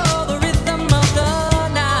 Oh, the rhythm of the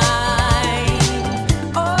night.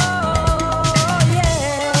 Oh,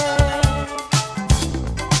 yeah.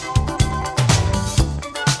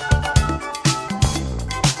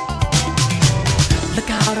 Look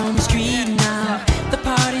out on the street now, the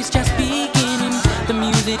party's just beginning. The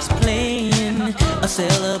music's playing, a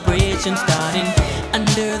celebration starting.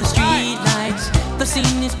 Under the street lights, the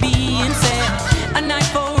scene is being set. A night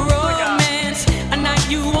for romance, a night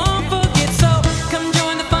you won't forget. So come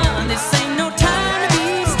join the fun, this ain't no time to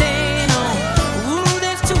be staying on. Ooh,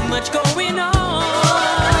 there's too much going on.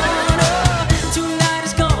 Oh, tonight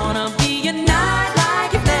is gonna be a night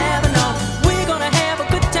like you've never known. We're gonna have a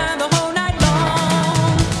good time the whole night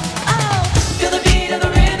long. Oh, feel the beat of the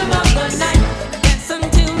rhythm of the night. Dance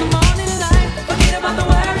until the morning light. Forget about the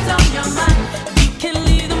words on your mind. You can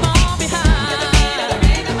leave them all behind. Feel the beat of the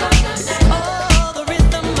rhythm of the night. Oh, the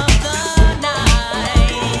rhythm of the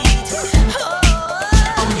night. Oh,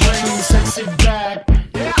 I'm bringing sexy back.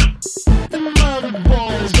 The mother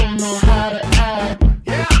boys don't know how to act.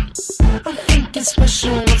 I'm thinking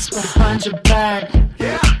special, what's behind your back?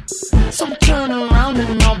 So turn around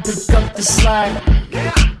and I'll pick up the slack.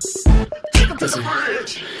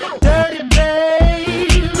 Dirty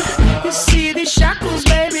babe, you see these shackles,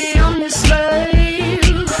 baby, I'm your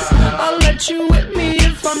slave. I'll let you whip me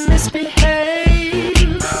if I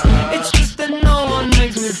misbehave. It's just that no one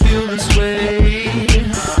makes me feel this way.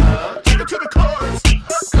 Take it to the chorus.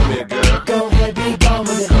 Come here, girl. Go ahead, be gone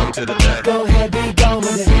with it. Come to the back. Go ahead, be gone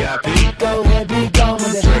with it. VIP. Go ahead, be gone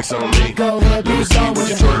with it. Drinks on me. Go ahead, be gone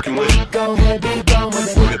with it. Let me see what you're twerking with. Go ahead, be gone with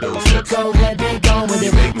it. Look at those hips. Go ahead. ahead, be gone with it.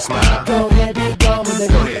 You make me smile. Go ahead, be gone with it.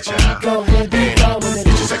 Go ahead, child. Go ahead, be gone with it.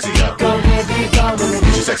 Get your sexy up. Go ahead, be gone with it.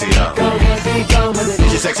 Get your sexy up. Go ahead, be gone with it.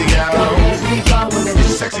 Get your sexy up. Go ahead, be gone with it. Get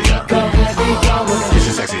your sexy up. Go ahead, be gone with it. Get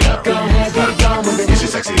your sexy up. Go ahead, be gone with it. Get your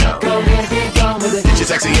sexy up. Go ahead, be gone with it. Get your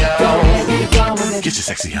sexy up. Go ahead, be gone with it. Get your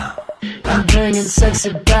sexy up. I'm bringing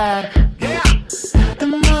sexy back. Yeah. The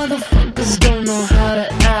motherfuckers don't know how to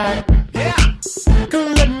act. Yeah. Girl,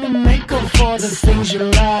 let me make up for the things you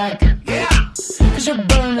lack. Yeah. Cause you're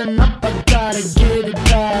burning up, I gotta get it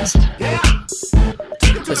fast. Yeah.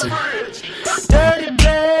 Take it to Listen. the bridge. Dirty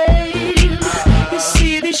babe, you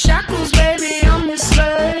see these shackles, baby, I'm your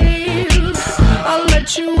slave. I'll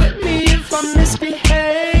let you whip me if I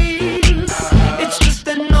misbehave. It's just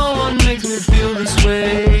that no one makes me feel this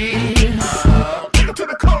way. Take it to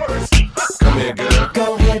the chorus. Come here, girl.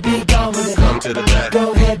 Go ahead, be gone with it. Come to the back.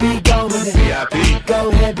 Go ahead, be gone with it. VIP. Go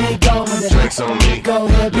ahead, be gone with it. Drinks on me. Go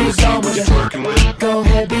ahead, Let me be see gone what with you're it. twerking with. Go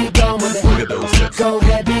ahead, be gone with it. Look at those hips. Go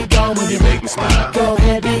ahead, be gone with You it. make me smile. Go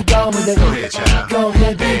ahead, be gone with it. Go ahead, child. Go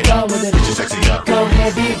ahead, be gone with it. Get your sexy up. Go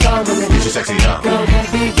ahead, be gone with it. Get your sexy up. Go ahead,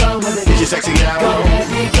 be gone with it. Get your sexy up. Go ahead,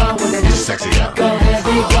 be gone with it. Get your sexy up. Go ahead,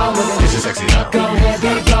 be gone with it. Get your sexy up. Go ahead,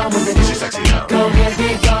 be gone with it. Get your sexy up. Go ahead, be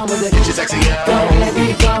gone with it. Get your sexy up. Go ahead,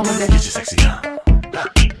 be gone with it. Get your sexy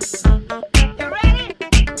up.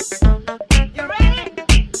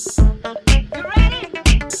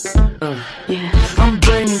 Yeah, I'm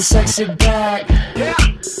bringing sexy back. Yeah.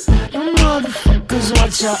 You motherfuckers,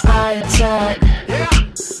 watch your eye attack. Yeah.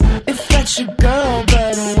 If that's your girl,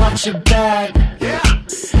 better watch your back. Yeah.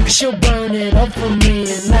 Cause she'll burn it up for me,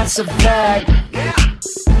 and that's a fact. Yeah.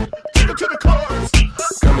 Take it to the chorus.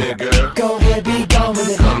 Come here, girl. Go ahead, be gone with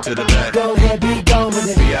it. Come to the back. Go ahead, be gone with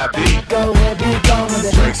it. VIP. Go ahead, be gone with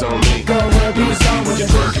it. Drinks on me. Go ahead, be Let me see gone what with you're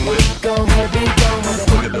it. twerking with. Go ahead, be gone with it.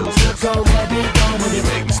 Look at those hips. Go ahead, be gone with You it.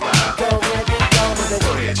 make me smile. Go ahead, be gone with it.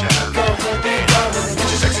 Go ahead, child. Go ahead, be gone with it. Get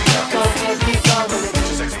your sexy up. Go ahead, be gone with it. Get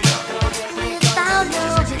your sexy up. Without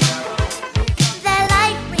knowing that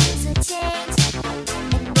life brings a change,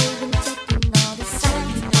 and they've been checking all the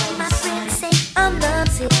signs. My friends say I'm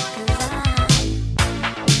lovesick 'cause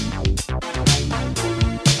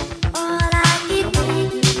all I keep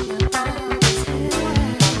thinking about is her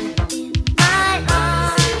in my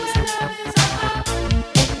arms,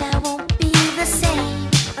 and I won't be the same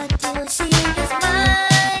until she is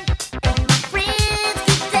mine. And my friends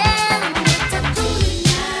keep telling me to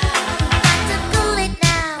cool it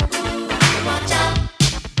down, cool it now. Watch out,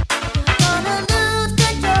 you're gonna lose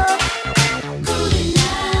control. Cool it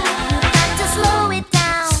down, got to slow it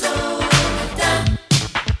down.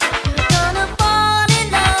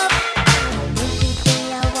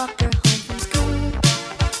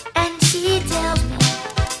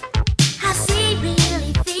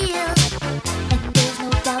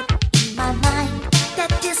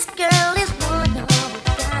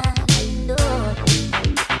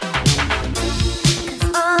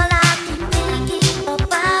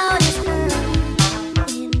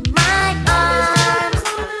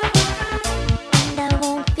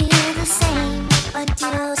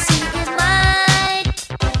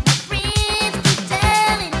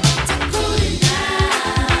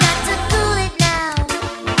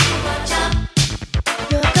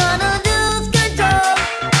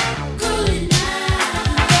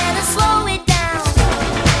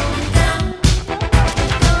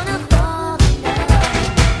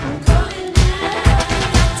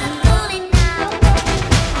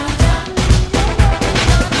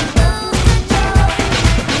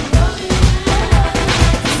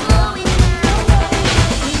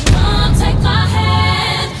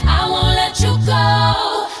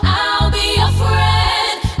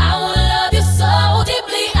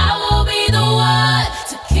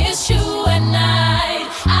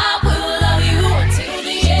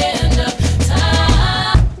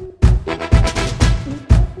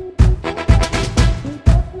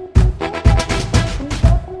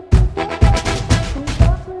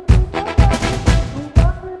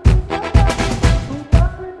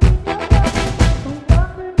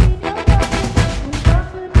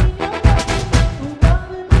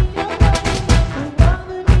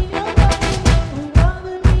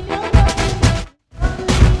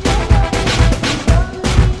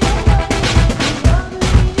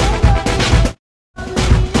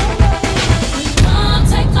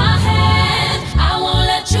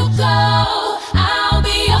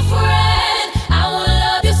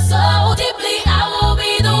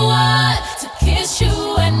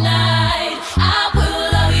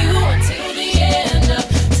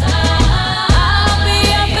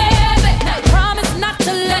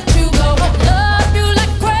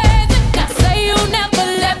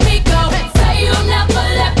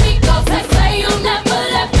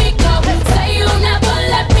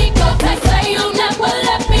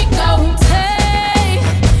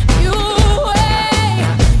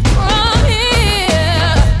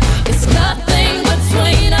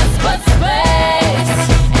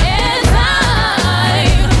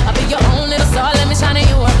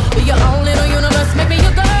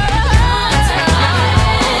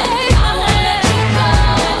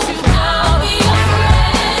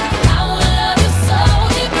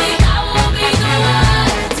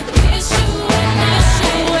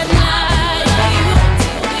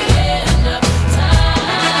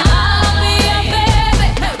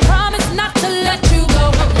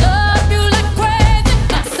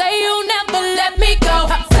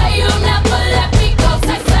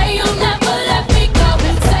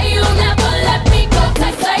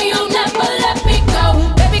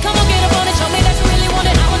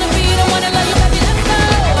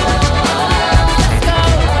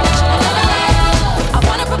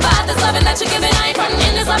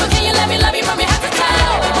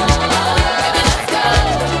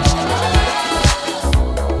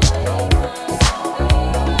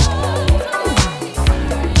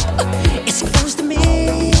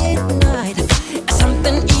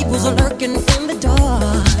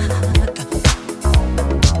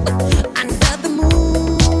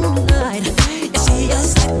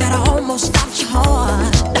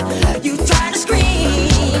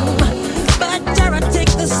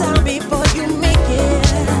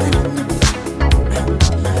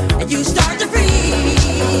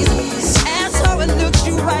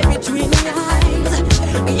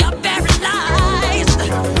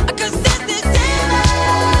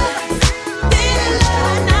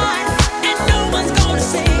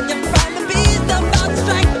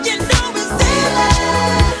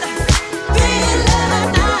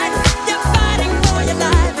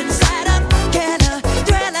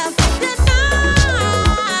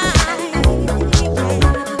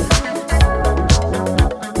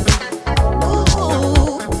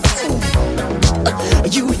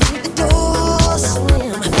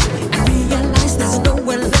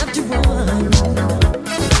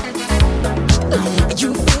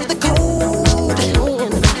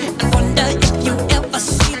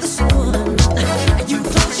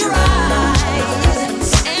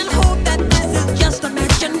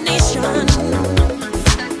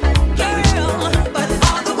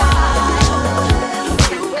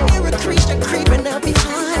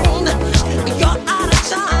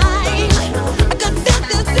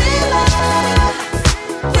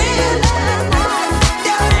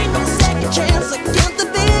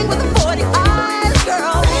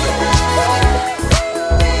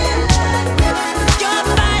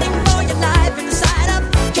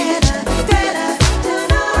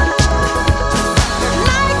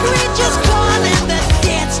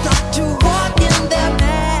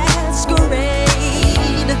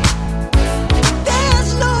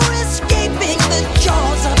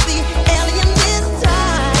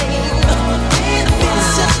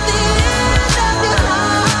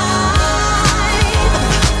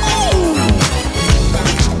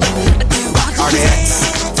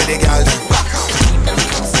 the girl them.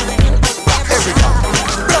 Every girl.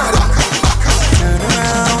 Turn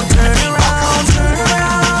around, turn around, turn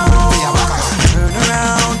around. Turn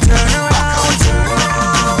around, turn around, turn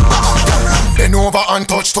around. Bend over and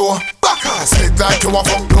touch toe. Split like you a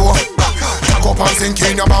fuck blow. Back up and sink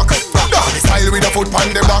in your back. Doggy style with a foot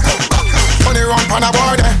on the block. Money run pan a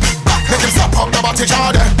board. Make him stop up the body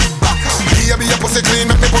jar. Baby, your pussy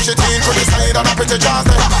clean, make me push it in through the side and a pretty jaws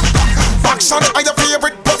there. Action are your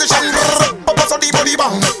favorite position. Papa so the body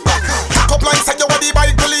bang. Cock up like say you want the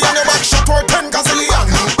bike billy and your back shot for 10 gazillion.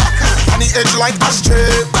 On the edge like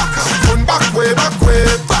ashtray. Turn back way, back way.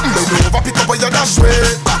 Bend over, pick up where you dash way.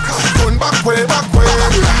 Turn back way, back way.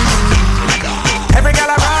 Every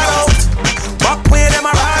girl I ride out, back way them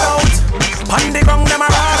I ride out, on the ground them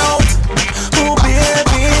I ride out. Oh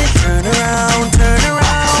baby, turn around, turn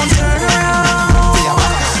around, turn around,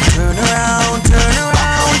 turn around, turn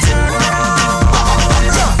around, turn around.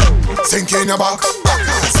 Sink in your back.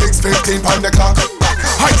 6:15 pound the clock.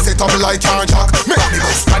 I sit up like your jack. Make me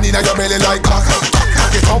go stand in your belly like clock.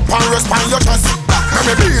 Get up and rest on your chest. Make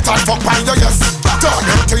me beat and fuck on your yes. Turn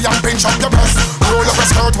dirty and pinch up your breast. Roll up your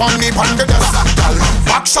skirt, one knee on the desk.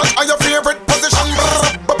 Action are your favorite position.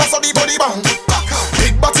 Papa so the body bang.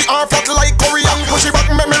 Big body or fat like Korean. Push it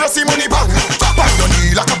back, make me see money bang. Bang your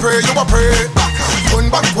knee like a pray, you a pray. Turn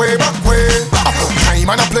back way, back way. I put time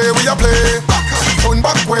and I play, we a play. Turn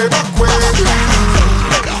back way, back way.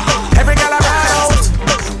 Every girl I ride out,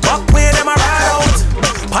 back way them I ride out,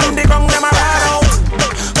 on the ground them I ride out.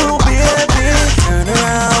 Oh baby, turn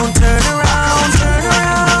around, turn around, turn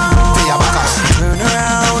around, turn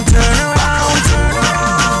around, turn around, turn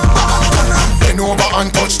around. Bend over and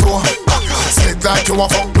touch toe. Sit like you a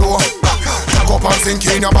fuck blow. Back up and sink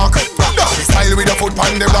in your back. Doggy style with a foot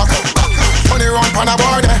on the block. Money run pan a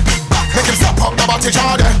board. Make him stop up the body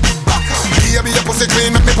jar. Baby, your pussy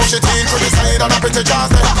clean, make me push it in through the side and a pretty jaws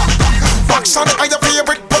there. Action are your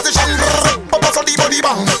favorite position. Papa so the body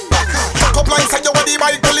bang. Cock up like say you want the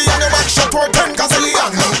bike billy and your back shot for 10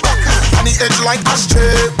 gazillion. On the edge like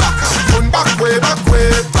ashtray. Turn back way, back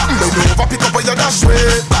way. Bend over, pick up where you dash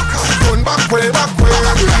way. Turn back way, back way.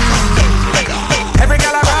 Every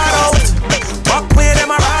girl I ride out, back way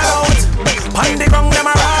them I ride out, on the ground them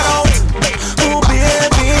I ride out. Oh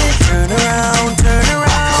baby, turn around, turn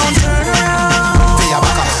around, turn around,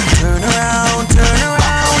 turn around, turn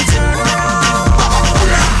around, turn around.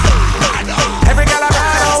 Every girl I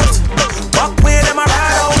ride out, back way them I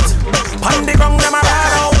ride out, on the ground them I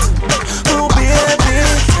ride out. Oh baby,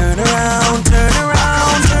 turn around, turn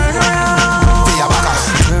around, turn around,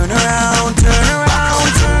 turn around, turn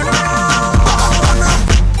around, turn around.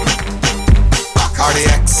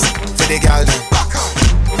 RDX to the girl them.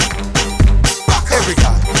 Every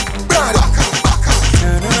girl. Brother.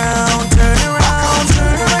 Turn around, turn around,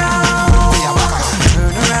 turn around,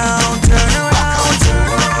 turn around, turn around, turn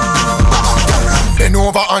around. Bend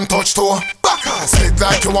over and touch toe. Split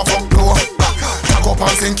like you a fuck blow. Back up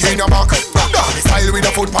and sink in your back. Doggy style with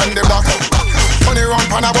a foot on the block. Money run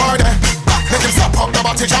pan a board. Make him stop up the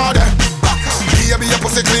body jar. Baby, your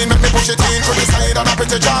pussy clean, make me push it in through the side and a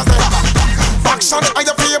pretty jaws there. Action are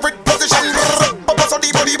your favorite position. Papa so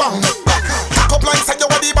the body bang. Cock up like say you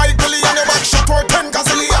want the bike billy and your back shot for 10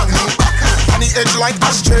 gazillion. On the edge like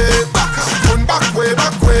ashtray. Turn back way,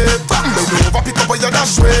 back way. Bend over, pick up where you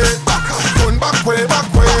dash way. Turn back way, back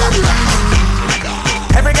way.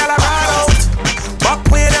 Every girl I ride out, back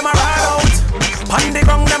way them I ride out, on the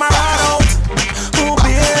ground them I ride out. Oh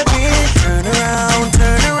baby, turn around,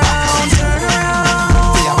 turn around, turn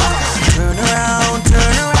around, turn around,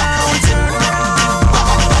 turn around, turn around.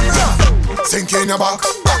 Sink in your back.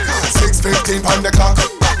 6:15 pound the clock.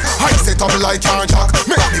 I sit up like your jack.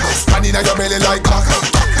 Make me go stand in your belly like clock.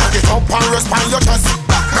 Get up and rest on your chest.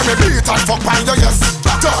 Make me beat and fuck on your yes.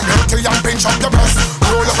 Turn dirty and pinch up your breast.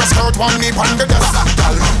 Roll up your skirt, one knee on the desk.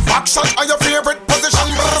 Action are your favorite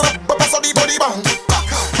position. Papa so the body bang.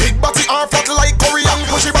 Big body or fat like Korean.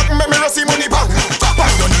 Push it back, make me see money bang.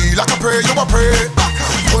 Bang your knee like a pray, you a pray.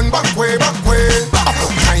 Turn back way, back way. I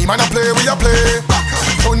put time and I play, we a play.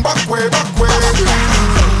 Turn back way, back way.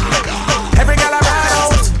 Every girl I ride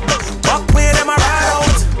out, back way them I ride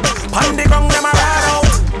out, on the ground them I ride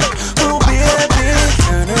out. Oh baby,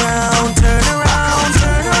 turn around, turn around,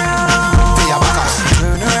 turn around,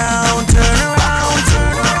 turn around, turn around,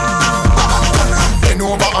 turn around. Bend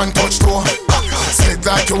over and touch toe. Sit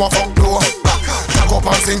like you a fuck blow. Back up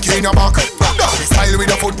and sink in your back. Doggy style with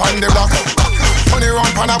a foot on the block. Money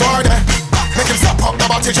run pan a board. Make him stop up the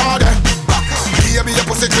body jar. Baby, your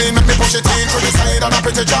pussy clean, make me push it in through the side and a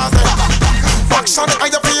pretty jaws there. Action are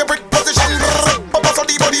your favorite position. Papa so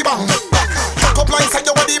the body bang. Cock up fly inside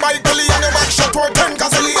your body by belly and your back shot for 10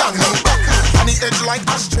 gazillion. And the edge like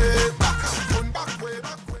ashtray.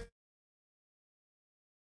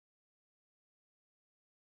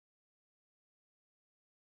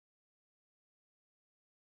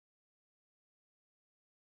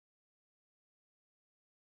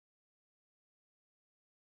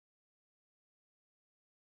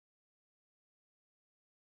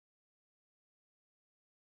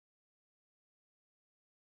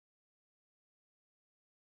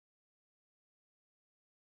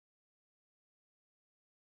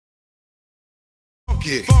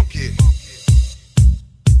 Funky,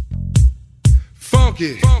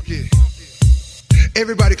 funky, funky.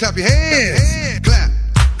 Everybody clap your hands. Clap,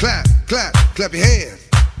 clap, clap, clap your hands.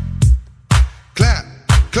 Clap,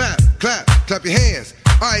 clap, clap, clap your hands.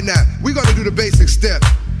 All right, now we're gonna do the basic step.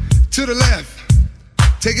 To the left,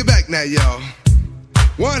 take it back now, y'all.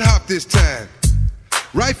 One hop this time.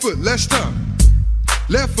 Right foot, let's stomp.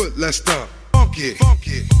 Left foot, let's stomp. Funky,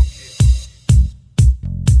 funky.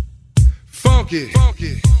 Funky,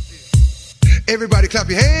 funky. Everybody clap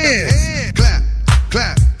your hands. Clap,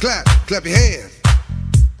 clap, clap, clap your hands.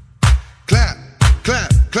 Clap,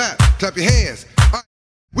 clap, clap, clap your hands. All right.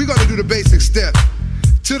 We're gonna do the basic step.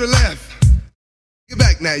 To the left. Get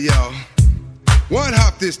back now, y'all. One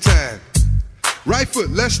hop this time. Right foot,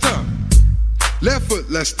 let's stomp. Left foot,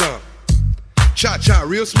 let's stomp. Cha-cha,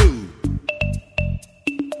 real smooth.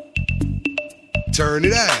 Turn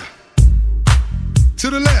it out. To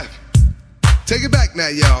the left. Take it back now,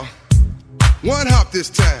 y'all. One hop this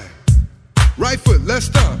time. Right foot, let's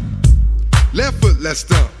stomp. Left foot, let's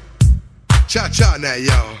stomp. Cha-cha now,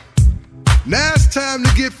 y'all. Now it's time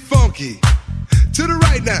to get funky. To the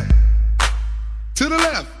right now. To the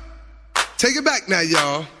left. Take it back now,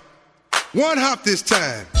 y'all. One hop this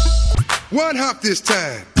time. One hop this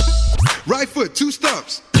time. Right foot, 2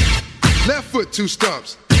 stumps. Left foot, 2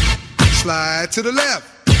 stumps. Slide to the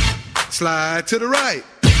left. Slide to the right.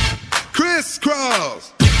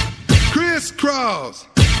 Crisscross, crisscross,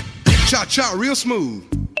 cha-cha, real smooth.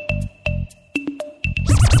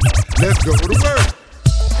 Let's go to work.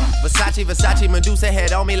 Versace, Versace, Medusa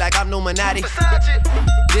head on me like I'm Illuminati.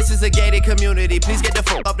 This is a gated community, please get the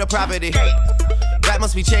fuck up the property. Rap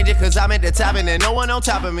must be changing cause I'm at the top and there's no one on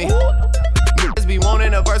top of me. Niggas be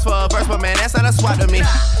wanting a verse for a verse, but man, that's not a swap to me.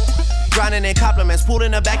 Grinding in compliments, pulled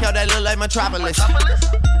in the backyard that look like Metropolis.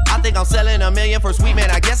 I think I'm selling $1 million for sweet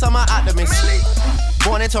man, I guess I'm an optimist.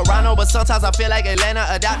 Born in Toronto, but sometimes I feel like Atlanta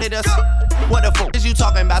adopted us. What the fuck is you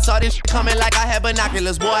talking about? Saw this shit coming like I had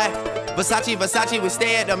binoculars, boy. Versace, Versace, we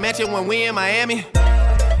stay at the mansion when we in Miami.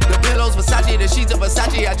 The pillows, Versace, the sheets of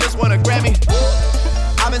Versace, I just want a Grammy.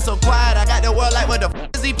 I've been so quiet, I got the world like what the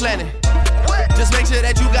fuck is he planning? Just make sure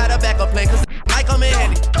that you got a backup plan, cause might come in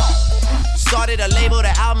handy. Started a label,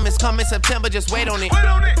 the album is coming September, just wait on it.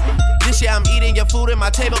 This year I'm eating your food and my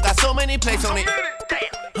table got so many plates on it.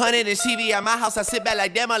 100-inch TV at my house, I sit back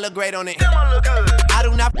like damn, I look great on it. I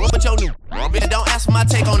do not fuck with your new bitch, don't ask for my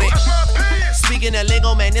take on it. Speaking of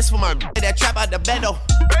lingo, man, this for my that trap out the bendo.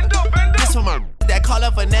 This for my that call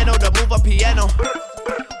up Fernando to move a piano.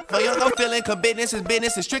 For your no feeling, cause business is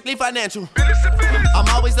business, it's strictly financial. I'm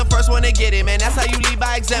always the first one to get it, man, that's how you lead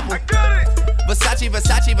by example. Versace,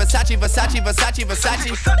 Versace, Versace, Versace, Versace,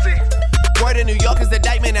 Versace. Word in New York is the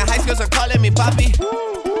indictment and high schools are calling me Poppy.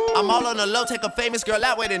 I'm all on the low, take a famous girl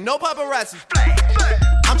out with it, no paparazzi.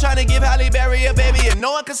 I'm trying to give Halle Berry a baby and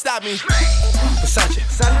no one can stop me. Versace,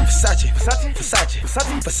 Versace, Versace, Versace,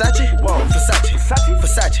 Versace, Versace, whoa, Versace, Versace,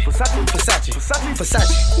 Versace, Versace, Versace,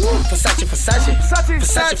 Versace, Versace, Versace,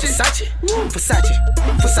 Versace, Versace, Versace,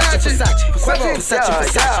 Versace, Versace,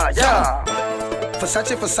 Versace,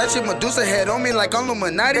 Versace, Versace, Medusa head on me like I'm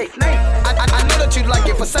Illuminati. I know that you like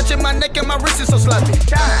it. Versace, my neck and my wrist is so sloppy.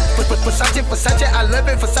 Versace, Versace, I love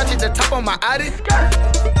it. Versace, the top on my Audi.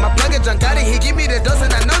 My plug is Giancotti, he give me the dose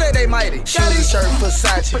and I know that they mighty. Shoes and shirt,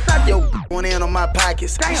 Versace. Yo, went in on my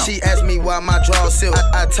pockets. She asked me why my drawers silk.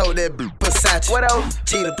 I told that Versace. What else?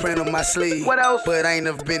 Cheetah print on my sleeve. What else? But I ain't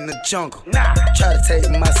never been in the jungle. Try to take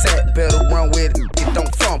my sack, better run with it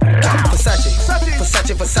don't fumble. Versace,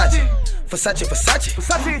 Versace, Versace. Versace, Versace,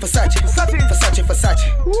 Versace, Versace, Versace, Versace, Versace,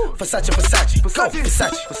 Versace, Versace, Versace, Versace,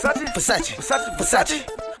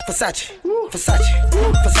 Versace,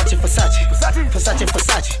 Versace, Versace, Versace, Versace,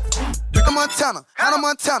 Versace. Hannah Montana, Hannah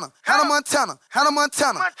Montana, Hannah Montana, Hannah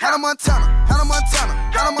Montana, Hannah Montana, Hannah Montana,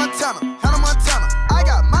 Hannah Montana, Hannah Montana. I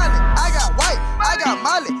got Molly, I got white, I got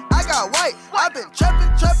Molly, I got white. I've been trapping,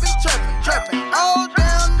 trapping, trapping, trapping all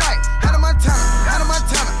damn night. Hannah Montana, Hannah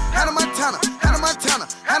Montana, Hannah Montana, Hannah Montana,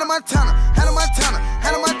 Hannah Montana, Hannah Montana,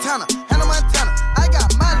 Hannah Montana, Hannah Montana. I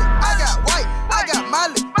got Molly, I got white, I got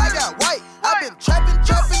Molly, I got white. I've been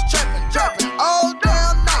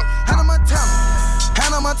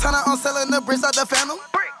wrist out the phantom.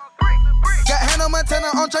 Got Hannah Montana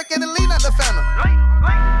on track and the lean out the phantom.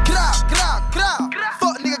 Get out, get out, get out.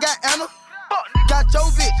 Fuck nigga got Anna. Got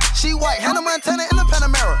Jovic, she white. Hannah Montana in the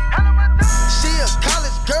Panamera. She a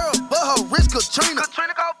college girl, but her wrist Katrina.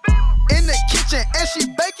 In the kitchen and she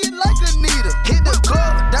baking like Anita. Hit the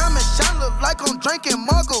club, diamond shine look like I'm drinking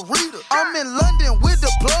margarita. I'm in London with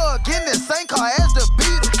the plug, in the same car as the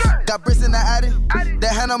Beatles. Got bricks in the Addy,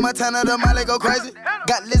 that Hannah Montana, the Miley go crazy.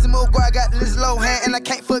 Got Lizzie McGuire, got Liz Lohan, and I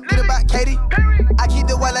can't forget about Katie. I keep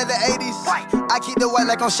the white like the 80s, I keep the white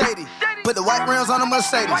like I'm shady. Put the white rims on the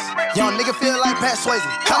Mercedes. Young nigga feel like Pat Swayze.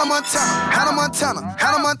 Hannah Montana, Hannah Montana,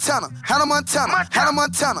 Hannah Montana, Hannah Montana, Hannah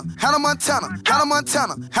Montana, Hannah Montana, Hannah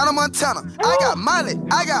Montana, Hannah Montana. I got Miley,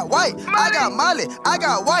 I got white, I got Miley, I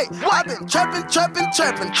got white. I been trapping, trapping,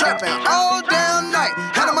 trapping, trapping all damn night.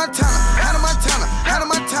 Hannah Montana, Hannah Montana, Hannah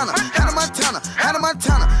Montana, Hannah Montana, Hannah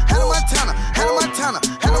Montana, Hannah Montana, Hannah Montana,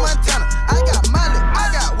 Hannah Montana. I got Miley,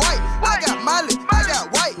 I got white, I got Miley, I got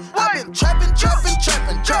white. I been trapping, trapping,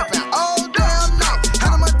 trapping, trapping all damn night.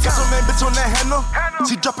 Hannah Montana. Got some man bitch on that handle.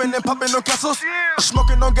 She dropping and popping on castles.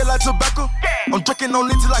 Smoking on get like tobacco. I'm drinking on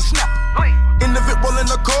linty like snap. In the VIP rolling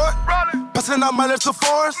the cord. Passing out mileage to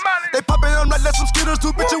forest. They popping on like let some skittles.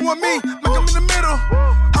 Two bitches want me. Make them in the middle.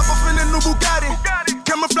 Hop off in the new Bugatti.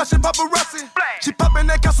 Camera flashing paparazzi. She popping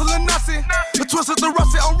that castle and Nazi. The twist is the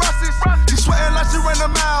Rossi on Rossi's. She sweating like she ran a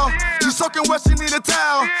mile. She soaking wet, she need a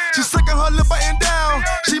towel. She sucking her lip button down.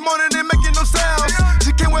 She moaning and making no sounds.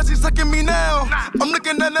 She can't wait, she sucking me now. I'm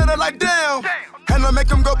looking at her like damn. Hannah make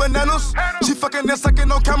them go bananas. She fucking and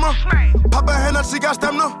sucking on camera. Papa Hannah, she got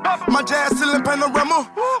stamina. My jazz still in panorama.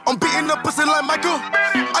 I'm beating up pussy like Michael.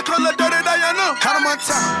 I call her Dirty Diana. Hannah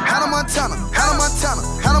Montana, Hannah Montana, Hannah Montana,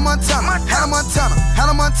 Hannah Montana, Hannah Montana,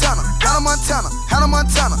 Hannah Montana, Hannah Montana, Hannah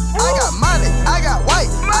Montana. I got Miley, I got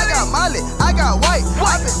white, I got Miley, I got white.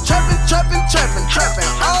 I been trapping, trapping, trapping, trapping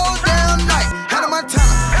all damn night. Hannah Montana,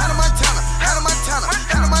 Hannah Montana, Hannah Montana,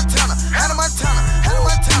 Hannah Montana, Hannah Montana, Hannah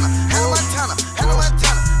Montana, Hannah Montana, Hannah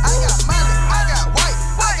Montana. I got Miley, I got white,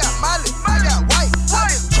 I got Miley, I got white. I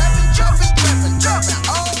been trapping, trapping, trapping, trapping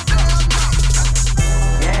all damn night.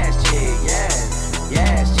 Yes, chick, yes.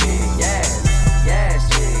 Yes, chick, yes. Yes,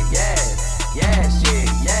 chick, yes. Yes, chick,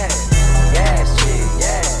 yes. Yes, chick,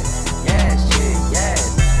 yes. Yes, chick, yes.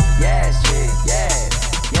 Yes, chick, yes.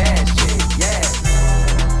 Yes, chick, yes.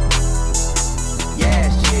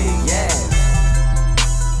 Yes, chick, yes.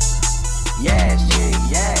 Yes, chick,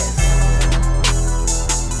 yes.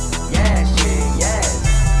 Yes, chick, yes.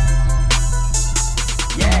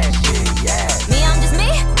 Yes, chick, yes. Me, I'm just me.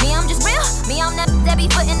 Me, I'm just real. Me, I'm that be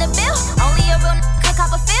foot in the bill. Only a real could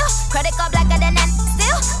cop a feel. Credit card blacker than that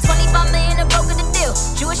still. 25 million to broker the deal.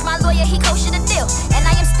 Jewish, my lawyer, he kosher the deal. And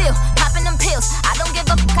I am still popping them pills. I don't give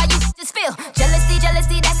a fuck how you just feel. Jealousy,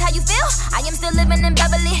 jealousy, that's how you feel. I am still living in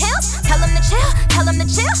Beverly Hills. Tell them to chill, tell them to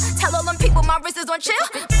chill. Tell all them people my wrist is on chill.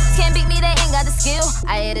 Can't beat me, they ain't got the skill.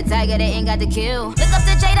 I hit a tiger, they ain't got the kill. Look up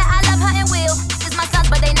to Jada, I love her and Will. This is my sons,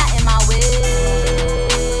 but they not in my will.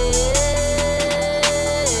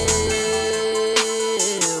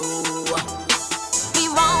 Be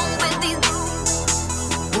wrong with these.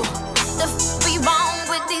 The be wrong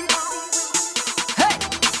with these. Hey!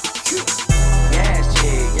 Yes,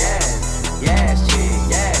 chick, yes. Yes, chick,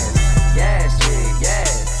 yes. Yes, chick, yes.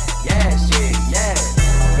 Yes, chick, yes.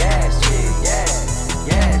 Yes, chick, yes.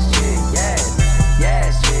 Yes, chick, yes.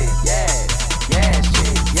 Yes, chick, yes. Yes,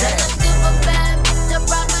 chick, yes. Give a bad bitch a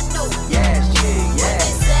proper do. Yes, chick, What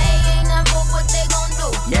they yes. say ain't never what they gon' do.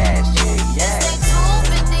 Yes, chick, yes. They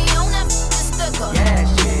 250 on that f***ing sticker. Yes,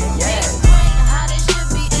 chick, yes. Big brain, how this should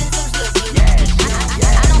be in some slippers.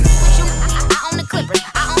 I don't f with you. I own the Clippers.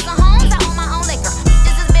 I own some homes. I own my own liquor.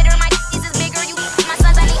 This is bitter. My is bigger. You my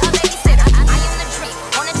sons. I need a babysitter. I am the dream.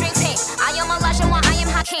 On the dream team. I am Elijah. I am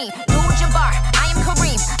Hakeem. You Jabbar. I am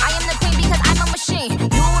Kareem. I am the queen because I'm a machine.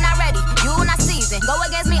 You not ready. You not seasoned. Go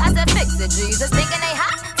against me. I said fix it, Jesus. Thinking they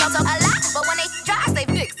hot. Talk a lot, but when they dry, say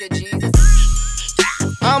fix it, Jesus.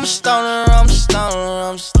 I'm a stoner, I'm a stoner,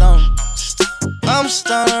 I'm a stoner. I'm a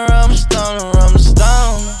stoner, I'm a stoner, I'm a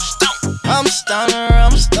stoner. I'm a stoner,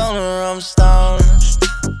 I'm a stoner, I'm a stoner.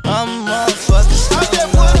 I'm a motherfucking stoner. I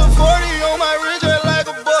just put a 40 on my wrist just like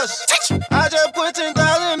a bus. I just put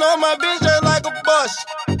 10,000 on my bitch just like a bus.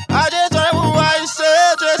 I just drank with what he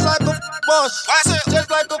said just like a boss. Just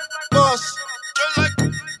like a boss.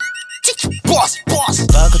 Boss.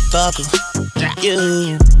 Thugger,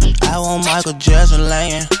 you. I want Michael Jackson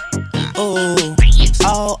laying. Ooh,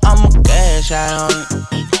 oh, I'm a cash out on it.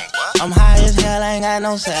 I'm high as hell, ain't got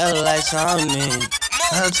no satellites on me.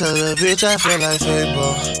 I tell the bitch I feel like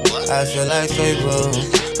Fable. I feel like Fable.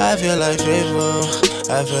 I feel like Fable.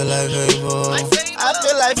 I feel like Fable. I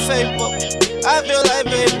feel like Fable. I feel like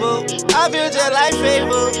Fable. I feel just like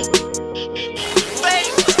Fable.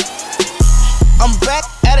 I'm back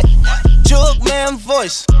at it. Jug man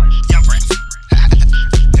voice.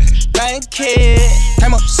 Thank you.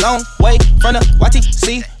 Came up some way from the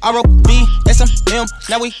YTC, ROB, SMM.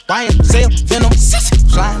 Now we buying, sell, venom.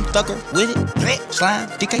 Slime thugger with it. Slime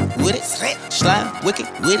DK with it. Slime wicked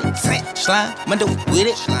with it. Slime Mundo with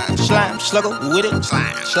it. Slime slugger with it.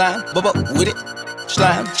 Slime bubba with it.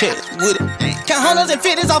 Slime chest with it. Count hundreds and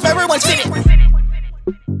fifties off everyone's city.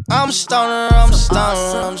 I'm stoner, I'm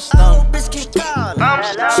stoner, I'm stoner. Bitch keep calling.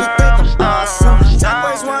 She think I'm awesome.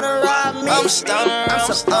 Always wanna ride me. I'm stoner, I'm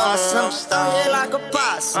so awesome. Yeah, like a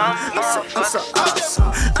possum. I'm so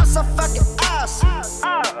awesome. I'm so fucking awesome.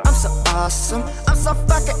 I'm so awesome. I'm so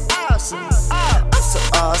fucking awesome. I'm so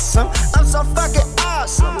awesome. I'm so fucking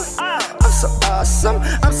awesome. I'm so awesome.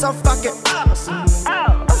 I'm so fucking awesome.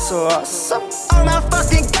 I'm so awesome. Oh my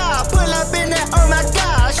fucking god, pull up in there. Oh my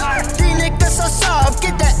gosh, these niggas so soft.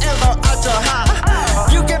 Get that elbow out your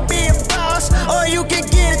high. You can be a boss or you can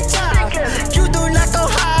get a job. You do not go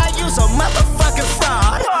high, you's a motherfucking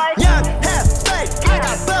fraud. Young, half fake, I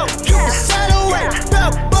got both. You can set away.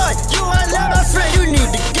 Bro, boy, you are not my friend. You need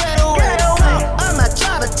to get away. I'm not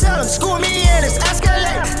trying to tell them, school me in, it's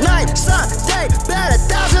escalate. Night, sun, day, bet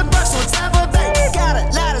 $1,000 on top of it. Got a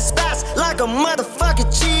lot of spots like a motherfucking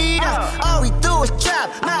cheater. All we do is trap.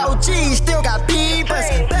 My OG still got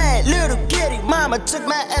beepers. Bad little kitty, mama took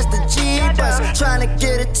my ass to Jeepers. Trying to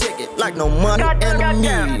get a ticket like no money in the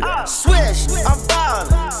meter. Swish, I'm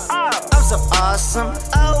ballin'. I'm so awesome.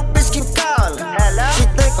 Oh, bitch keep calling. She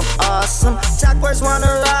think I'm awesome. Talkwords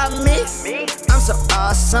wanna rob me. I'm so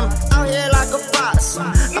awesome. Out here like a possum.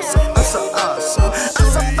 I'm so awesome. I'm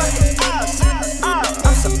so fucking awesome.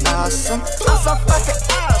 I'm so awesome. I'm so fucking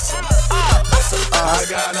awesome. I'm so awesome. I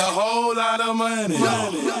got a whole lot of money.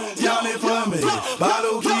 Y'all it for me.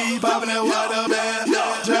 Bottle keep popping that water bag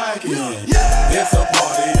jacket. It's a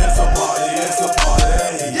party, it's a party, it's a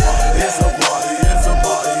party. It's a party, it's a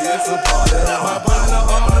party, it's a party. My partner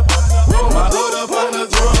on the my hood up on the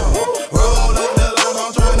drum. Roll up the line,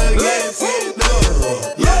 I'm trying to get it done.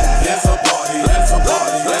 It's a party, it's a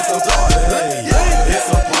party, it's a party. It's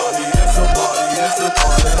a party, it's a party, it's a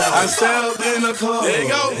party. I stepped in the club, there you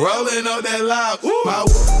go, rolling up that loud. My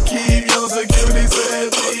keep your security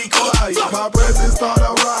said be quiet. My presence start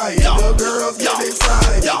a riot. The girls get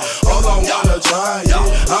excited. Hold on, wanna try it.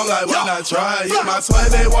 I'm like, why not try it? My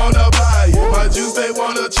sweat they wanna buy it. My juice they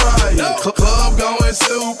wanna try it. Club going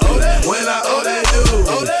stupid. When I they do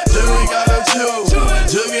it. Jury gotta chew.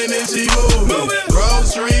 Jugging and she moving. Grove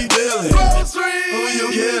Street dealing. Who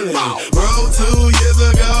you killing? Bro, 2 years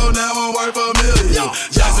ago, now I'm worth $1 million.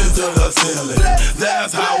 Jackson to the ceiling.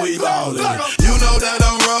 That's how we ballin'. You know that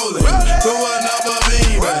I'm rolling through another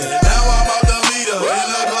beat. Now I'm off the meter in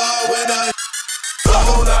the club with a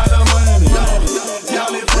whole lot of money.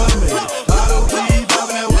 Y'all it for me. Bottle keep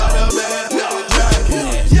popping that water bag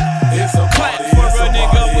jacket. It's a clap for a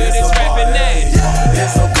nigga with his rapping ass.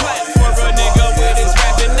 It's a clap for a nigga with his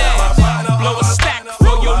rapping ass. Blow a stack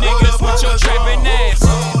for your niggas with your trapping ass.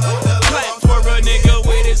 Clap for a nigga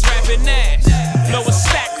with his rapping ass. Blow a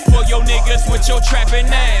stack for your niggas with your trapping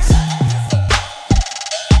ass.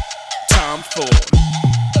 Time for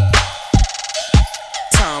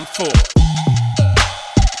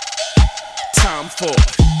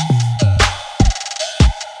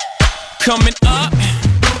coming up,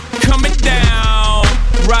 coming down.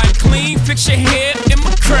 Ride clean, fix your hair in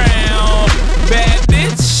my crown. Bad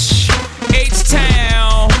bitch,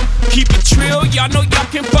 H-Town. Keep it trill, y'all know y'all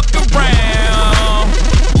can fuck around.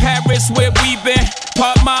 Paris where we been,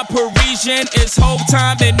 pop my Parisian. It's whole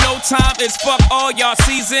time and no time, it's fuck all y'all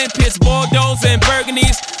season. Piss Bordeaux and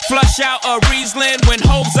Burgundies, flush out a Riesling. When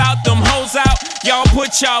hoes out, them hoes out, y'all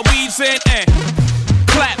put y'all weaves in and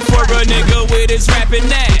clap for a nigga with his rapping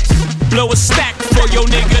ass. Blow a stack for your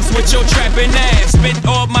niggas with your trapping ass. Spent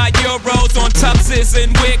all my euros on tuxes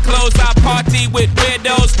and weird clothes. I party with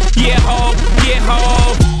weirdos. Yeah ho, yeah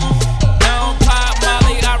ho. Don't pop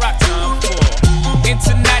Molly, I rock time for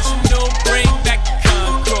international, bring back the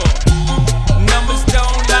Concord. Numbers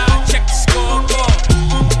don't lie, check the scoreboard.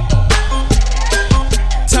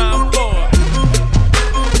 Time for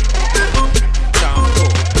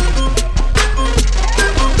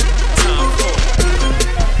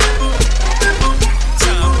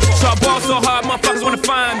so I ball so hard, motherfuckers wanna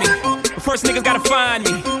find me. But first niggas gotta find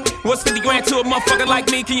me. What's 50 grand that to a motherfucker like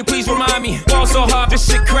me? Can you please remind me? Ball so hard, this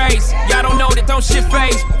shit crazy. Y'all don't know that don't shit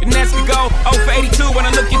phase. The Nets could go 0 for 82 when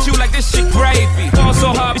I look at you like this shit gravy. Ball so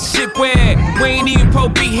hard, this shit weird. We ain't even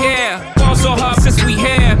Pope be here. Ball so hard since we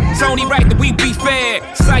here. It's only right that we be fair.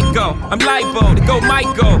 Psycho, I'm libo to go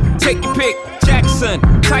Michael. Take your pick. Jackson,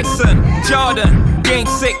 Tyson, Jordan, Game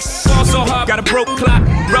 6. Ball so hard, got a broke clock.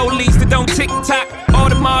 Rollies that don't tick tock. All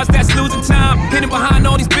the Mars that's losing time, hidden behind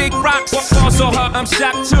all these big rocks. Ball so hard, I'm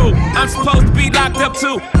shocked too. I'm supposed to be locked up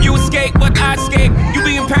too. You escape, but I escape. You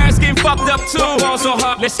be in Paris getting fucked up too. Ball so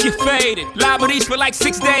hard, let's get faded. Liberties for like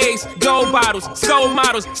 6 days. Gold bottles, soul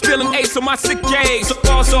models, spilling ace on my sick days. So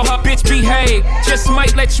ball so hard, bitch behave. Just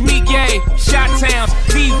might let you meet gay. Shot towns,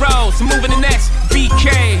 B-rolls, moving the next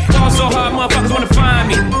BK. Ball so hard, motherfuckers wanna find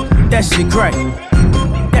me. That shit crack.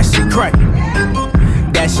 That shit crack.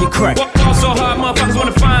 That shit crack. Ball so hard, motherfuckers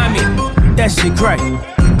wanna find me. That shit crack.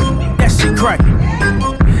 That shit crack.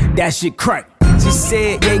 That shit crack. She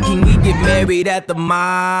said, yeah, can we get married at the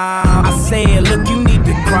mall? I said, look, you need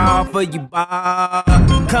to crawl for your bar.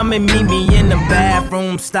 Come and meet me in the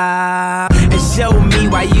bathroom style and show me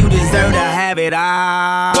why you deserve to have it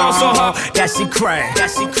all. Ball so hard. That shit crack. That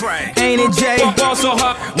shit crack. Ain't it, Jay? Ball so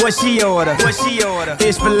hard. What she order? What she order?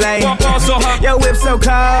 Fish fillet. Ball so hard. Your whip so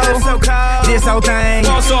cold. So cold. This whole thing.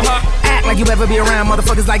 Ball so hard. Act like you ever be around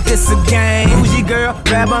motherfuckers like this again. Who's your girl?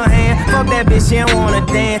 Grab her hand. Fuck that bitch, she don't wanna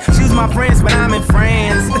dance. She's my friends, but I'm in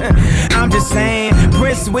France. I'm just saying,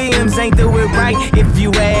 Prince Williams ain't do it right if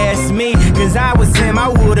you ask me. Cause I was him, I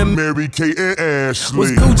would've married Kate and Ashley.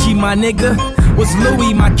 Was Gucci my nigga? Was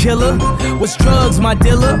Louis my killer? Was drugs my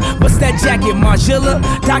dealer? What's that jacket, Margilla?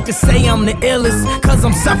 Doctors say I'm the illest, cause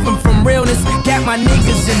I'm suffering from realness. Got my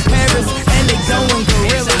niggas in Paris, and they going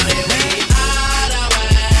gorillas.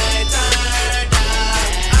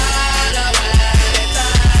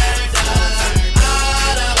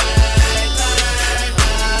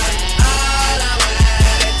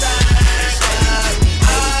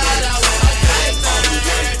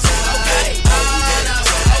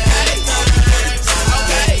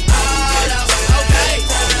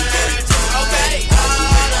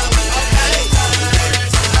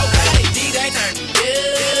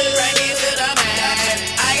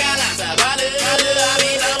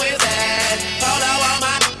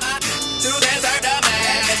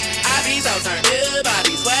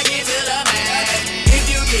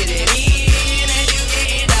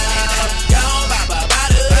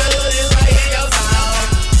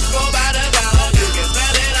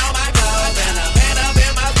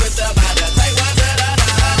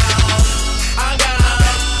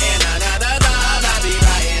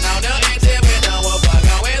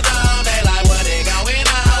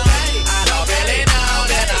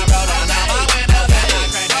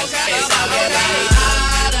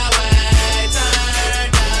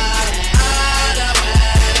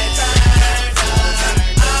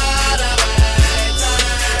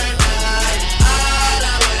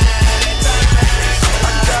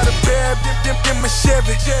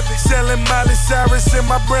 Selling Miley Cyrus in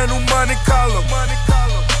my brand new money collar.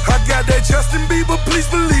 I got that Justin Bieber, please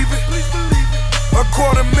believe it.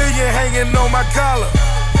 $250,000 hanging on my collar.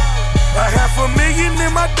 $500,000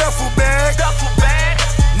 in my duffel bag.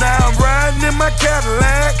 Now I'm riding in my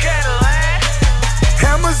Cadillac.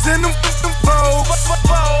 Hammers in them foes.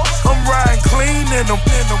 I'm riding clean in them.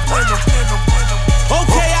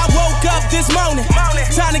 Okay, I woke up this morning,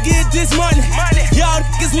 time to get this money. Y'all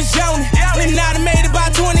niggas was yawning, and I done made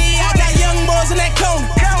about 20. I got young boys in that corner.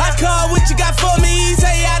 I call what you got for me. He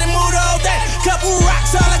say I done moved all day. Couple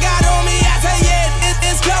rocks, all I got on me. I say yeah,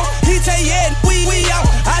 it's go. He say yeah, we out.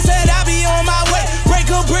 I said I be on my way. Break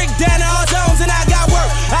a brick down to all zones, and I got work,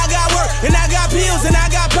 and I got pills, and I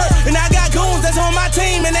got perk, and I got goons that's on my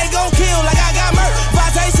team, and they gon' kill like I got murk. If I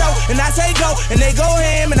say so, and I say go, and they go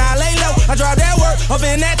ham, and I lay low. I drop that work up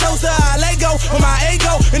in that toaster, I let go on my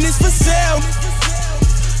ego, and it's for sale.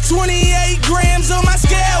 28 grams on my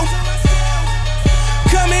scale.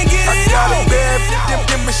 Come and get it got on. a bad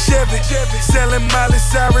in my Chevy. Selling Miley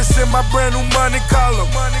Cyrus in my brand new money collar.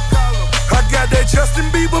 I got that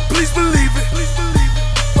Justin Bieber, please believe it.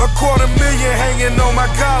 $250,000 hanging on my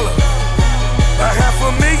collar.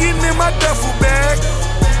 $500,000 in my duffel bag.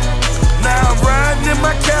 Now I'm riding in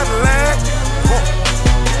my Cadillac.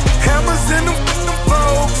 Hammers in them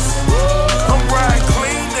folks. I'm riding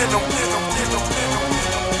clean in them.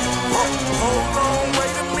 Hold on,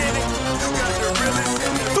 wait a minute. You got the realest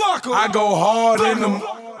in them. I go hard in them.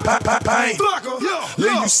 Paint.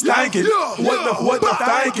 Leave you stankin'. What the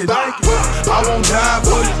thinking? I won't die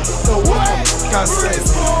for you. So what I say?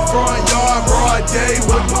 Front yard, broad day.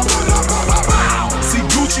 See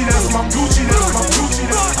Gucci, that's my Gucci.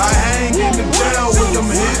 I hang in the jail with them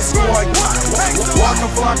hits, boy. Walk a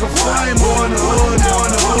flock of flame on the hood.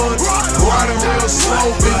 Riding real slow,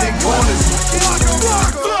 bending corners.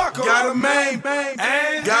 Got a main,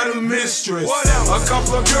 got a mistress, a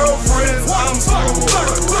couple of girlfriends. I'm so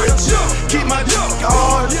rich. Keep my dick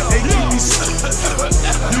hard and keep me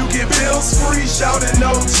You get bills free, shouting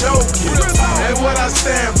no joking. And what I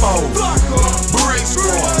stand for, Brick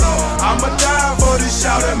Squad. I'ma die for this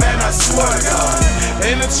shouting, man, I swear to God.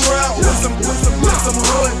 In the trap with some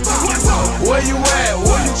hood. Where you at?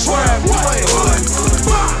 Where you trying? Play hood.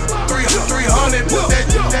 300, put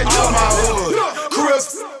that on my hood.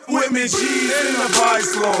 Chris with me, G's in the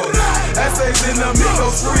Vice Lord. Essays in the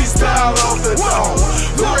Migos, freestyle off the dome.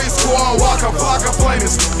 Brick Squad, walk a flock of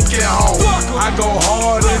flames, get home. I go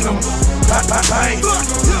hard in them paint.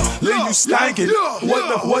 Leave you stankin'.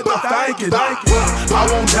 What the thinkin'? I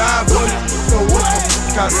won't die, but what the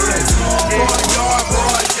I say?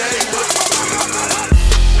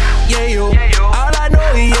 Yeah, yo. All I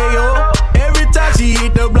know is yeah, yo. Every time she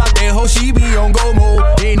hit the block, that hoe, she be on go mode.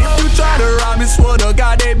 And if you try to rob me, swear to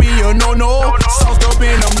God, that be a no-no. Sauced up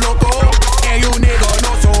in them loco, and you nigga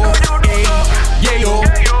know so. Yeah, yo.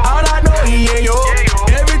 All I know is yeah, yo.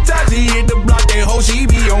 Every time she hit the block, that hoe, she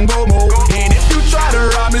be on go mode. And if you try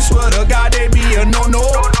to rob me, swear to God, that be a no-no.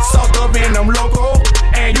 Sauced up in them loco,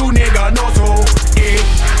 and you nigga know so.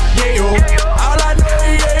 Yeah, yo. All I know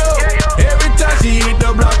is yeah, yo. Every time she hit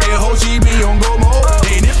the block, that hoe, she be on go mode.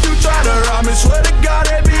 And if you try to rob me, swear to God,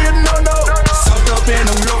 that be a no-no. Sauced up in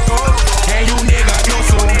them loco, and you nigga know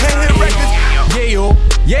so. Yeah, yo.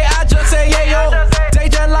 Yeah, I just say yeah, yo. They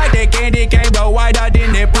just like that candy cane, but whiter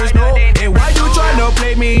than that push, no. And why you tryna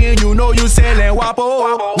play me and you know you sellin'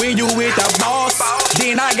 Wapo? When you with the boss,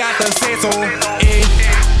 then I got the say so.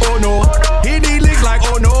 Oh no, hit these licks like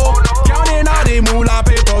oh no. Counting all the moolah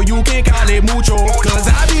paper, you can call it mucho. Cause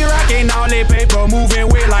I be rocking all that paper, moving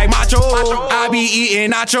weight like macho. I be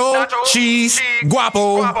eating nacho, cheese,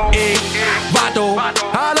 guapo, vato.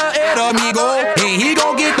 Holla at amigo, and he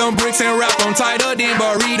gon' get them bricks and wrap them tighter than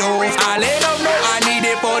burritos. I let him know I need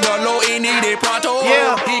it for the low and need it pronto.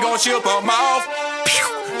 Yeah, he gon' ship them off,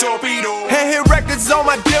 torpedo. Hey, hit records on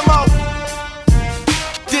my demo.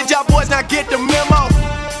 Did y'all boys not get the memo?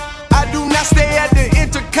 I do not stay at the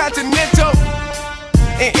Intercontinental,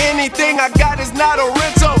 and anything I got is not a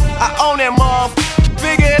rental. I own that mom.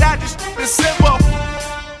 Figured out this shit is simple.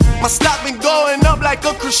 My stock been going up like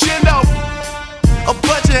a crescendo. A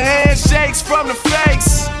bunch of handshakes from the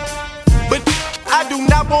fakes, but I do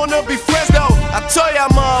not wanna be friends though. I told y'all,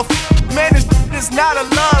 mom, man, this is not a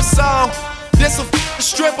love song. This a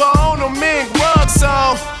stripper on a mink rug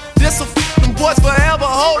song. This a boys forever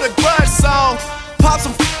hold a grudge song. Pop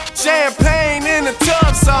some champagne in the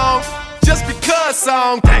tub song. Just because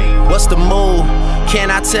song. What's the move?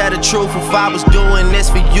 Can I tell the truth? If I was doing this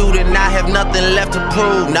for you, then I have nothing left to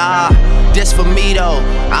prove. Nah, this for me though.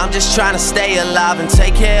 I'm just trying to stay alive and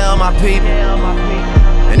take care of my people.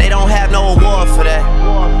 And they don't have no award for that.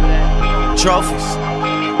 Trophies.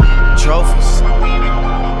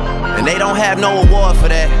 And they don't have no award for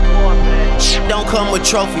that. Don't come with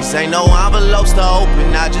trophies, ain't no envelopes to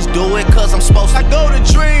open. I just do it cause I'm supposed to. I go to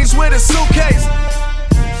dreams with a suitcase.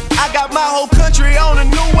 I got my whole country on a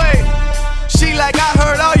new way. She like, I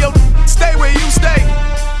heard all your stay where you stay.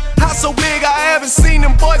 House so big I haven't seen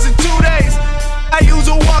them boys in 2 days. I use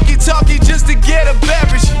a walkie-talkie just to get a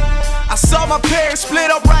beverage. I saw my parents split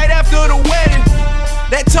up right after the wedding.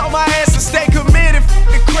 They told my ass to stay committed,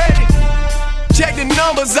 the credit. Check the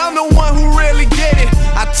numbers, I'm the one who really get it.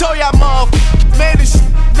 I told y'all, mom, man, this shit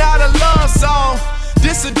not a love song.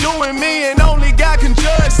 This a doing me and only God can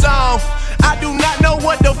judge song. I do not know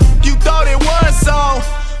what the you thought it was song.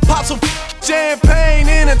 Pop some champagne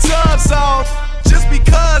in a tub song. Just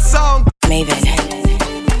because song. Maven.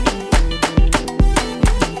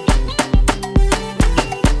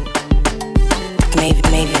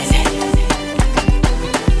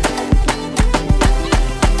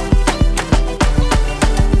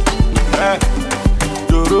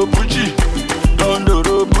 Doro Pucci, Don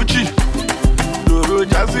Doro Pucci, Doro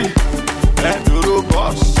Jazzy, Doro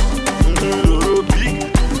Boss, Doro Big,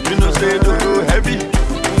 you know say Doro Heavy,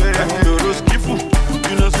 Doro Skiffle,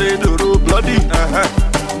 you know say Doro Bloody,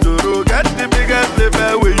 Doro got the biggest liver.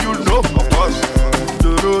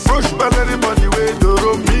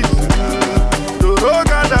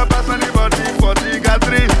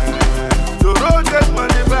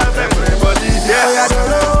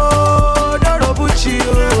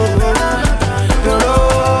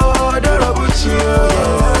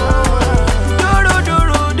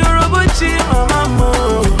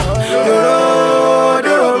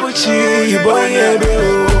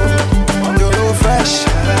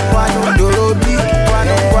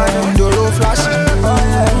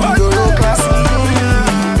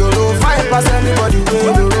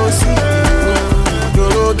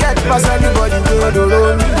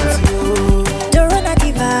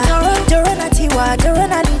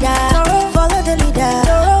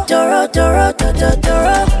 Doro,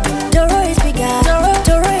 Doro is bigger,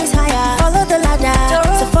 Doro is higher. Follow the ladder,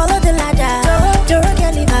 so follow the ladder. Doro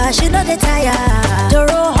can't leave her, she know the tire.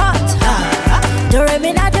 Doro hot, Doro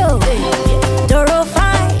Minado, Doro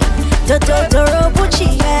fine, Doro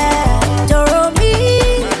Bucci, yeah. Doro me,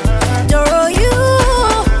 Doro you,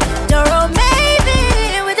 Doro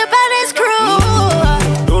maybe with the baddest crew.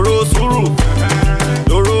 Doro Suru,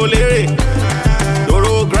 Doro Lere,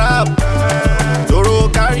 Doro Grab, Doro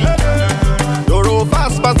Carry, Doro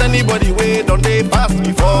fast past anybody way, don't they pass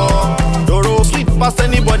before. Doro sweet past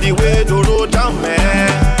anybody way, Doro jam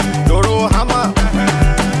man, Doro hammer,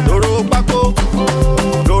 Doro Paco,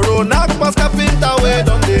 Doro knock past carpenter way,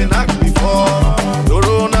 don't they knock before.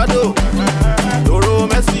 Doro Nado, Doro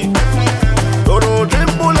Messi, Doro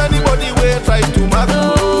dribble anybody way, try to mark.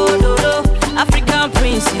 Doro, African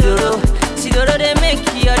prince, Doro, Doro they make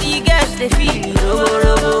you the girls they feel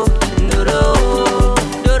Doro,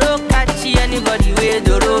 Doro catchy anybody way,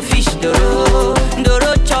 Doro fish,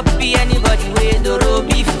 Doro choppy anybody way, Doro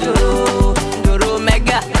beef, Doro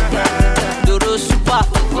mega, Doro super,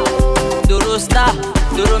 Doro star,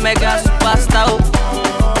 Doro mega superstar.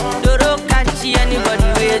 Doro catchy anybody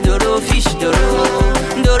way, Doro fish,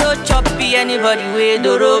 Doro choppy anybody way,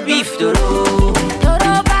 Doro beef, Doro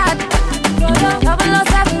bad, Doro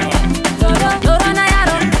 007, Doro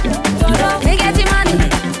Nayaro, Doro they get the money.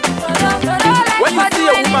 When you see a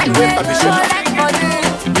woman with a bishop,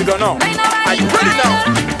 you don't know. Are you ready now?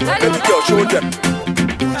 Baby girl, show them.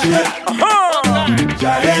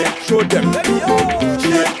 Show them.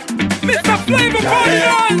 Mr. Flavor Party.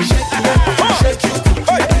 Shake you. Shake you.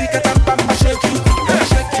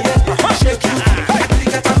 Shake you.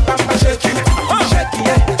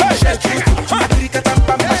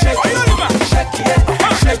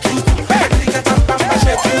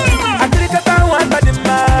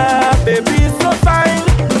 Baby so fine,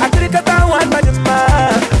 I click it down one by the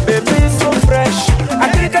man. Baby so fresh, I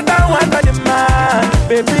click it down one by the man.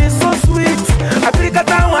 Baby so sweet, I click it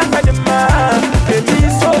down one by the man. Baby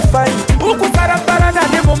so fine. Uku sarambara na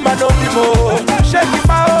de mumba no mimo. Shake it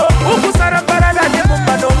mao. Uku sarambara na de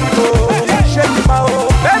mumba no mimo. Shake it mao.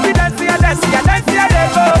 Baby dance ya, de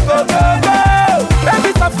go.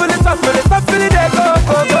 Baby shuffle it, de go.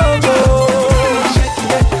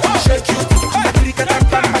 Shake you.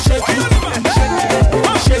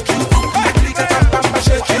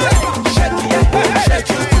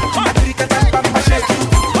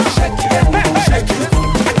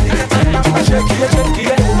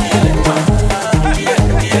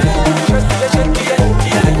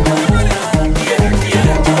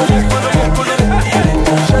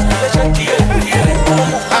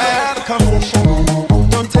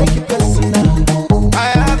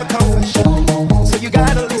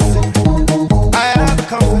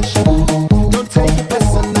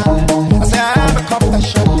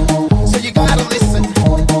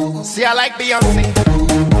 I like Beyonce,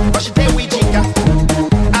 but she did we Giga.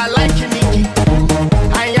 I like Kiniki,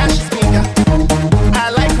 I am she speaker. I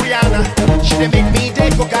like Rihanna, she did make me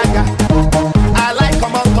go gaga. I like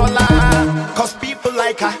Kamotola, cause people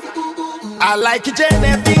like her. I like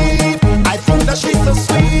Genevieve, I think that she's so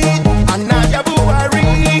sweet. And Nadia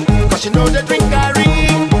Buhari, cause she know the drink I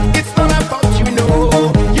read. It's not about you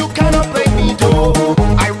know, you cannot play me though.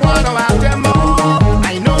 I wanna have them all,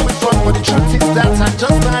 I know it's wrong, but the truth is that I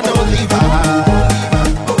just not know.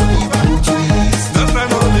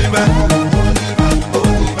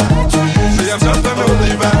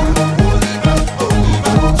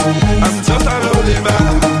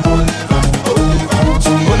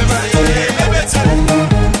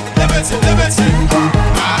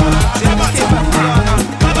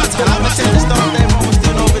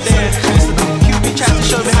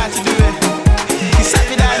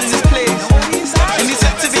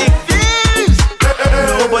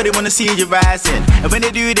 Wanna see you rising, and when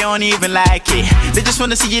they do, they don't even like it. They just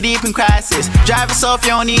wanna see you deep in crisis. Drive us off,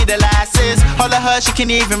 you don't need a license. Holler her, she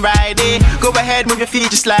can even ride it. Go ahead, move your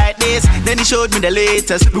feet just like this. Then he showed me the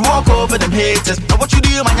latest. We walk over them haters. Now what you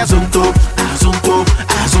do, man, azonto, azonto,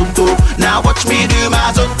 azonto. Now watch me do my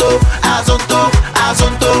azonto, azonto,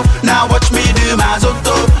 azonto. Now watch me do my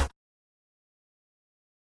azonto.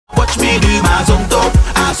 Watch me do my zonto,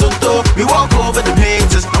 azonto. We walk over the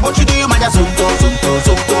haters. Now what you do, my zonto, zonto,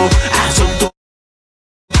 zonto, azonto,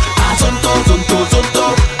 azonto, zonto, zonto,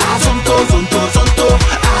 azonto, zonto, zonto,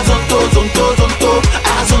 azonto, zonto, zonto,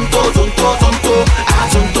 azonto, zonto, zonto,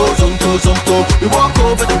 azonto, zonto, zonto. We walk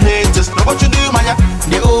over the haters. Now what you do, man?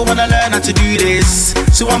 They all wanna learn how to do this,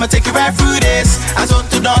 so I'ma take you right through this.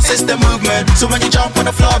 Azonto dance is the movement, so when you jump on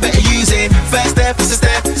the floor, better use it. First step is a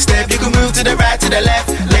step. You can move to the right, to the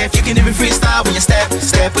left. You can even freestyle smile when you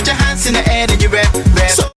step. Put your hands in the air and you rap.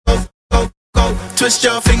 So go, twist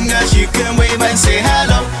your fingers, you can wave and say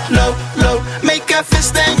hello, low. Make a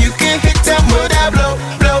fist and you can hit them with a blow.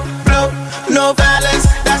 No violence,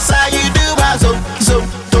 that's how you do. So,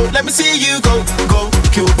 let me see you go.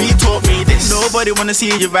 QB taught me this. Nobody wanna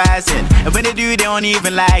see you rising, and when they do, they don't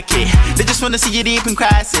even like it. They just wanna see you deep in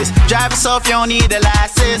crisis. Drive us off, you don't need a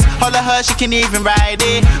license. All of her, she can even ride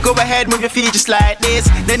it. Go ahead, move your feet just like this.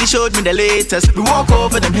 Then he showed me the latest. We walk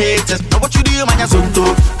over them haters. Now what you do, man?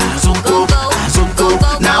 Azonto.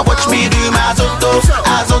 Now watch me do my azonto.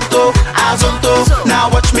 Now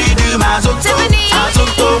watch me do my azonto.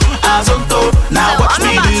 Now watch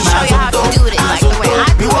me do my azonto.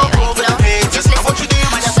 We walk over them haters. Now what you do,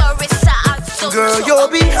 man? Girl, you're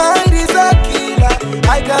behind is a killer.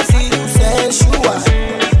 I can see you sensual.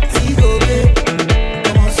 Figo, babe.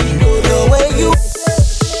 Come on, Figo, the way you.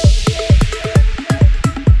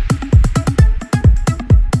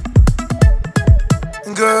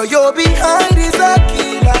 Girl, you're behind is a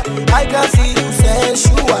killer. I can see you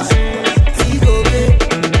sensual. Figo, babe.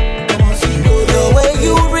 Come on, Figo, the way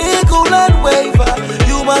you wrinkle and waver,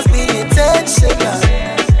 you must be intentional.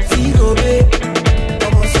 Figo, babe.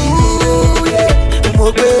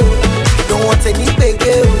 Don't want any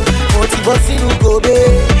baby, motivation to go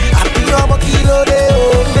babe. I be on my kilo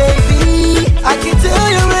baby. I can tell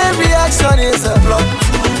your every reaction is a block.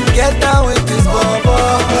 Get down with this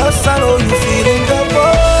bubble. Cause I know you feeling the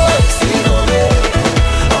boy. See go babe,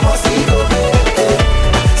 I'm a see go babe.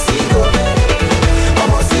 See go babe,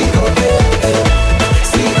 I'm a see go babe.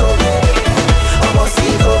 See go babe, I'm a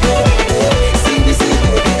see go babe. See me see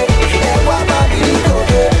baby, yeah, what my baby go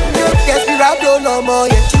babe. Yes, we rap no more,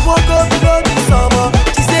 yeah. She won't go below the summer.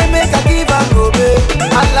 She say make her give her go, babe.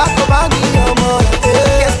 I laugh about me no more,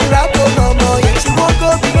 yeah. Yes, we rap no more, yeah. She won't go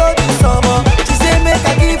below the summer. She say make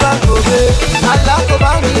her give her go, babe. I laugh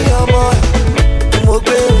about me no more.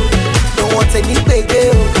 Don't want any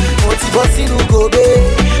baby, motivation to go, babe.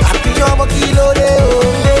 I be on my kilo,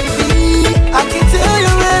 baby. I can tell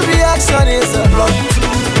your every reaction is a block.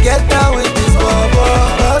 Get down with this bubble.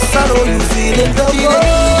 Cause I know you feeling the boy.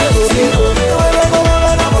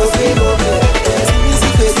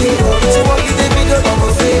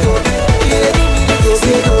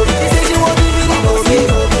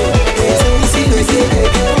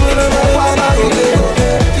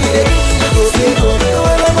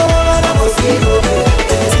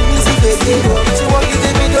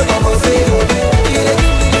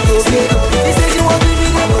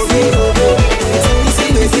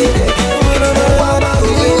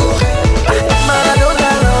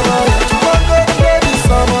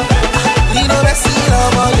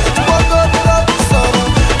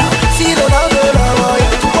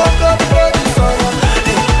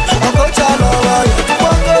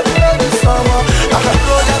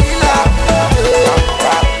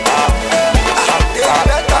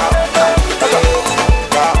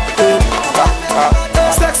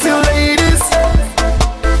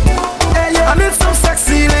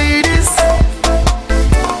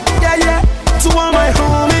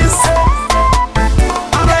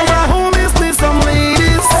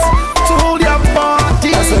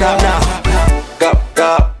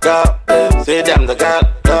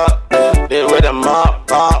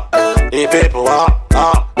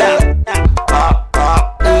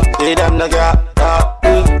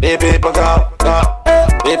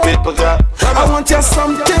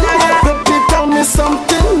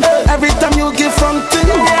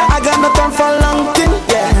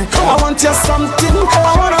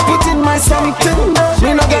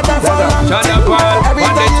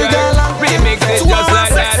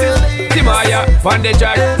 On the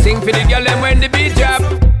track, sing for the girl them when the beat drop.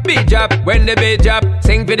 Beat drop, when the beat drop.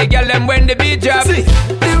 Sing for the girl them when the beat drop. See,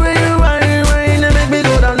 the way you whine, it make me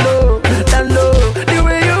go down low, down low. The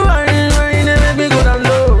way you whine, it make me go down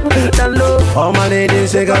low, down low. All my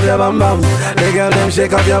ladies shake up your bum bum. The girls them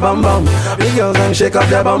shake up your bum bum. The girls them shake up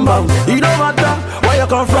your bum bum. You don't matter where you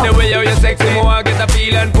come from. The way you sexy, me want get a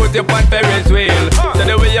feel and put you on Ferris wheel. So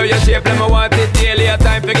the way you shape, them I want it daily. A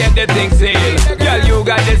time to get the thing sealed. Girl, you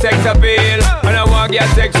got the sex appeal. Your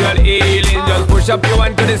sexual healing. Just push up your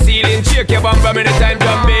hand to the ceiling. Shake your bum bum anytime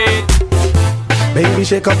drum beat. Baby,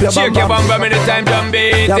 shake up your bum bum. Shake your bum bum anytime drum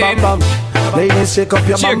beat. Your bum bum. Ladies, shake up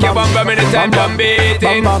your bum bum. Shake your bum bum anytime drum beat.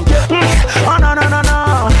 Oh no no no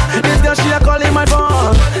no. This girl she a calling my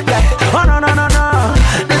phone. Yeah. Oh no no no no.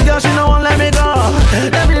 This girl she no won't let me go.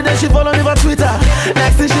 Every day she follow me for Twitter.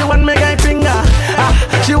 Next thing she want me guy finger.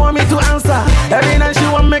 She want me to answer. Every night she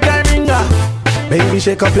want me guy finger. Baby,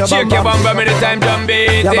 shake up your bum bum. Shake your bum bum anytime drum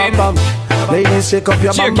beat. Your bum bum. Ladies, shake up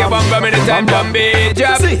your Shake your bum bum anytime bum be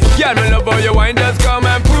drop. Girl, me love how you wine, just come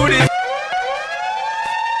and put it.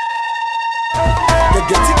 Get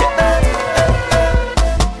your ticket.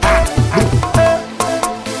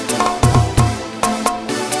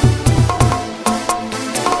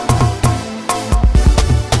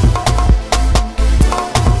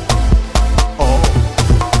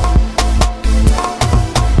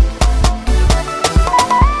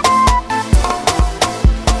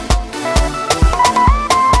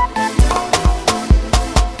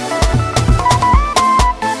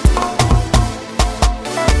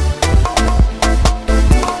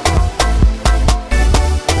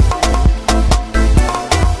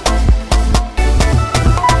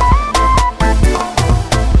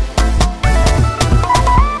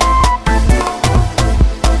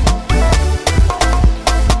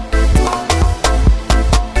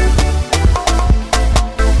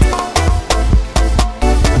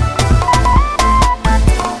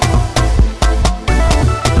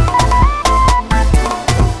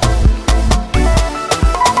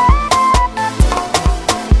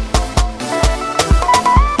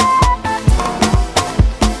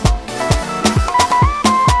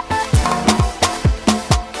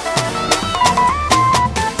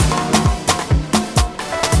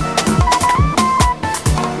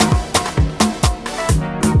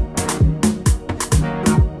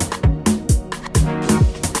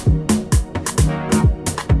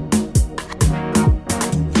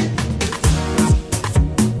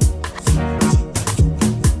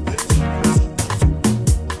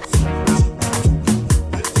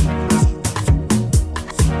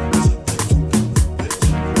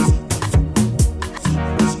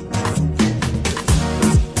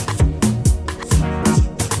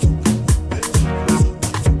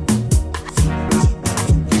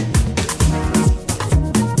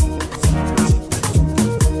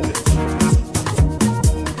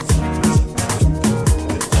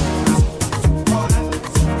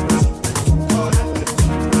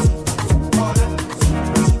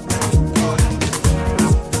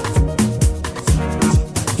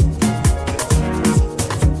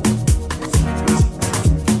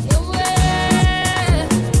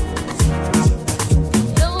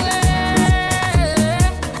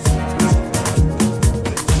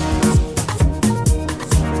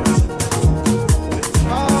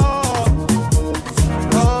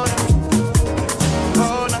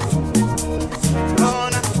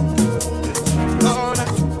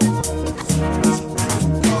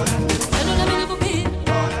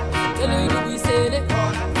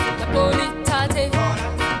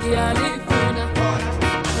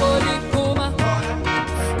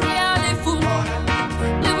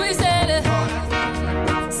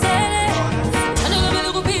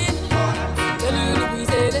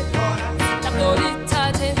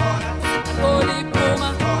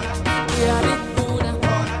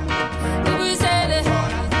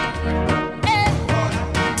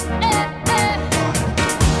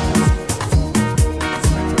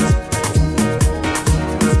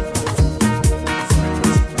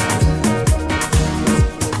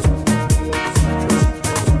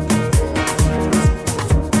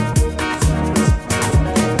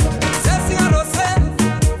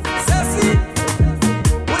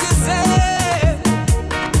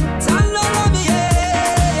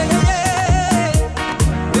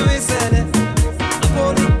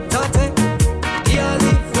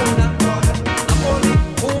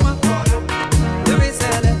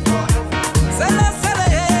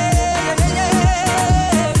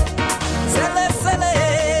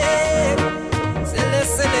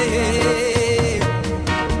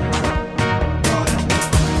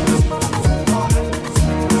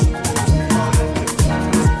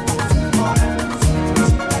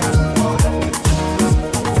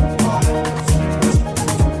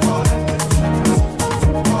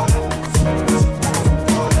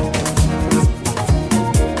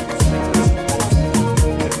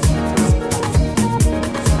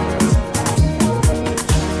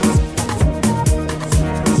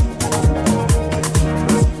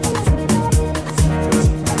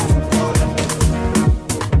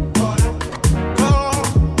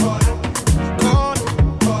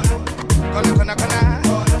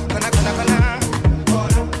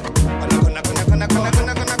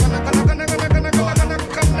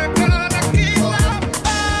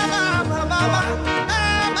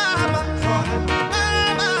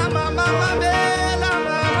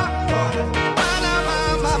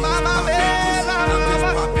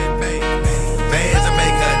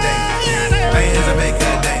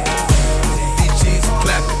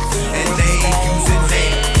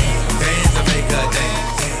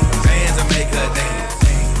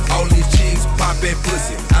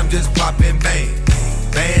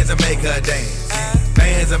 make her dance.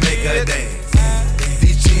 Bands will make her dance.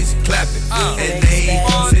 These chicks clapping and they ain't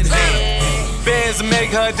using hands. Bands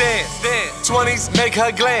make her dance. 20s make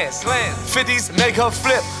her glance. 50s make her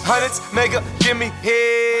flip. 100s make her give me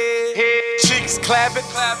head. Cheeks clapping.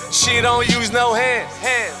 She don't use no hands.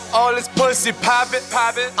 All this pussy popping.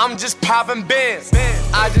 I'm just popping bands.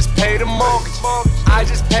 I just paid the mortgage. I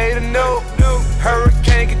just paid a note.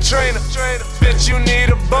 Hurricane Katrina. Bitch, you need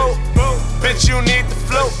a boat. Bitch, you need the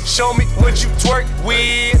float. Show me what you twerk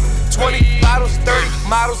with. 20 bottles, 30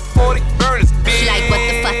 models, 40 burners, bitch. She like, what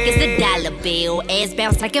the fuck is a dollar bill? Ass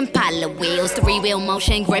bounce like Impala wheels. 3-wheel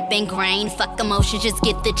motion, grip and grain. Fuck emotion, just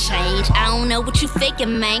get the change. I don't know what you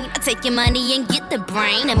faking, man. I take your money and get the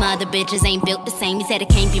brain. Them other bitches ain't built the same. You said it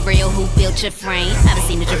can't be real, who built your frame? Haven't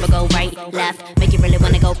seen the dribble go right, left. Make you really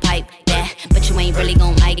wanna go pipe that. But you ain't really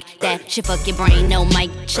gon' like that. Shit fuck your brain, no mic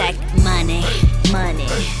check. Money.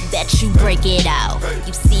 Bet you break it off.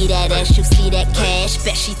 You see that ass, you see that cash.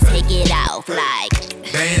 Bet she take it off like.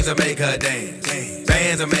 Bands will make her dance.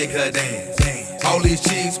 Bands will make her dance. All these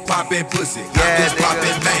chicks poppin' pussy. I'm just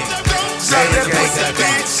poppin' bands. Bands will make her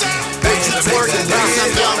dance. Bands will make her dance.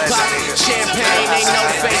 Some young pop, champagne, they know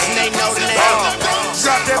the face and they know the name.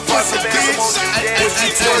 Drop that pussy, bitch. What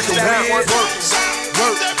you twerking with? Work.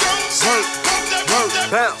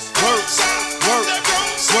 Bounce. Work.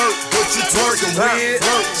 What you twerking with?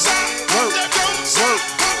 Work.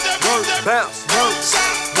 Bounce.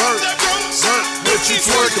 What you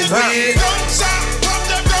twerking with?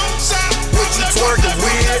 What you twerking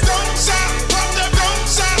with?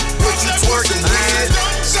 What you twerking with?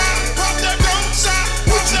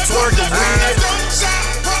 What you twerking with?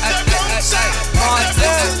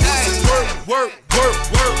 Work.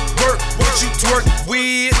 What you twerk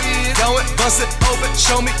with? Go and bust it open.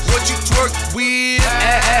 Show me what you twerk with.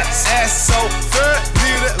 Ass so good.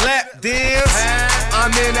 Need a lap dance.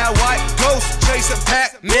 I'm in that white ghost chasing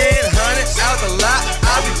Pac-Man. 100 out the lot.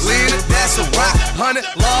 I be leading. That's a rock. 100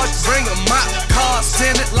 large. Bring a mop. Cars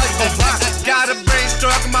tinted like a rock. Got a brain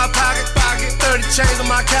struck in my pocket. 30 chains on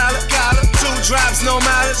my collar. 2 drops, no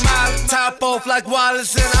mileage. Top off like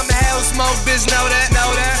Wallace. And I'm a hell smoke, bitch, know that.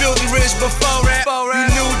 Filthy rich before that. You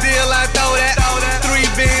new deal, I throw that. 3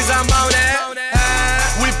 beans, I'm on that.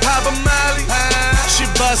 We pop a molly. She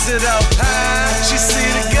bust it up. She see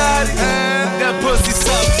the Gotti. That pussy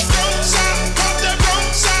suck.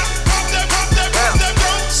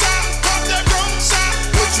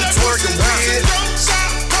 What you twerking with?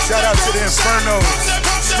 Shout out to the Infernos,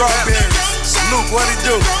 Strawberries. Luke, what it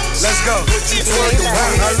do? Let's go.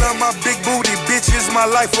 I love my big booty bitches. My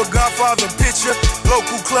life a Godfather picture.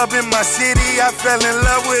 Local club in my city. I fell in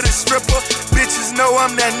love with a stripper. Bitches know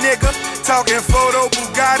I'm that nigga. Talking photo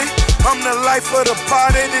Bugatti. I'm the life of the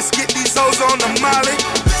party. Let's get these hoes on the molly.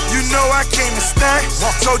 You know I came to stand.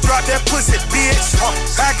 So drop that pussy, bitch.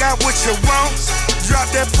 I got what you want. Drop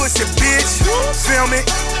that pussy, bitch. Film it.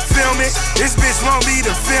 This bitch want me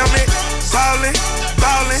to film it. Ballin',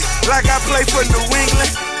 like I play for New England.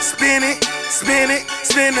 Spin it,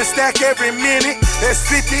 spin a stack every minute. That's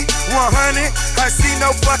 50, 100, I see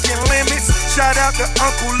no fucking limits. Shout out to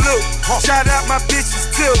Uncle Luke, shout out my bitches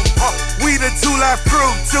too. We the 2 Life crew,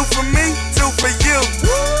 2 for me, 2 for you.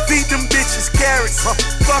 Feed them bitches carrots, fuck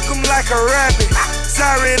them like a rabbit.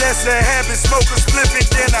 Sorry, that's a habit, smoke a spliff it,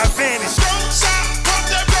 then I vanish.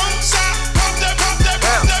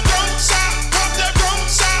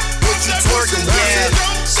 What you twerking with?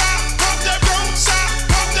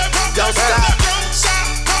 Don't stop.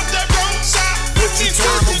 What you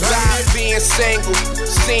twerking with? Being single,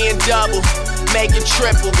 seeing double, making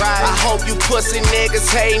triple. I hope you pussy niggas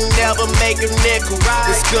hating, never make a nickel.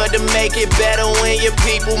 It's good to make it better when your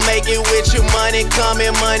people make it with your money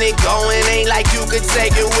coming, money going. Ain't like you could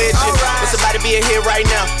take it with you. It's about to be a hit right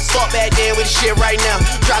now. Fuck back then with the shit right now.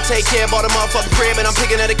 Drop, take care, bought a motherfucking crib, and I'm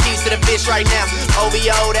picking up the keys to the bitch right now.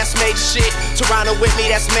 OVO, that's major shit. Toronto with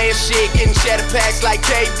me, that's major shit. Getting cheddar packs like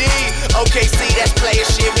KD. OKC, that's player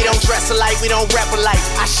shit. We don't dress alike, we don't rap alike.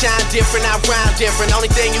 I shine different, I rhyme different.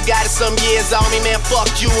 Only thing you got is some years on me, man.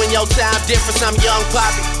 Fuck you and your time difference. I'm young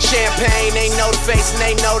poppy. Champagne, they know the face and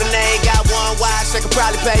they know the name. Got one watch that could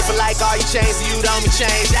probably pay for like all your chains, so you don't be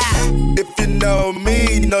changed. If you know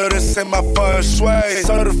me, you know this ain't my first way.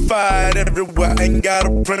 Certified everywhere, ain't got a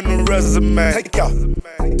print on resume. Take y'all,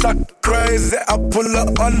 talk crazy, I pull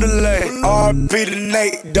up underlay. RP to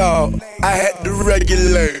Nate, dog, I had to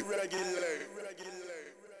regulate.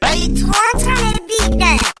 Turn the beat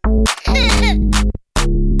down.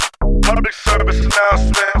 Public service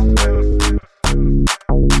announcement.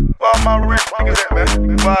 Where all my rich niggas at,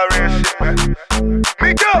 man? Why real shit, man? Me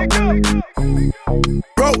go!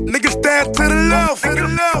 Bro, niggas stand to the left.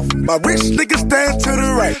 My rich nigga stand to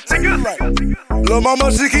the right. Lil'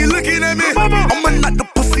 mama, she keep looking at me. I'ma knock the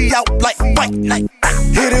pussy out like white night.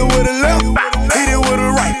 Hit it with a left, hit it with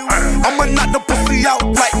a right. I'ma knock the pussy out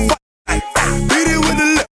like white night. Hit it with the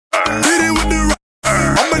left, hit it with the right.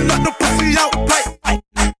 I'ma knock the pussy out like white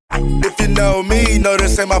night. If you know me, know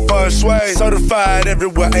this ain't my first way. Certified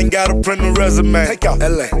everywhere, ain't gotta print a resume. Take out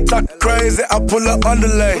LA. Talk crazy, I pull up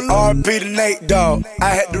underlay. RP to Nate, dog. I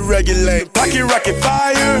had to regulate. Pocket rocket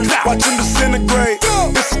fire, watch him disintegrate.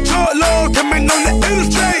 It's a short load coming on the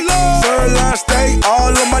interstate. Third line steak, all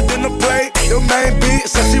on my dinner plate. Your main beat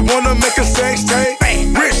says she wanna make a sex tape.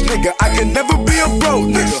 Rich nigga, I can never be a broke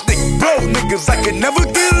nigga. Broke niggas, I can never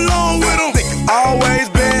get along with them. Always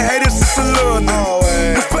been hated since a little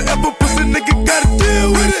nigga. This forever pussy nigga gotta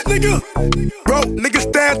deal with it, nigga. Broke nigga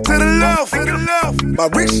stand to the left. My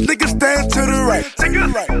rich nigga stand to the right.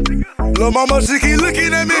 Lil' mama, she keep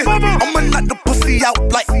looking at me. I'ma knock the pussy out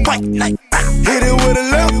like white night. Hit it with a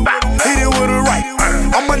left, hit it with a right.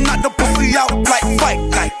 I'ma knock the pussy out like white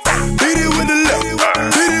night. Hit it with the left,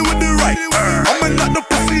 hit it with the right. I'ma knock the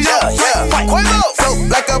pussy out like white night. Float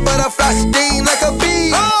like a butterfly, sting like a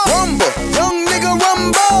bee. Rumble, young nigga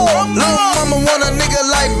rumble. Lil' mama want a nigga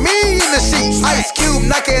like me in the sheets. Ice Cube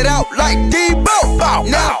knock it out like Debo.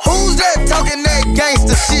 Now who's that talking that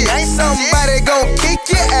gangsta shit? Somebody gon' kick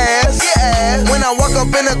your ass. When I walk up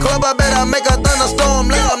in the club, I better make a thunderstorm.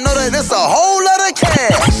 Let them know that it's a whole lot of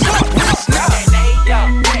cash.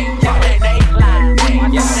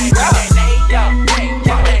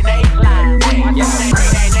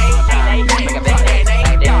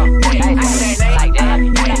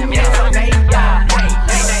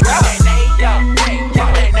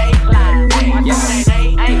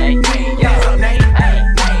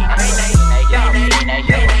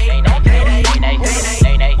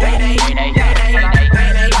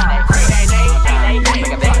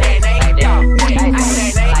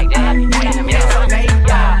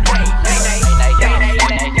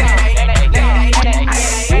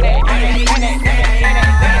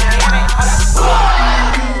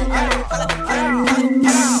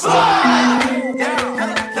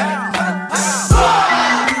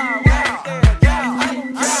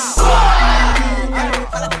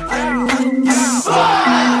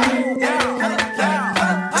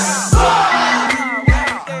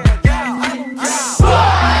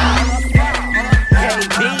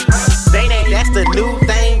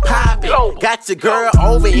 Got your girl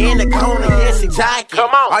over in the corner, yeah, she jockey.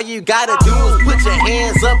 All you gotta do is put your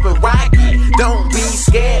hands up and rock it. Don't be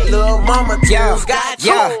scared, little mama, tools got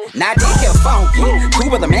you. Now they get funky. Who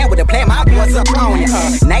was the man with the plan? My boys up on it.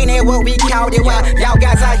 Name that what we called it. While y'all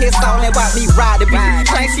guys out here stalling, while me ride the beat.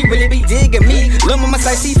 Think she really be digging me. Little mama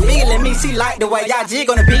say she feeling me. She like the way y'all jig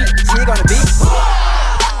on the beat. Jig on the beat.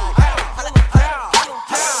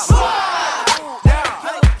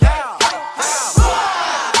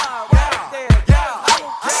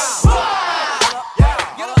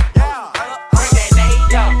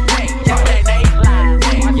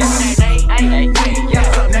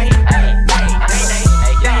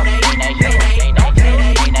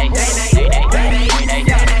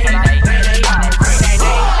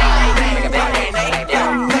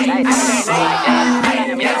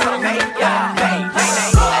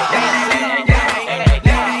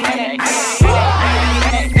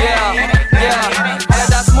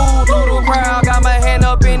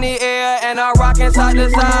 Side to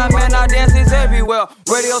side, man, our dances everywhere.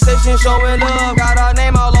 Radio station showing love, got our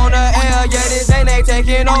name all on the air. Yeah, this ain't they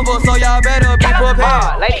taking over, so y'all better be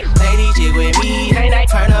prepared. Ladies, jig with me,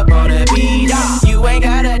 turn up on the beat. You ain't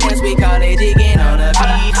gotta dance, we call it jigging on the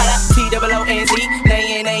beat. T-O-O-N-C,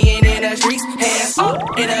 laying in the streets. Hands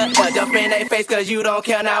up in the air, jump in their face, cause you don't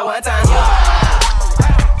care not one time.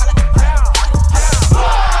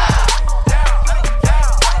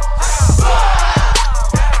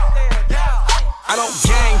 I don't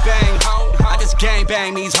gang bang, ho. I just gang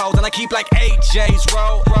bang these hoes, and I keep like AJ's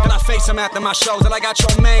roll. Then I face them after my shows, and I got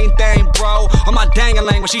your main thing, bro. On my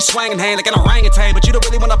dang-a-lang when she swinging hand like an orangutan, but you don't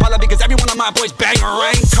really wanna follow because every one of my boys bang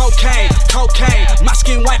rain. Cocaine, my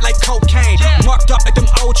skin white like cocaine. Marked up like them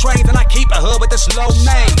old trains, and I keep a hood with the slow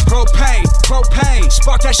name. Propane,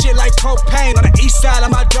 spark that shit like propane. On the east side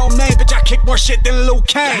of my domain, bitch, I kick more shit than Luke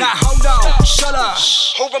Kane. Now hold on, shut up.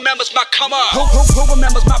 Who remembers my come up? Who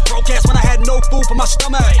remembers my broke ass when I had no food for my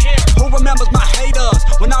stomach? Who remembers my haters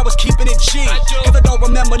when I was keeping it G? Cause I don't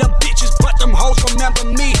remember them bitches, but them hoes remember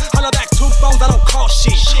me. Holla back 2 phones, I don't call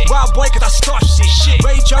shit. Wild boy cause I start shit.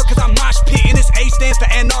 Rage out cause I mosh pit, and this A stands for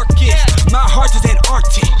anarchist. My heart is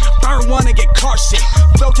Antarctic, burn one and get car sick.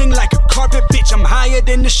 Floating like a carpet, bitch, I'm high higher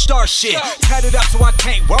than the star shit. Tatted up so I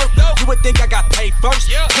can't work. You would think I got paid first.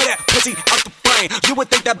 Put that pussy out the frame. You would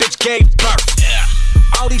think that bitch gave birth.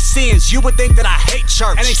 All these sins, you would think that I hate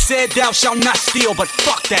church. And they said thou shalt not steal, but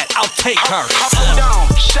fuck that, I'll take her. Hold on,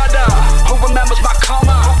 shut up. Who remembers my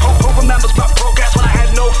karma? Who remembers my broke ass when I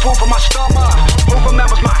had no food for my stomach? Who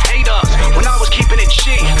remembers my haters when I was keeping it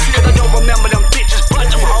G? Cause I don't remember them bitches, but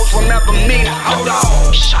them hoes remember me. Hold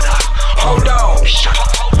on, shut up. Hold on, shut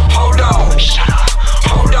up. Hold on, shut up.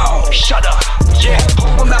 Hold on, shut up. Yeah,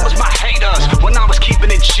 who remembers my haters when I was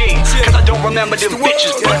keeping it G? Cause I don't remember them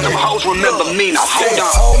bitches, but them hoes remember me. Now hold on.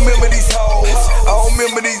 I don't remember these hoes, I don't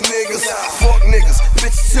remember these niggas. Fuck niggas,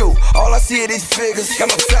 bitches too. All I see are these figures. Got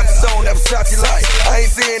my Versace on, that Versace light. I ain't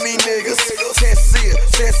seeing these niggas. Can't see it,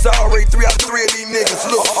 can't sorry. 3 out of 3 of these niggas.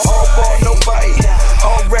 Look, all ball, no bite.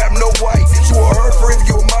 All rap, no white. You are her friends,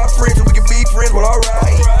 you were my friends, and we can be friends, but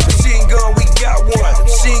alright. Machine gun, we got one.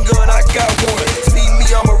 Machine gun, I got one. See me,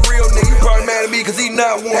 I'm a real nigga. You probably mad at me cause he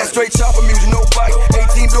not one. That straight chopper music, no bite.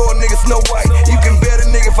 18 door nigga, Snow White. You can bet a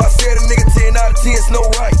nigga if I said a nigga 10 out of 10, Snow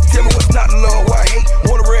White. Tell me what's not love, why I hate.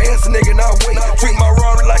 Want a real answer, nigga, and I wait. Treat my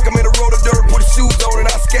Rari like I'm in a road of dirt. Put the shoes on and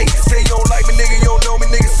I skate. Say you don't like me, nigga, you don't know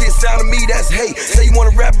me, nigga. Shit sound to me, that's hate. Say you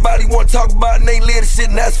wanna rap about it, you wanna talk about it, and ain't live the shit,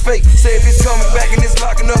 and that's fake. Say if it's coming back and it's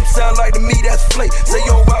locking up, sound like to me, that's flake. Say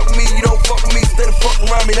you don't rock with me, you don't fuck with me, instead of fucking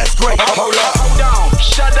around me, that's great. Hold up. Hold on,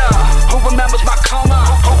 shut up. Who remembers my karma?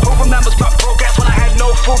 Who remembers my broke ass when I had no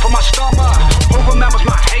food for my stomach? Who remembers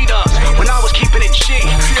my haters when I was keeping it G?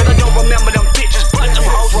 Cause I don't remember them bitches, but them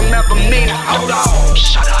hoes remember me. Hold on,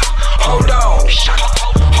 shut up. Hold on, shut up.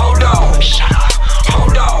 Hold on, shut up.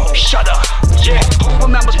 Hold on, shut up. Yeah, who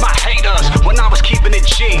remembers my haters when I was keeping it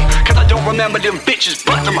G? Cause I don't remember them bitches,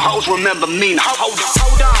 but them hoes remember me. Now hold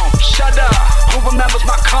on, shut up. Who remembers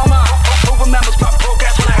my karma? Who remembers my broke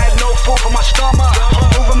ass when I had no food for my stomach?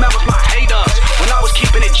 Who remembers my haters when I was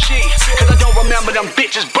keeping it G? Cause I don't remember them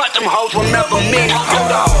bitches, but them hoes remember me.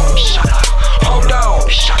 Hold on, shut up. Hold on,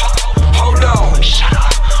 shut up. Hold on, shut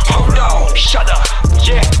up. Hold on, shut up.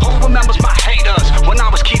 Yeah, who remembers my haters when I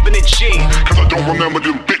was keeping it G? Cause I don't remember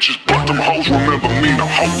them bitches, but them hoes remember me. Now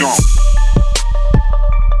hold on.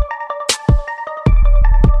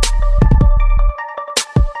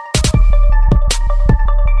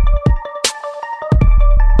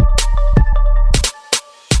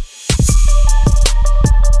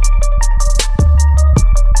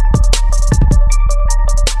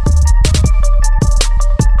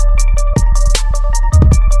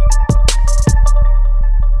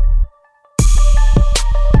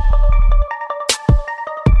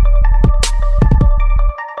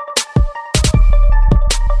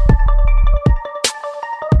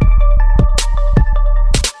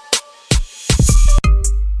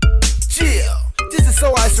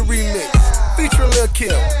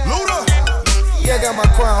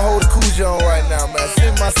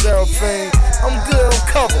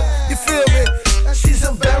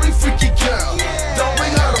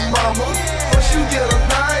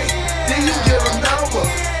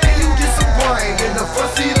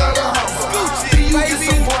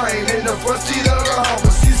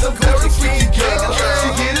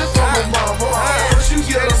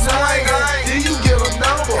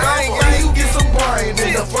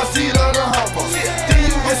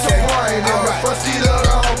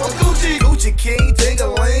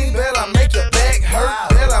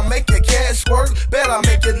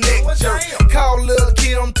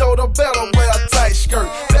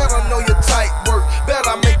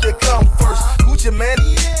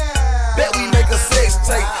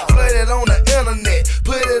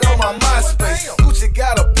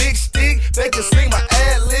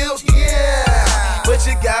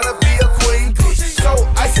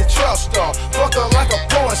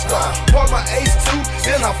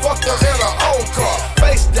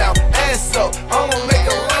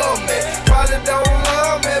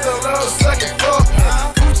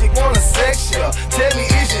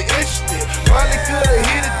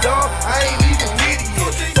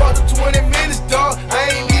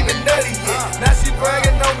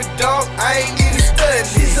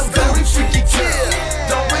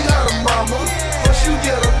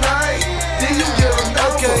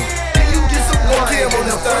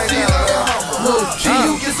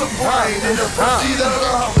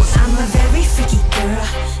 I'm a very freaky girl,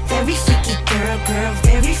 very freaky girl,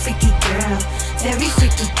 very freaky girl, very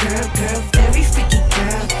freaky girl, very freaky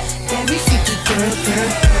girl, very freaky girl.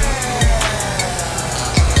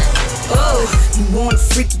 Oh, you want a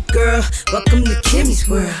freaky girl? Welcome to Kimmy's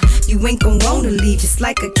world. You ain't gon' wanna leave just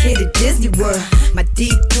like a kid at Disney World. My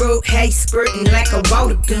deep throat had you squirting like a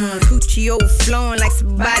water gun. Coochie overflowing like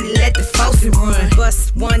somebody let the faucet run.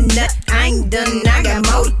 Bust one nut, I ain't done, I got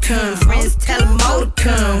more to come. Friends tell them more to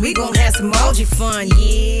come. We gon' have some OG fun,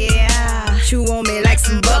 yeah. Chew on me like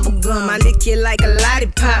some bubble gum. I lick you like a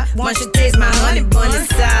lollipop. Once you taste my honey bun,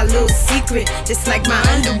 inside a little secret, just like my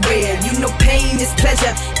underwear. You know pain is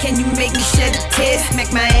pleasure. Can you make me shed a tear?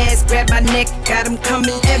 Smack my ass, grab my neck, got him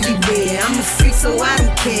coming everywhere. I'm a freak, so I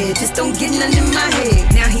don't care. Just don't get none in my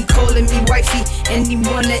head. Now he calling me wifey, and he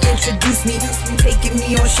wanna introduce me. Taking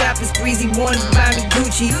me on shopping sprees, he wanna buy me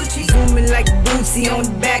Gucci. Zooming like Bootsy on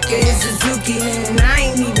the back of his Suzuki. And I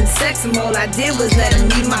ain't even sex him, all I did was let him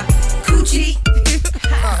meet my coochie.